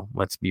versatile.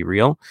 Let's be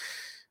real.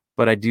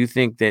 But I do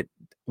think that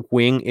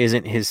wing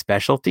isn't his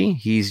specialty.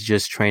 He's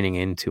just training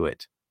into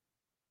it.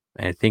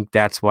 And I think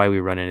that's why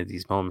we run into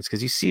these moments,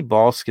 because you see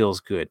ball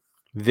skills good.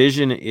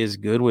 Vision is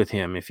good with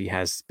him if he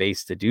has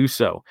space to do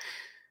so.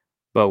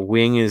 But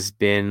wing has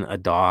been a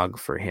dog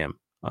for him.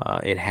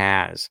 It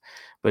has.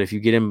 But if you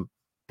get him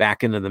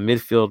back into the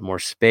midfield, more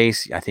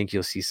space, I think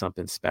you'll see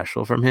something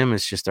special from him.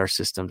 It's just our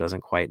system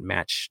doesn't quite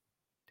match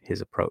his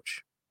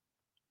approach.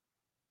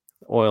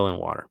 Oil and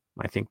water.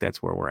 I think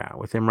that's where we're at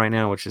with him right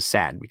now, which is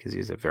sad because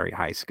he's a very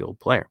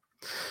high-skilled player.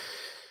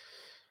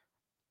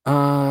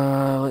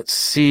 Let's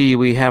see.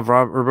 We have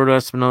Roberto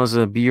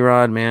Espinoza.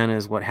 B-Rod, man,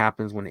 is what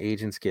happens when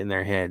agents get in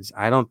their heads.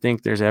 I don't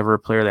think there's ever a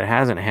player that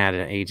hasn't had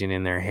an agent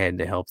in their head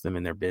to help them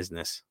in their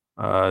business.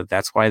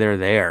 That's why they're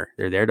there.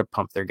 They're there to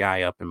pump their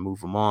guy up and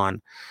move him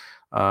on.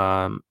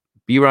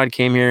 B-Rod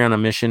came here on a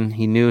mission.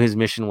 He knew his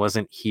mission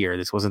wasn't here.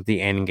 This wasn't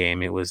the end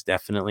game. It was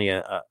definitely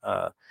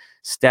a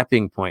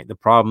stepping point. The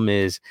problem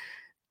is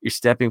your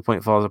stepping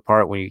point falls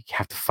apart when you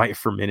have to fight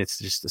for minutes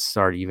just to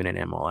start even in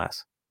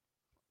MLS.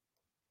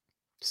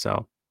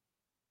 So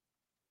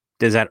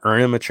Does that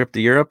earn him a trip to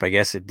Europe? I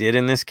guess it did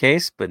in this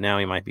case, but now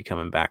he might be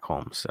coming back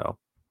home. So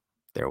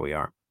there we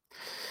are.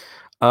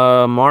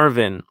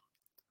 Marvin,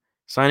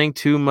 signing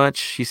too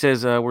much. He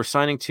says, we're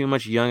signing too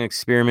much young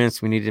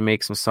experiments. We need to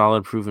make some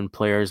solid, proven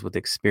players with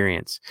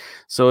experience.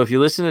 So if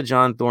you listen to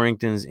John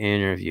Thornton's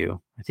interview,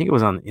 I think it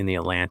was in the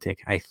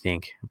Atlantic, I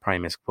think. I'm probably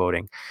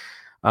misquoting.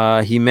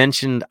 He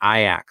mentioned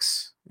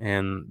Ajax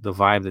and the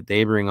vibe that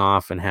they bring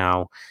off and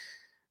how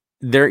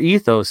their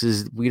ethos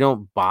is we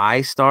don't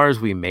buy stars,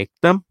 we make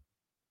them.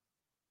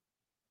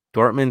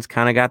 Dortmund's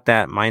kind of got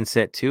that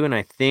mindset too, and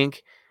I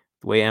think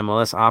the way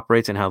MLS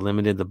operates and how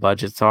limited the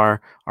budgets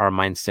are, our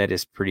mindset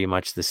is pretty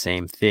much the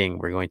same thing.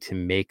 We're going to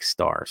make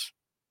stars,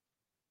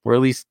 or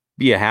at least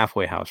be a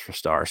halfway house for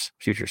stars,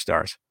 future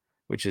stars,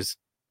 which is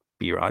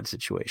B-Rod's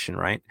situation,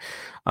 right?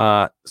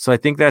 So I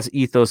think that's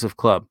ethos of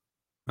club,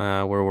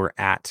 where we're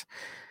at.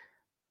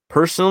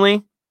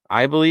 Personally,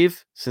 I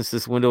believe, since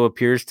this window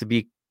appears to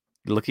be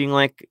looking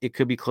like it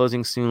could be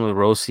closing soon with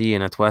Rossi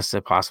and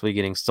Atuesta possibly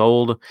getting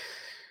sold,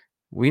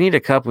 we need a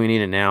cup. We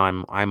need it now.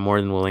 I'm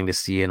more than willing to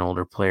see an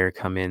older player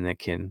come in that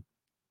can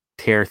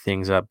tear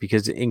things up,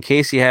 because in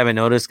case you haven't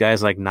noticed,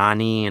 guys like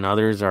Nani and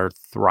others are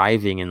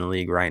thriving in the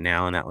league right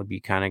now, and that would be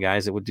kind of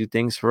guys that would do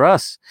things for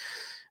us.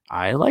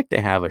 I like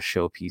to have a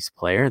showpiece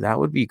player. That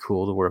would be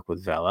cool to work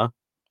with Vela.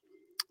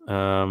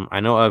 I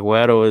know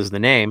Agüero is the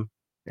name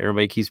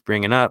everybody keeps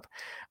bringing up.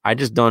 I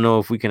just don't know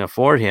if we can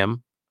afford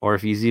him or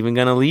if he's even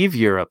going to leave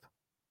Europe.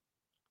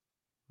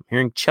 I'm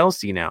hearing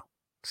Chelsea now.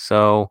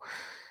 So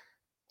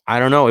I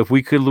don't know. If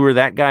we could lure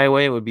that guy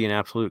away, it would be an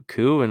absolute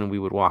coup, and we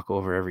would walk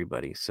over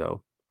everybody.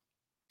 So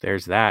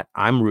there's that.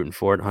 I'm rooting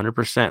for it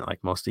 100%, like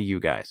most of you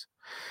guys.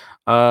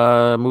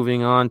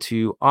 Moving on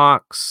to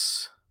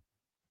Ox.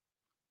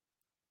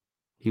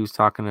 He was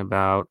talking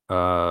about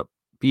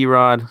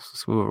B-Rod.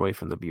 Let's move away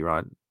from the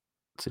B-Rod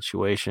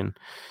situation.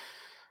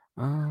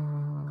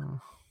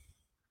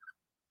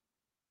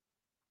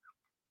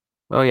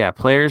 Oh, yeah,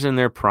 players in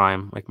their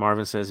prime. Like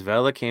Marvin says,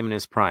 Vela came in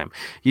his prime.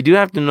 You do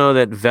have to know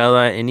that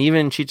Vela and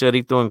even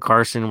Chicharito and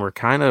Carson were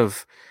kind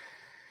of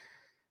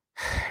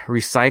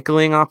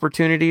recycling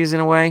opportunities in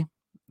a way.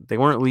 They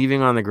weren't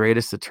leaving on the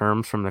greatest of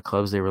terms from the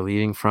clubs they were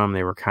leaving from.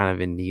 They were kind of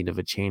in need of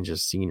a change of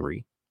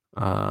scenery.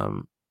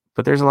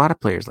 But there's a lot of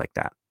players like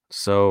that.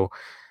 So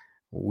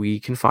we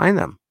can find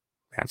them.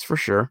 That's for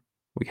sure.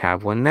 We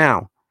have one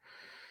now.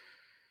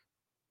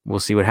 We'll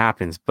see what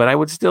happens. But I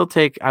would still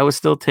take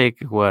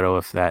Agüero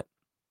if that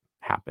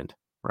happened,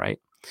 right?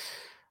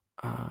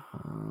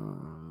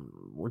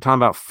 We're talking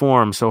about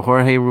form. So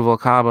Jorge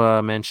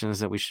Rubalcaba mentions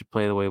that we should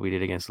play the way we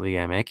did against Liga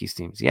MX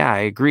teams. Yeah, I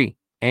agree.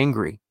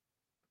 Angry.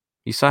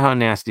 You saw how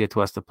nasty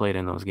Atuesta played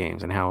in those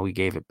games and how we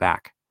gave it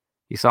back.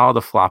 You saw all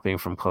the flopping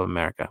from Club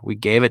America. We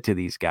gave it to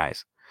these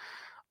guys.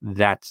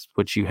 That's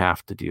what you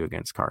have to do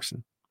against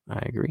Carson. I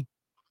agree.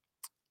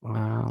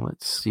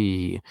 Let's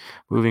see.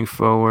 Moving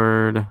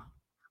forward.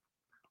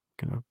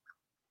 Gonna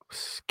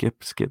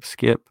skip.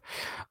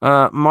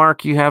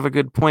 Mark, you have a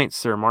good point,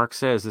 sir. Mark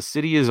says, the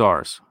city is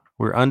ours.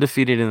 We're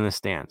undefeated in the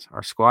stands.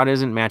 Our squad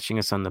isn't matching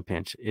us on the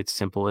pitch. It's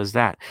simple as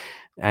that.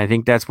 I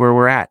think that's where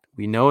we're at.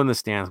 We know in the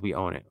stands we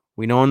own it.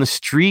 We know in the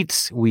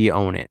streets we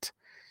own it.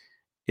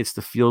 It's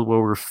the field where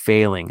we're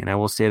failing. And I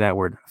will say that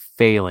word,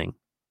 failing.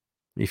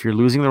 If you're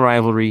losing the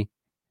rivalry,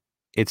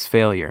 it's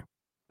failure.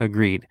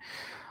 Agreed.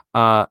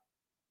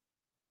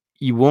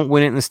 You won't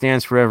win it in the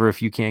stands forever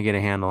if you can't get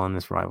a handle on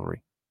this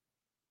rivalry.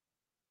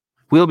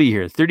 We'll be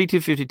here.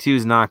 3252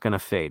 is not going to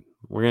fade.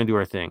 We're going to do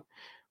our thing.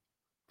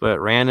 But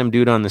random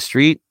dude on the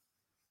street,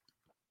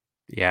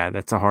 yeah,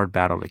 that's a hard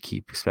battle to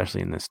keep,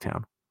 especially in this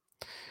town.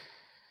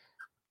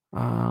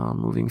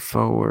 Moving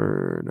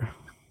forward.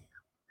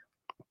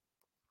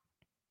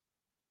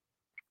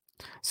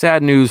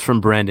 Sad news from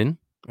Brendan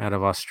out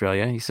of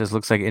Australia. He says,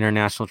 looks like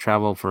international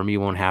travel for me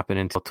won't happen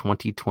until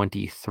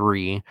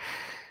 2023.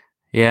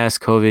 Yes,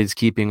 COVID's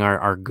keeping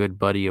our good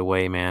buddy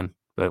away, man.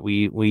 But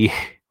we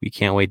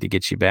can't wait to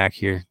get you back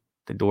here.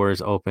 The door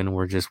is open.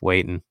 We're just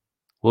waiting.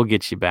 We'll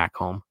get you back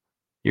home.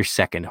 Your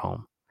second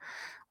home.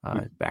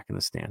 Back in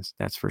the stands.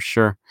 That's for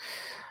sure.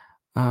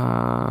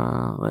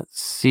 Let's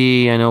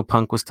see. I know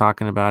Punk was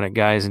talking about it,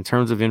 guys. In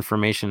terms of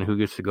information, who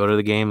gets to go to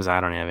the games,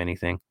 I don't have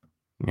anything.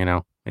 You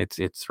know,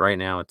 it's right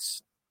now.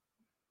 It's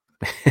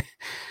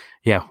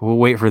yeah. We'll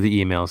wait for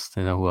the emails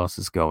to know who else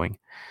is going.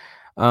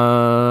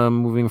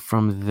 Moving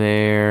from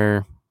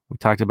there, we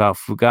talked about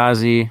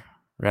Fugazi.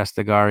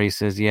 Rastagari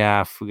says,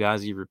 yeah,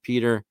 Fugazi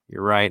repeater.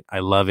 You're right. I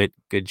love it.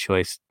 Good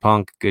choice.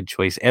 Punk, good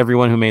choice.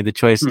 Everyone who made the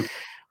choice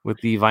with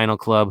the Vinyl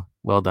Club,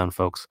 well done,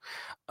 folks.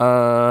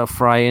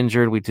 Fry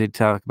injured. We did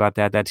talk about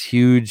that. That's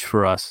huge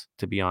for us,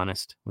 to be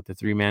honest, with the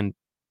three-man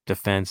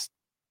defense.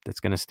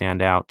 That's going to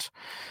stand out.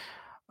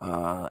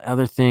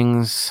 Other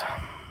things.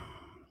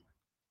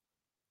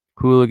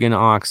 Hooligan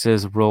Ox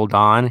says, rolled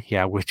on.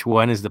 Yeah, which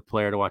one is the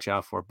player to watch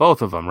out for?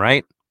 Both of them,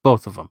 right?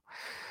 Both of them.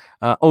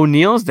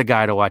 O'Neal's the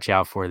guy to watch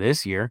out for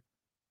this year.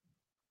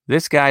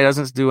 This guy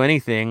doesn't do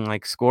anything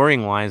like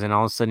scoring wise, and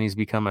all of a sudden he's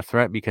become a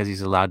threat because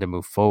he's allowed to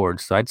move forward.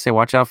 So I'd say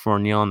watch out for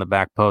O'Neal on the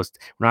back post.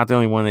 We're not the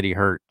only one that he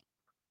hurt.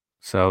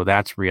 So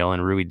that's real.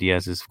 And Rui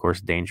Diaz is, of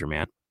course, Danger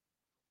Man.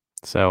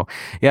 So,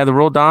 yeah, the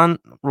Roldan,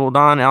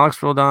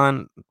 Alex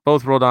Roldan,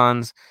 both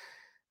Roldans,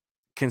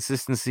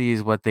 consistency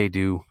is what they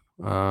do.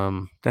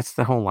 That's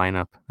the whole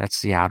lineup. That's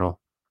Seattle.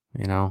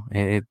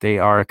 They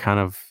are kind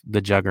of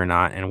the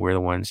juggernaut, and we're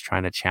the ones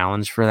trying to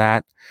challenge for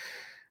that.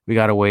 We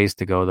got a ways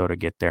to go, though, to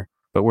get there,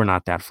 but we're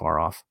not that far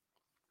off.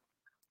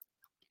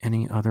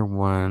 Any other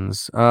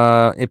ones?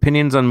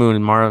 Opinions on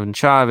Moon. Marvin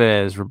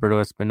Chavez,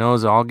 Roberto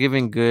Espinoza, all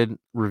giving good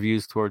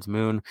reviews towards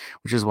Moon,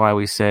 which is why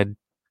we said,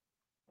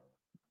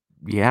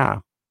 yeah.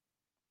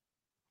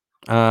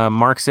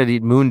 Mark said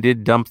Moon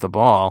did dump the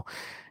ball.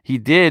 He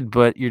did,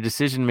 but your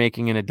decision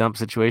making in a dump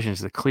situation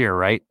is clear,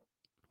 right?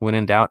 When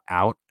in doubt,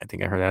 out. I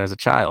think I heard that as a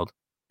child,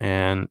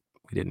 and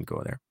we didn't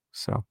go there.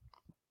 So,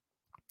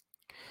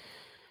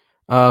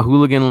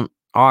 Hooligan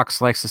Ox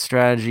likes the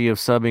strategy of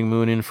subbing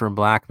Moon in for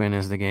Blackman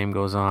as the game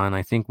goes on.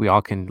 I think we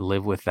all can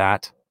live with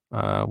that.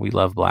 We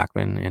love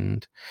Blackman,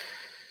 and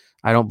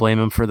I don't blame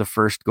him for the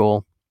first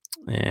goal.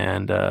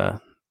 And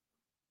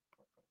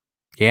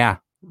yeah,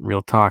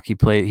 real talk.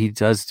 He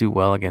does do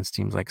well against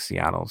teams like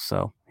Seattle,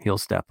 so he'll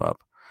step up.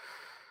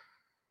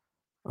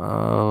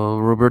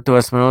 Roberto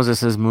Espinoza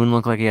says Moon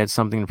looked like he had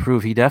something to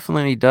prove. He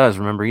definitely does.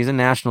 Remember, he's a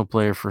national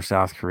player for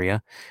South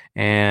Korea,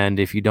 and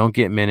if you don't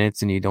get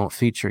minutes and you don't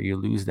feature, you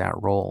lose that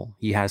role.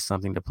 He has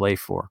something to play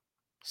for.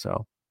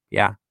 So,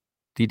 yeah,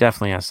 he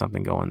definitely has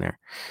something going there.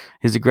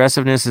 His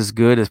aggressiveness is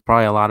good. It's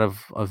probably a lot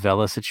of a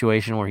Vela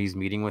situation where he's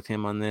meeting with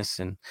him on this,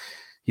 and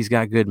he's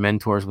got good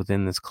mentors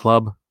within this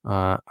club.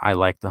 I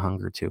like the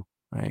hunger, too.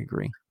 I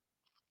agree.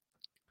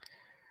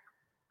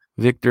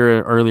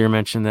 Victor earlier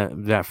mentioned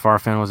that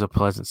Farfan was a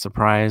pleasant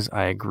surprise.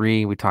 I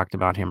agree. We talked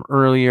about him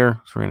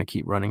earlier, so we're going to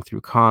keep running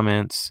through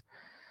comments.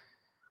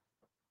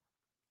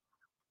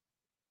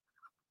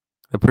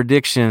 The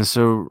predictions.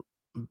 So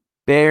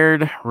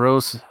Baird,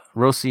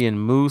 Rossi, and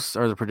Moose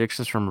are the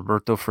predictions from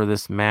Roberto for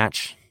this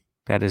match.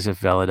 That is if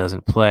Vela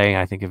doesn't play.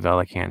 I think if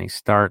Vela can, he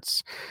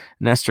starts.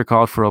 Nestor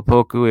called for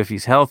Opoku if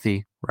he's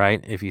healthy,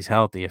 right? If he's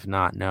healthy. If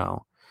not,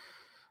 no.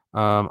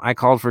 I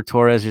called for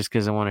Torres just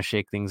because I want to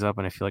shake things up,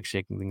 and I feel like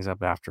shaking things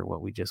up after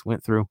what we just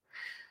went through.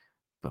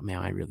 But,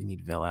 man, I really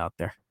need Vela out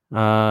there.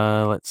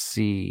 Let's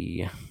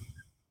see.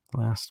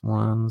 Last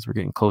ones. We're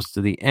getting close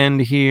to the end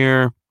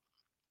here.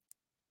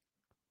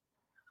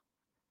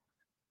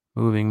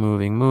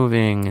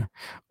 Moving.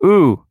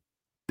 Ooh,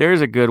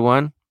 there's a good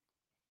one.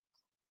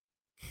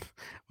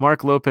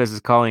 Mark Lopez is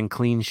calling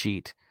clean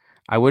sheet.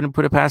 I wouldn't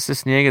put it past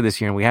Cisniega this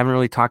year, and we haven't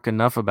really talked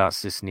enough about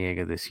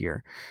Cisniega this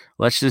year.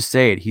 Let's just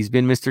say it. He's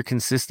been Mr.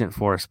 Consistent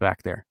for us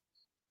back there.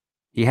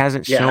 He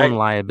hasn't shown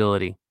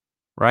liability.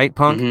 Right,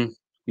 Punk? Mm-hmm.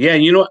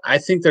 Yeah, I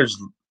think this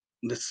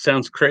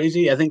sounds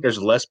crazy. I think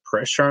there's less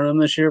pressure on him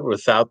this year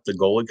without the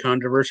goalie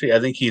controversy. I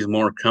think he's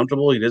more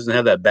comfortable. He doesn't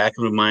have that back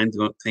of his mind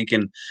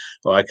thinking,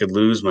 oh, I could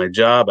lose my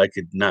job. I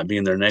could not be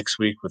in there next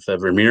week with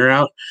Vermeer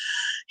out.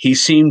 He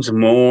seems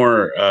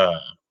more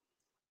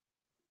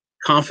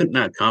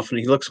not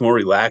confident. He looks more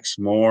relaxed,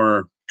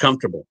 more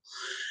comfortable.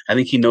 I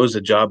think he knows the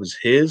job is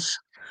his.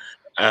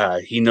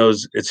 He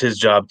knows it's his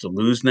job to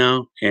lose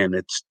now, and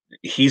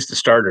he's the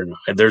starter now.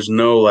 There's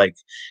no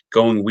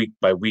going week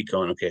by week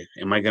going, okay,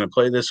 am I going to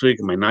play this week?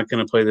 Am I not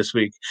going to play this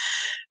week?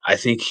 I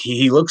think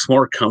he looks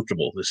more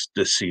comfortable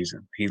this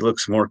season. He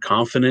looks more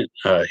confident.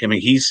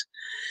 He's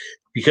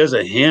because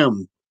of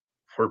him,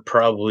 we're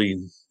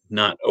probably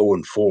not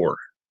 0-4.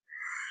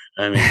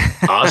 I mean,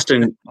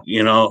 Austin,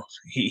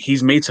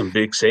 he's made some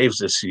big saves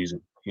this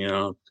season,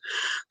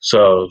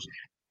 so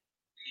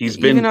he's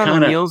been even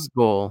on O'Neill's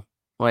goal.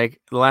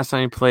 Like the last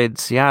time he played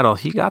Seattle,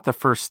 he got the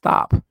first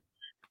stop.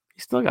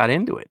 He still got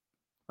into it.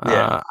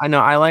 Yeah. I know.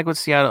 I like what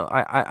Seattle.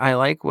 I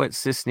like what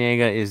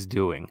Cisniega is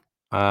doing.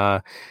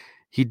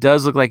 He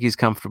does look like he's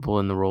comfortable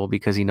in the role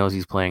because he knows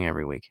he's playing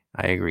every week.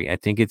 I agree. I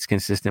think it's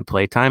consistent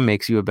play time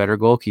makes you a better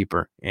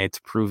goalkeeper. It's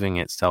proving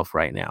itself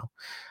right now.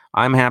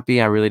 I'm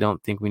happy. I really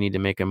don't think we need to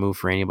make a move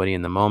for anybody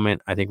in the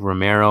moment. I think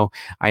Romero,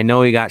 I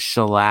know he got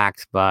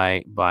shellacked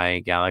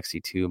by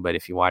Galaxy 2, but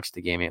if you watch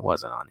the game, it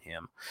wasn't on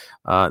him.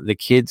 The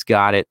kid's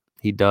got it.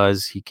 He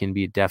does. He can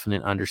be a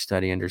definite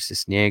understudy under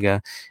Cisniega.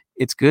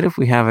 It's good if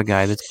we have a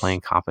guy that's playing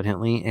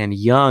competently and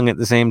young at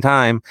the same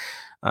time.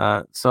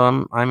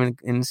 So I'm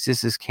in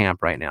Cis's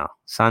camp right now.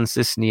 San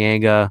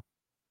Cisniega,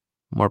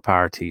 more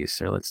power to you,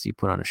 sir. Let's see you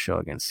put on a show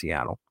against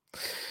Seattle.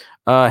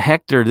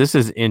 Hector, this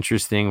is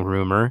interesting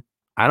rumor.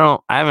 I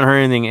haven't heard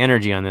anything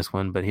energy on this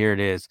one, but here it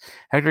is.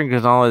 Hector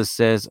Gonzalez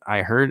says,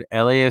 I heard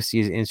LAFC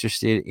is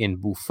interested in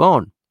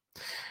Buffon.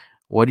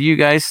 What do you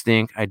guys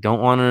think? I don't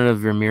want a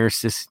Vermeer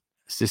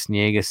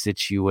Cisniega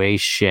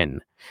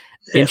situation.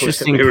 Yeah,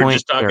 Interesting we were point.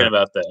 Just talking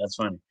about that. That's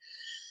funny.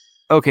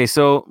 Okay,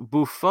 so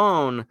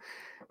Buffon,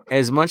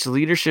 as much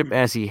leadership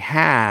as he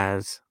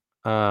has,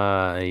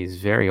 he's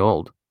very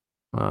old.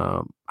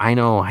 I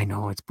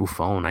know it's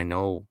Buffon.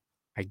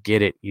 I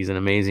get it. He's an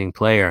amazing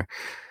player.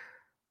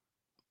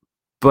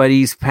 But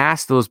he's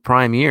past those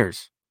prime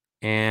years.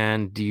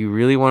 And do you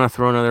really want to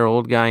throw another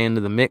old guy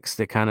into the mix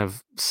that kind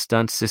of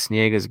stunts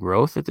Cisniega's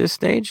growth at this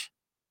stage?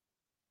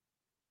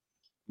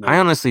 No. I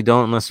honestly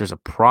don't, unless there's a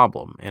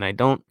problem, and I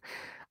don't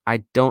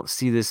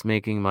see this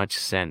making much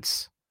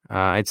sense.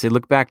 I'd say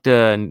look back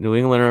to New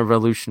England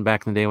Revolution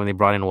back in the day when they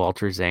brought in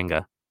Walter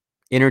Zanga.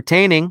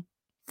 Entertaining,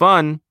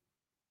 fun.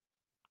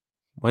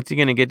 What's he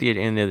going to get to at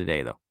the end of the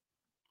day, though?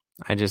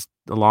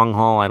 The long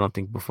haul, I don't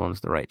think Buffon's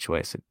the right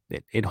choice.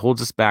 It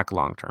holds us back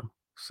long term.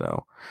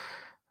 So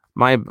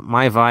my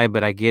vibe,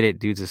 but I get it.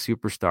 Dude's a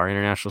superstar,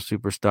 international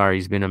superstar.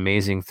 He's been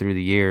amazing through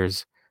the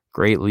years.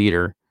 Great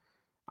leader.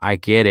 I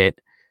get it.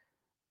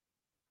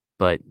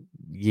 But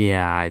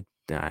yeah,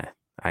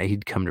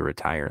 he'd come to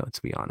retire. Let's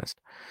be honest.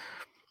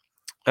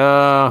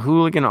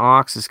 Hooligan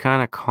Ox is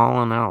kind of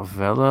calling out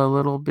Vela a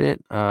little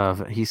bit.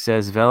 He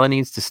says Vela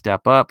needs to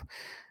step up,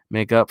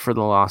 make up for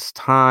the lost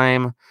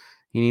time.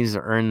 He needs to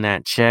earn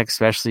that check,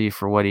 especially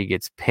for what he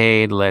gets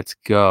paid. Let's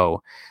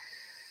go.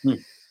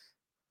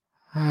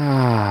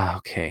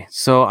 Okay,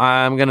 so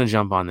I'm gonna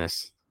jump on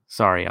this.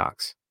 Sorry,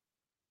 Ox.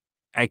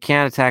 I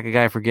can't attack a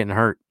guy for getting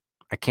hurt.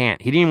 I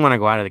can't. He didn't want to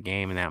go out of the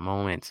game in that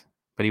moment,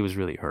 but he was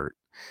really hurt.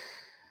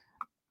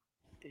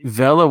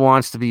 Vela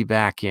wants to be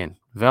back in.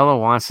 Vela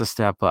wants to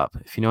step up.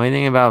 If you know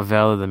anything about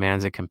Vela, the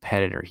man's a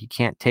competitor. He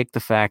can't take the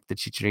fact that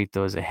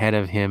Chicharito is ahead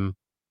of him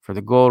for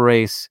the goal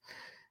race.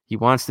 He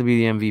wants to be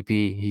the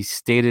MVP. He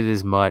stated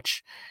as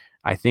much.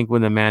 I think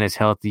when the man is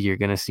healthy, you're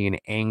going to see an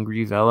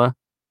angry Vela.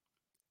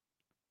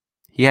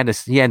 He had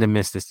to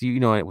miss this. You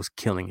know, it was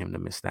killing him to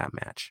miss that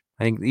match.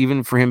 I think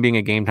even for him being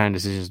a game time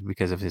decision is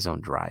because of his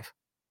own drive.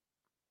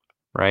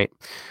 Right?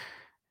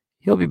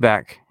 He'll be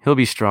back. He'll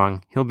be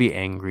strong. He'll be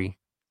angry.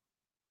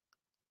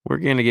 We're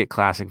going to get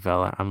classic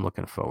Vela. I'm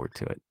looking forward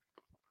to it.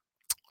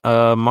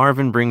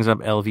 Marvin brings up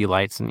LV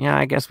Lights, and yeah,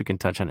 I guess we can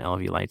touch on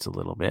LV Lights a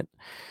little bit.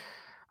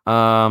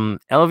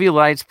 LV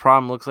Lights'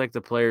 problem looks like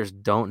the players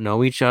don't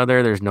know each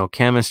other. There's no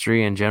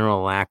chemistry and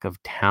general lack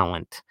of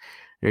talent.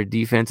 Their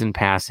defense and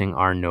passing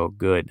are no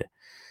good.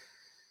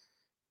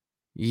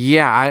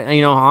 Yeah,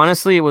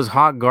 honestly, it was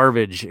hot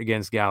garbage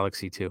against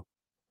Galaxy too.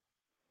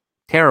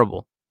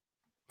 Terrible.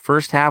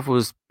 First half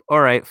was all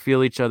right,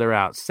 feel each other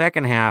out.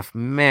 Second half,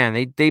 man,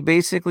 they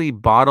basically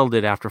bottled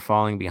it after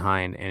falling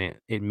behind, and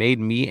it made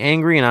me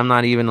angry, and I'm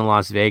not even a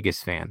Las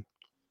Vegas fan.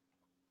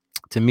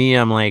 To me,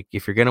 I'm like,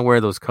 if you're going to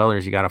wear those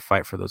colors, you got to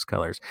fight for those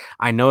colors.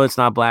 I know it's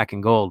not black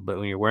and gold, but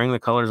when you're wearing the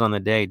colors on the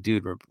day,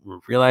 dude,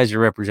 realize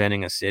you're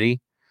representing a city.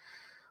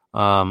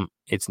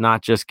 It's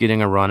not just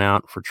getting a run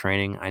out for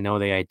training. I know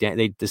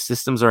the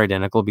systems are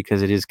identical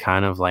because it is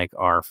kind of like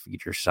our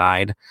feature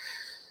side.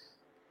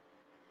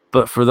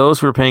 But for those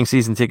who are paying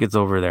season tickets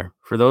over there,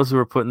 for those who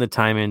are putting the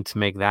time in to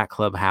make that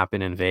club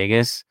happen in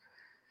Vegas,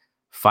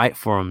 fight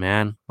for them,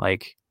 man.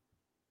 Like,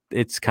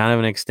 it's kind of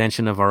an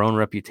extension of our own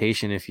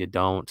reputation. If you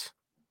don't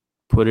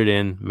put it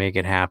in, make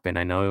it happen.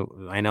 I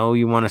know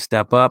you want to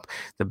step up.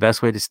 The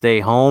best way to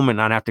stay home and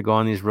not have to go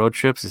on these road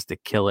trips is to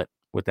kill it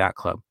with that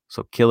club.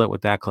 So kill it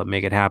with that club,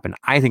 make it happen.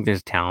 I think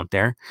there's talent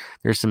there.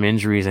 There's some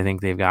injuries I think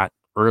they've got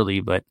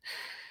early, but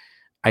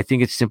I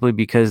think it's simply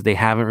because they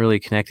haven't really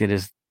connected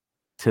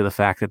to the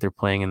fact that they're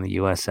playing in the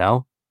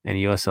USL, and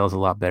USL is a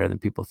lot better than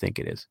people think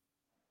it is.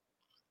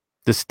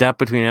 The step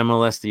between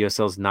MLS and the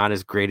USL is not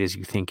as great as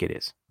you think it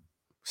is.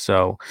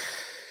 So,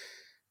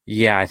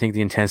 yeah, I think the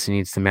intensity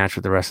needs to match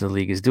what the rest of the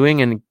league is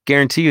doing, and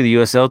guarantee you the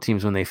USL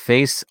teams, when they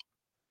face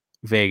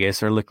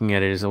Vegas, are looking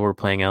at it as, we're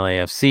playing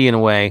LAFC in a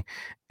way,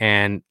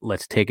 and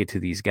let's take it to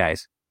these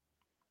guys,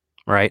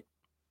 right?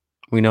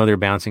 We know they're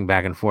bouncing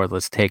back and forth.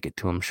 Let's take it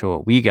to them, show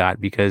what we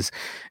got, because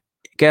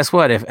guess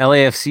what? If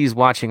LAFC is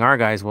watching our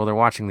guys, well, they're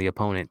watching the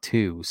opponent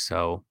too.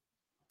 So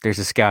there's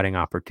a scouting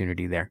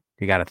opportunity there.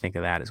 You got to think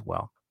of that as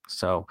well.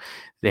 So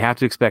they have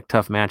to expect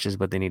tough matches,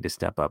 but they need to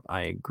step up.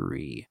 I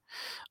agree.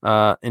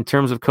 In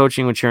terms of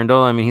coaching with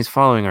Cherundolo, I mean, he's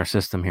following our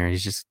system here.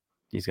 He's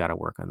got to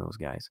work on those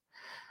guys.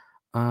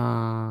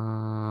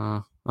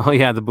 Oh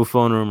yeah, the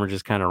Buffon rumor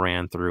just kind of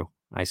ran through.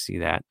 I see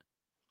that.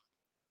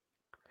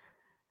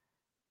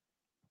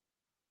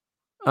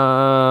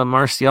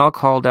 Martial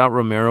called out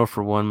Romero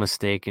for one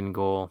mistaken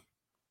goal.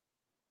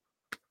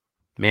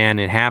 Man,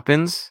 it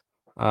happens.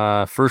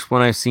 First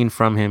one I've seen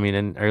from him.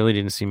 I really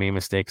didn't see many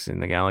mistakes in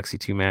the Galaxy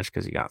 2 match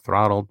because he got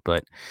throttled.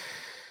 But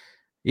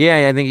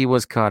yeah, I think he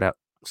was caught up.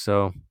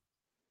 So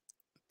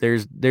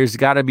there's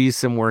got to be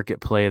some work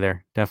at play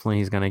there. Definitely,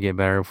 he's going to get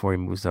better before he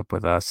moves up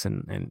with us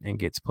and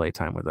gets play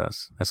time with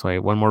us. That's why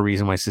one more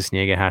reason why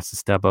Cisniega has to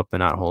step up and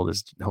not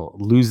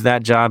lose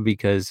that job,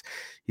 because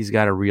he's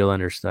got a real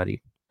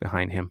understudy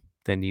behind him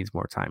that needs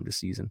more time this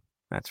season.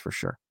 That's for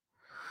sure.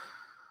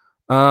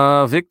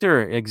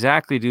 Victor,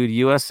 exactly, dude.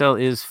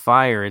 USL is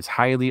fire. It's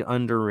highly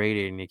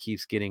underrated and it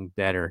keeps getting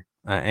better.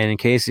 And in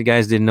case you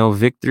guys didn't know,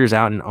 Victor's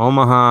out in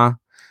Omaha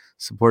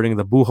supporting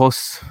the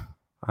Bujos.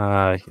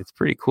 It's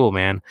pretty cool,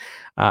 man.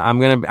 I'm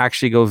going to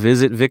actually go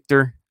visit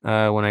Victor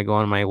when I go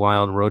on my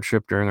wild road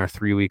trip during our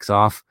 3 weeks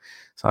off.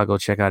 So I'll go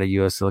check out a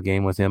USL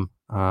game with him.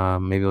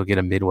 Maybe we'll get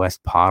a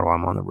Midwest pod while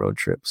I'm on the road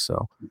trip.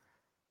 So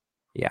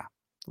yeah.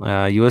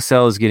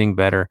 USL is getting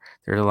better.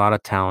 There's a lot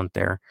of talent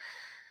there.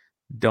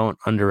 Don't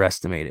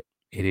underestimate it.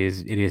 it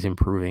is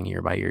improving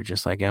year by year,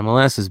 just like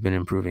MLS has been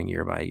improving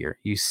year by year.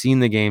 You've seen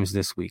the games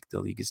this week. The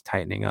league is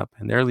tightening up,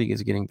 and their league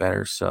is getting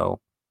better.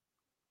 So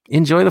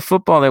enjoy the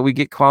football, that we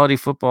get quality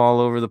football all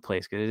over the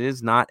place, because it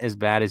is not as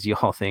bad as you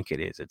all think it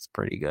is. It's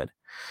pretty good.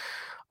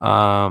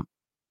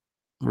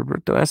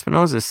 Roberto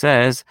Espinoza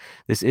says,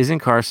 this isn't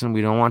Carson.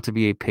 We don't want to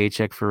be a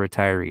paycheck for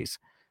retirees.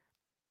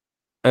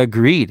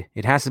 Agreed.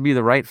 It has to be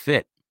the right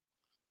fit.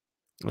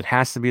 It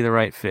has to be the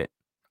right fit.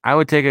 I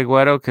would take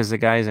Aguero because the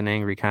guy's an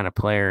angry kind of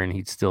player and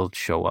he'd still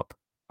show up.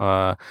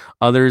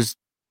 Others,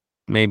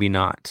 maybe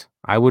not.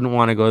 I wouldn't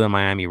want to go the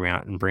Miami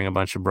route and bring a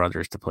bunch of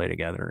brothers to play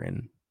together.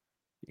 And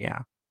yeah,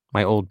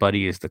 my old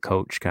buddy is the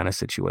coach kind of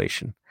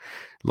situation.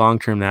 Long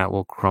term, that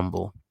will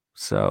crumble.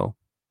 So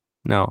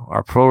no,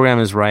 our program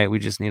is right. We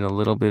just need a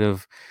little bit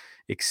of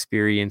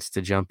experience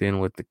to jump in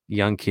with the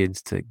young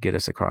kids to get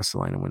us across the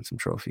line and win some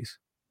trophies.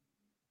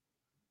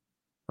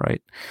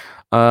 Right.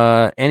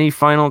 Any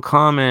final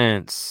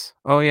comments?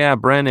 Oh yeah,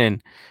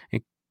 Brennan.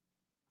 In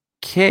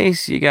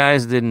case you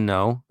guys didn't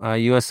know,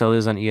 USL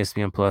is on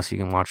ESPN Plus. You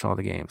can watch all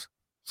the games.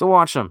 So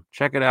watch them.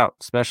 Check it out,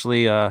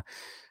 especially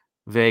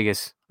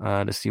Vegas,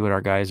 to see what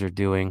our guys are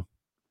doing.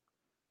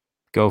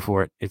 Go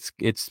for it.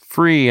 It's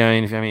free.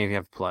 I mean, if you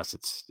have Plus,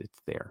 it's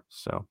there.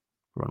 So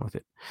run with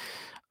it.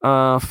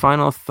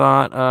 Final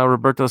thought.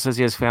 Roberto says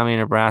he has family in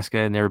Nebraska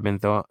and never been,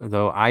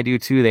 though I do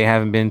too. They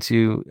haven't been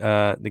to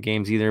the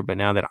games either, but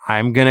now that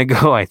I'm gonna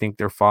go, I think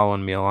they're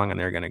following me along and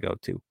they're gonna go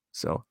too.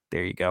 So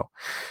there you go.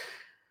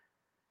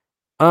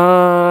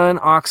 And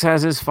Ox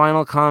has his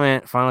final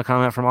comment. Final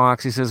comment from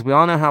Ox. He says, "We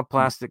all know how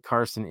plastic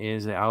Carson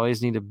is. They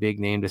always need a big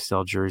name to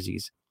sell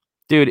jerseys."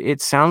 Dude,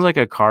 it sounds like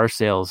a car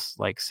sales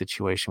like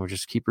situation. We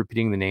just keep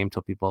repeating the name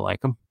till people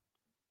like them.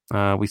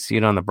 We see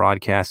it on the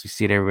broadcast. We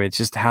see it everywhere. It's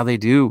just how they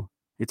do.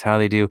 It's how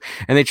they do.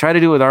 And they try to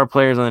do it with our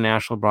players on the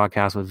national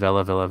broadcast with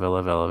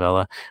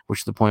Vela, which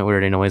is the point where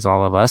it annoys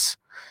all of us.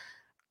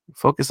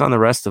 Focus on the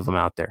rest of them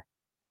out there.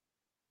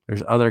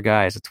 There's other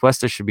guys.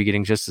 Atuesta should be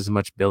getting just as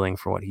much billing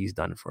for what he's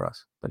done for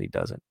us, but he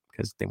doesn't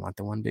because they want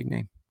the one big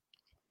name.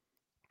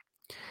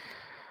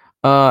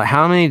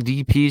 How many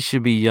DPs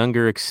should be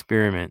younger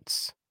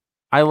experiments?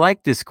 I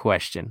like this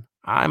question.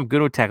 I'm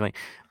good with tackling.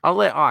 I'll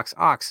let Ox.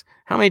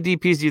 How many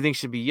DPs do you think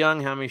should be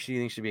young? How many do you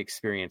think should be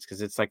experienced?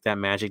 Because it's like that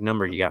magic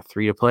number. You got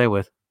 3 to play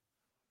with.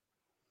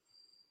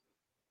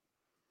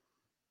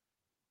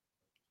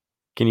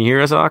 Can you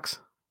hear us, Ox?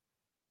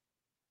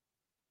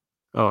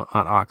 Oh,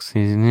 not Ox.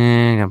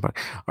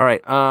 All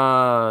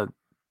right.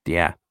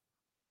 Yeah.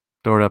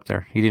 Throw it up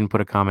there. He didn't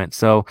put a comment.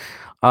 So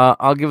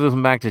I'll give this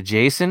one back to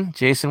Jason.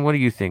 Jason, what do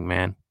you think,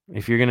 man?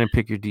 If you're going to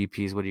pick your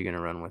DPs, what are you going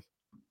to run with?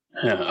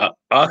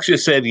 Ox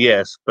just said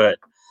yes, but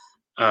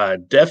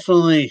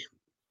definitely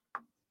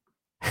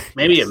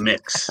maybe a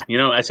mix.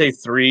 I say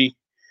 3,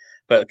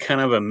 but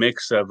kind of a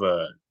mix of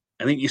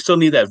I think you still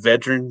need that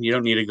veteran. You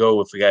don't need to go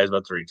with the guy's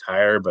about to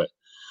retire, but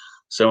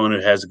someone who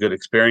has a good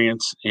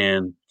experience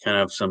and kind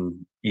of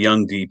some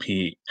young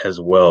DP as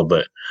well.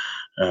 But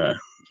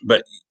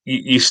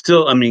you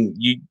still,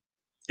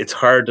 it's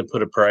hard to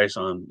put a price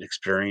on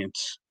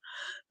experience,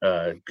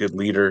 good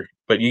leader.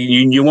 But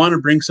you want to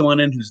bring someone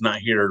in who's not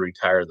here to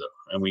retire,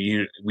 though. And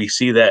we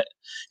see that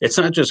it's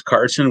not just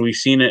Carson. We've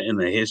seen it in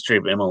the history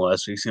of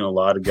MLS. We've seen a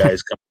lot of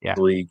guys come to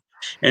the league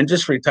and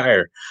just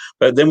retire.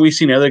 But then we've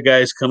seen other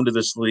guys come to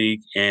this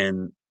league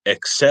and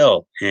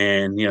excel.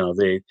 And,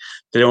 they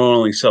don't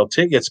only sell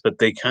tickets, but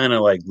they kind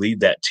of like lead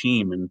that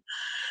team. And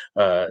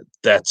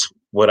that's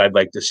what I'd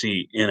like to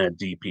see in a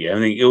DP. I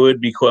think it would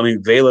be cool. I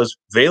mean, Vela's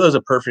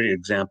a perfect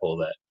example of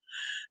that.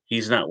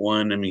 He's not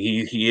one. I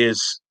mean, he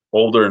is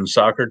older in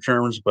soccer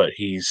terms, but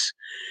he's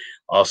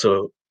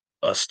also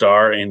a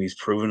star and he's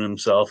proven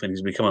himself and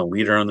he's become a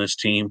leader on this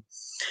team.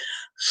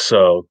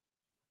 So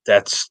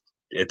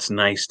it's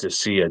nice to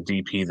see a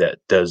DP that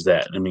does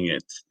that. I mean,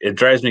 it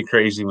drives me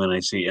crazy when I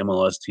see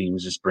MLS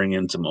teams just bring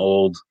in some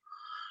old.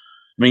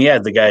 I mean, yeah,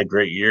 the guy had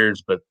great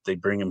years, but they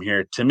bring him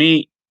here. To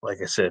me, like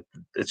I said,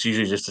 it's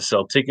usually just to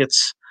sell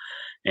tickets,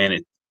 and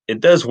it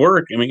does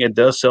work. I mean, it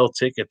does sell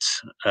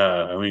tickets.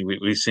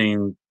 We've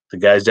seen the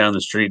guys down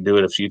the street do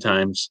it a few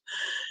times,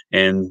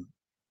 and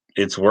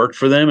it's worked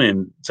for them.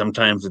 And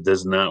sometimes it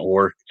does not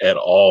work at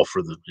all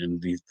for them.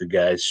 And the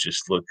guys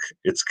just look.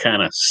 It's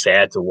kind of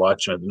sad to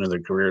watch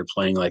another career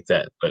playing like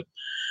that. But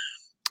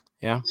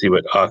yeah, see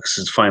what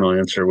Ox's final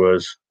answer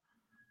was.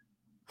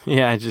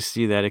 Yeah, I just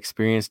see that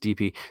experienced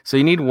DP. So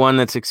you need one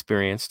that's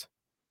experienced,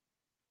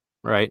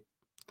 right?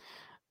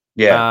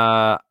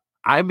 Yeah.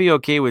 I'd be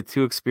okay with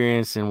 2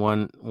 experienced and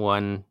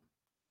one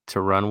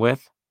to run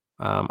with.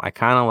 I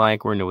kind of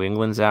like where New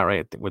England's at,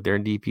 right, with their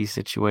DP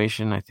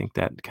situation. I think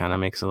that kind of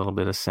makes a little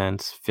bit of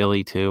sense.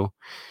 Philly too.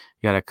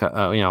 You got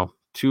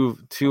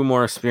two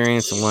more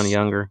experienced and one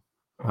younger.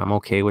 I'm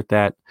okay with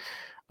that.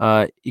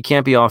 You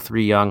can't be all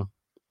 3 young,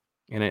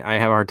 and I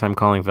have a hard time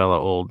calling Vela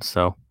old.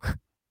 So,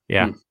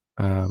 yeah.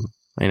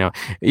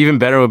 Even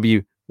better would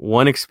be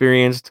 1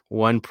 experienced,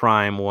 1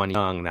 prime, 1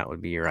 young. That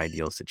would be your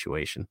ideal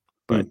situation.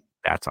 But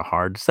that's a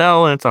hard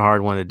sell and it's a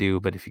hard one to do.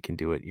 But if you can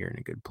do it, you're in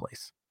a good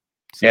place.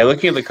 So, yeah,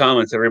 looking at the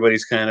comments,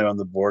 everybody's kind of on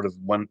the board of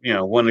one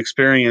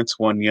experience,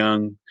 one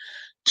young,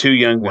 two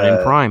young, one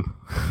in prime.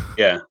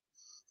 Yeah,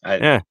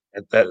 yeah,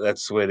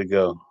 that's the way to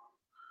go.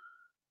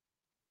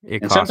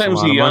 It and costs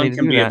sometimes a lot the of money young to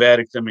can do be that. a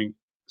bad. I mean,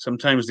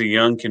 sometimes the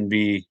young can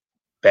be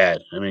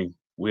bad. I mean,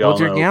 we all It's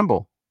your know.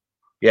 gamble.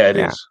 Yeah, it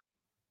is.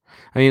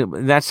 I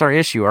mean, that's our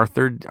issue. Our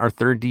third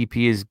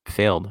DP has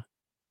failed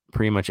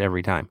pretty much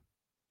every time.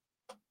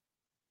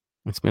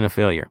 It's been a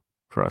failure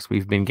for us.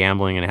 We've been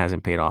gambling and it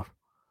hasn't paid off.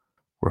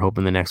 We're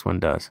hoping the next one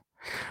does.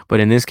 But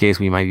in this case,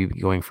 we might be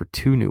going for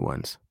 2 new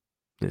ones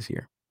this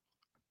year.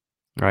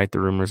 Right? The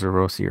rumors of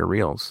Rossi are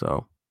real,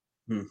 so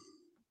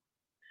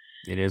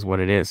it is what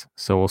it is.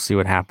 So we'll see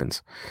what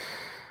happens.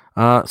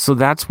 So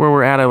that's where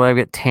we're at. I love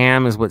it.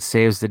 TAM is what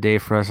saves the day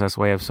for us. That's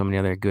why I have so many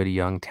other good,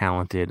 young,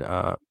 talented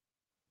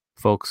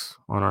folks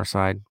on our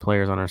side,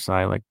 players on our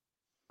side, like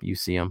you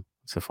see them,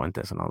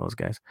 Cifuentes and all those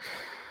guys.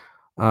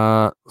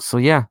 So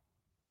yeah.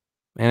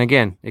 And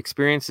again,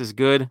 experience is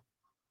good.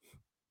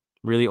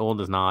 Really old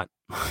is not.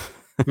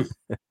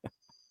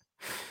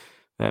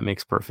 That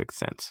makes perfect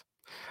sense.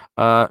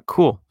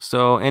 Cool.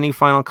 So any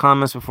final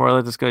comments before I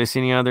let this go? You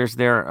see any others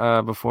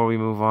there before we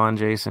move on,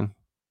 Jason?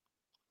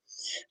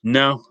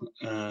 No.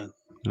 No.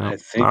 I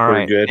think all we're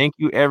right. good. Thank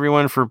you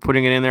everyone for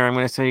putting it in there. I'm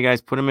going to tell you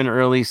guys, put them in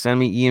early. Send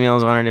me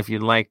emails on it if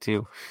you'd like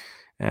to.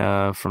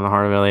 From the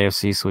heart of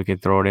LAFC, so we could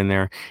throw it in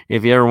there.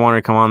 If you ever want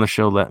to come on the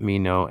show, let me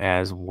know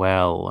as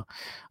well.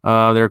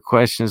 There are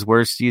questions.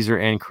 Where's Caesar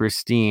and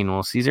Christine?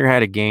 Well, Caesar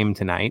had a game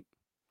tonight.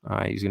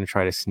 He's going to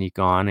try to sneak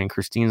on, and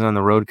Christine's on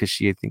the road because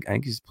I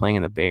think she's playing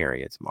in the Bay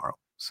Area tomorrow.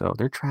 So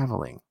they're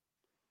traveling.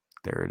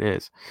 There it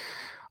is.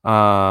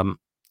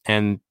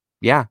 And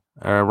yeah,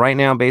 right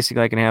now,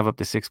 basically, I can have up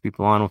to 6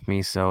 people on with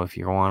me. So if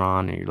you want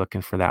on and you're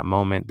looking for that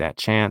moment, that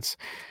chance,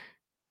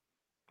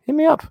 hit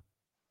me up.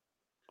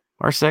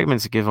 Our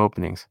segments give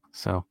openings.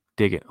 So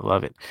dig it.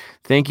 Love it.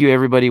 Thank you,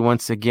 everybody,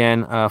 once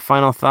again.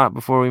 Final thought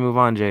before we move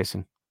on,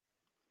 Jason.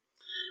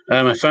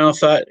 My final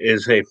thought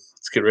is, hey,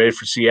 let's get ready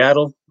for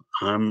Seattle.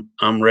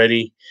 I'm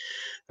ready.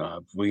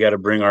 We got to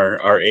bring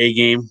our A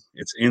game.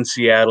 It's in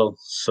Seattle,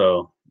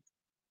 so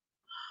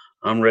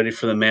I'm ready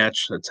for the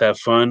match. Let's have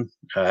fun.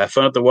 Have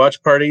fun at the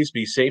watch parties.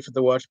 Be safe at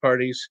the watch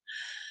parties.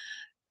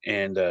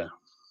 And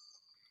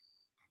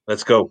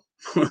let's go.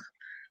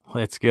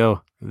 Let's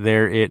go.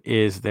 There it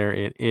is. There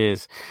it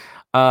is.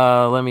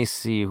 Let me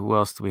see. Who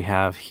else do we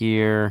have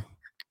here?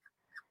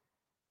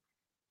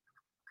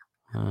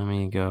 Let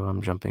me go.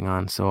 I'm jumping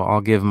on. So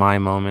I'll give my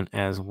moment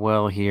as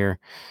well here.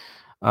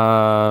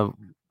 I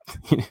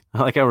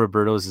like how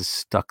Roberto's is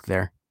stuck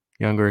there.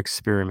 Younger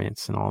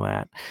experiments and all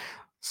that.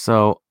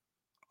 So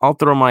I'll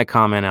throw my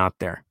comment out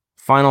there.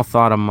 Final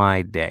thought of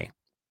my day.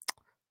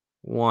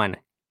 1,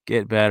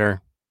 get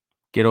better.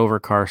 Get over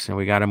Carson.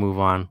 We got to move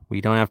on.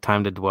 We don't have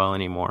time to dwell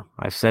anymore.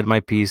 I've said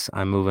my piece.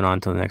 I'm moving on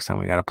till the next time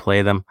we got to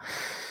play them.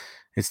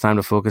 It's time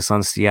to focus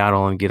on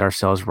Seattle and get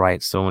ourselves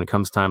right. So when it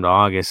comes time to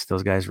August,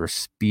 those guys are a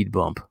speed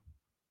bump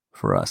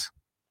for us.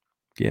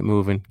 Get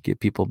moving. Get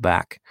people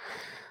back.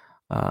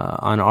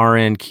 On our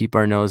end, keep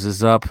our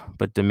noses up,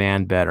 but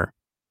demand better.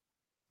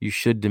 You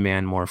should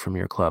demand more from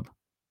your club.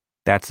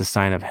 That's a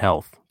sign of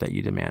health that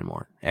you demand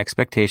more.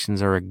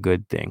 Expectations are a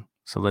good thing.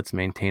 So let's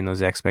maintain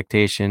those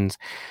expectations.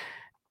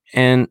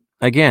 And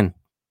again,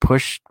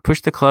 push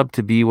the club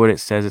to be what it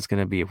says it's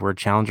going to be. If we're a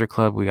challenger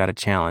club, we got to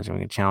challenge. And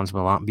we can challenge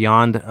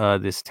beyond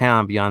this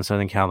town, beyond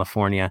Southern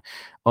California.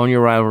 Own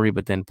your rivalry,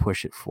 but then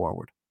push it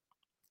forward.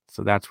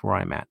 So that's where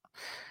I'm at.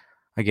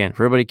 Again,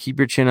 for everybody, keep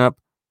your chin up.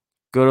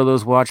 Go to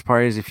those watch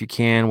parties if you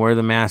can. Wear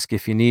the mask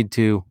if you need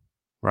to,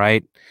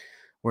 right?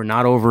 We're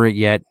not over it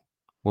yet.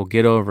 We'll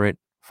get over it.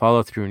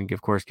 Follow through and,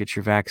 of course, get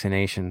your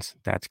vaccinations.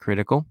 That's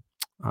critical.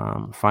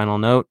 Final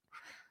note.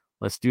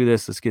 Let's do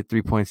this. Let's get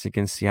 3 points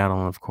against Seattle.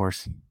 And, of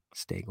course,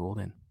 stay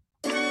golden.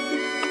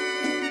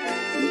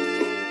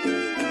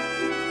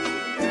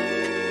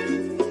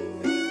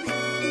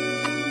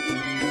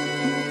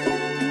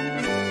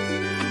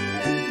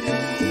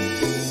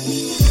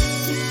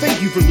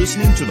 Thank you for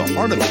listening to the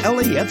Heart of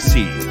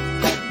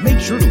LAFC. Make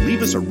sure to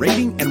leave us a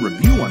rating and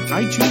review on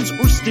iTunes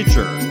or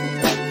Stitcher.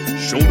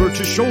 Shoulder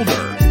to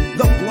shoulder,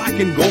 the black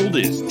and gold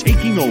is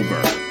taking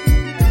over.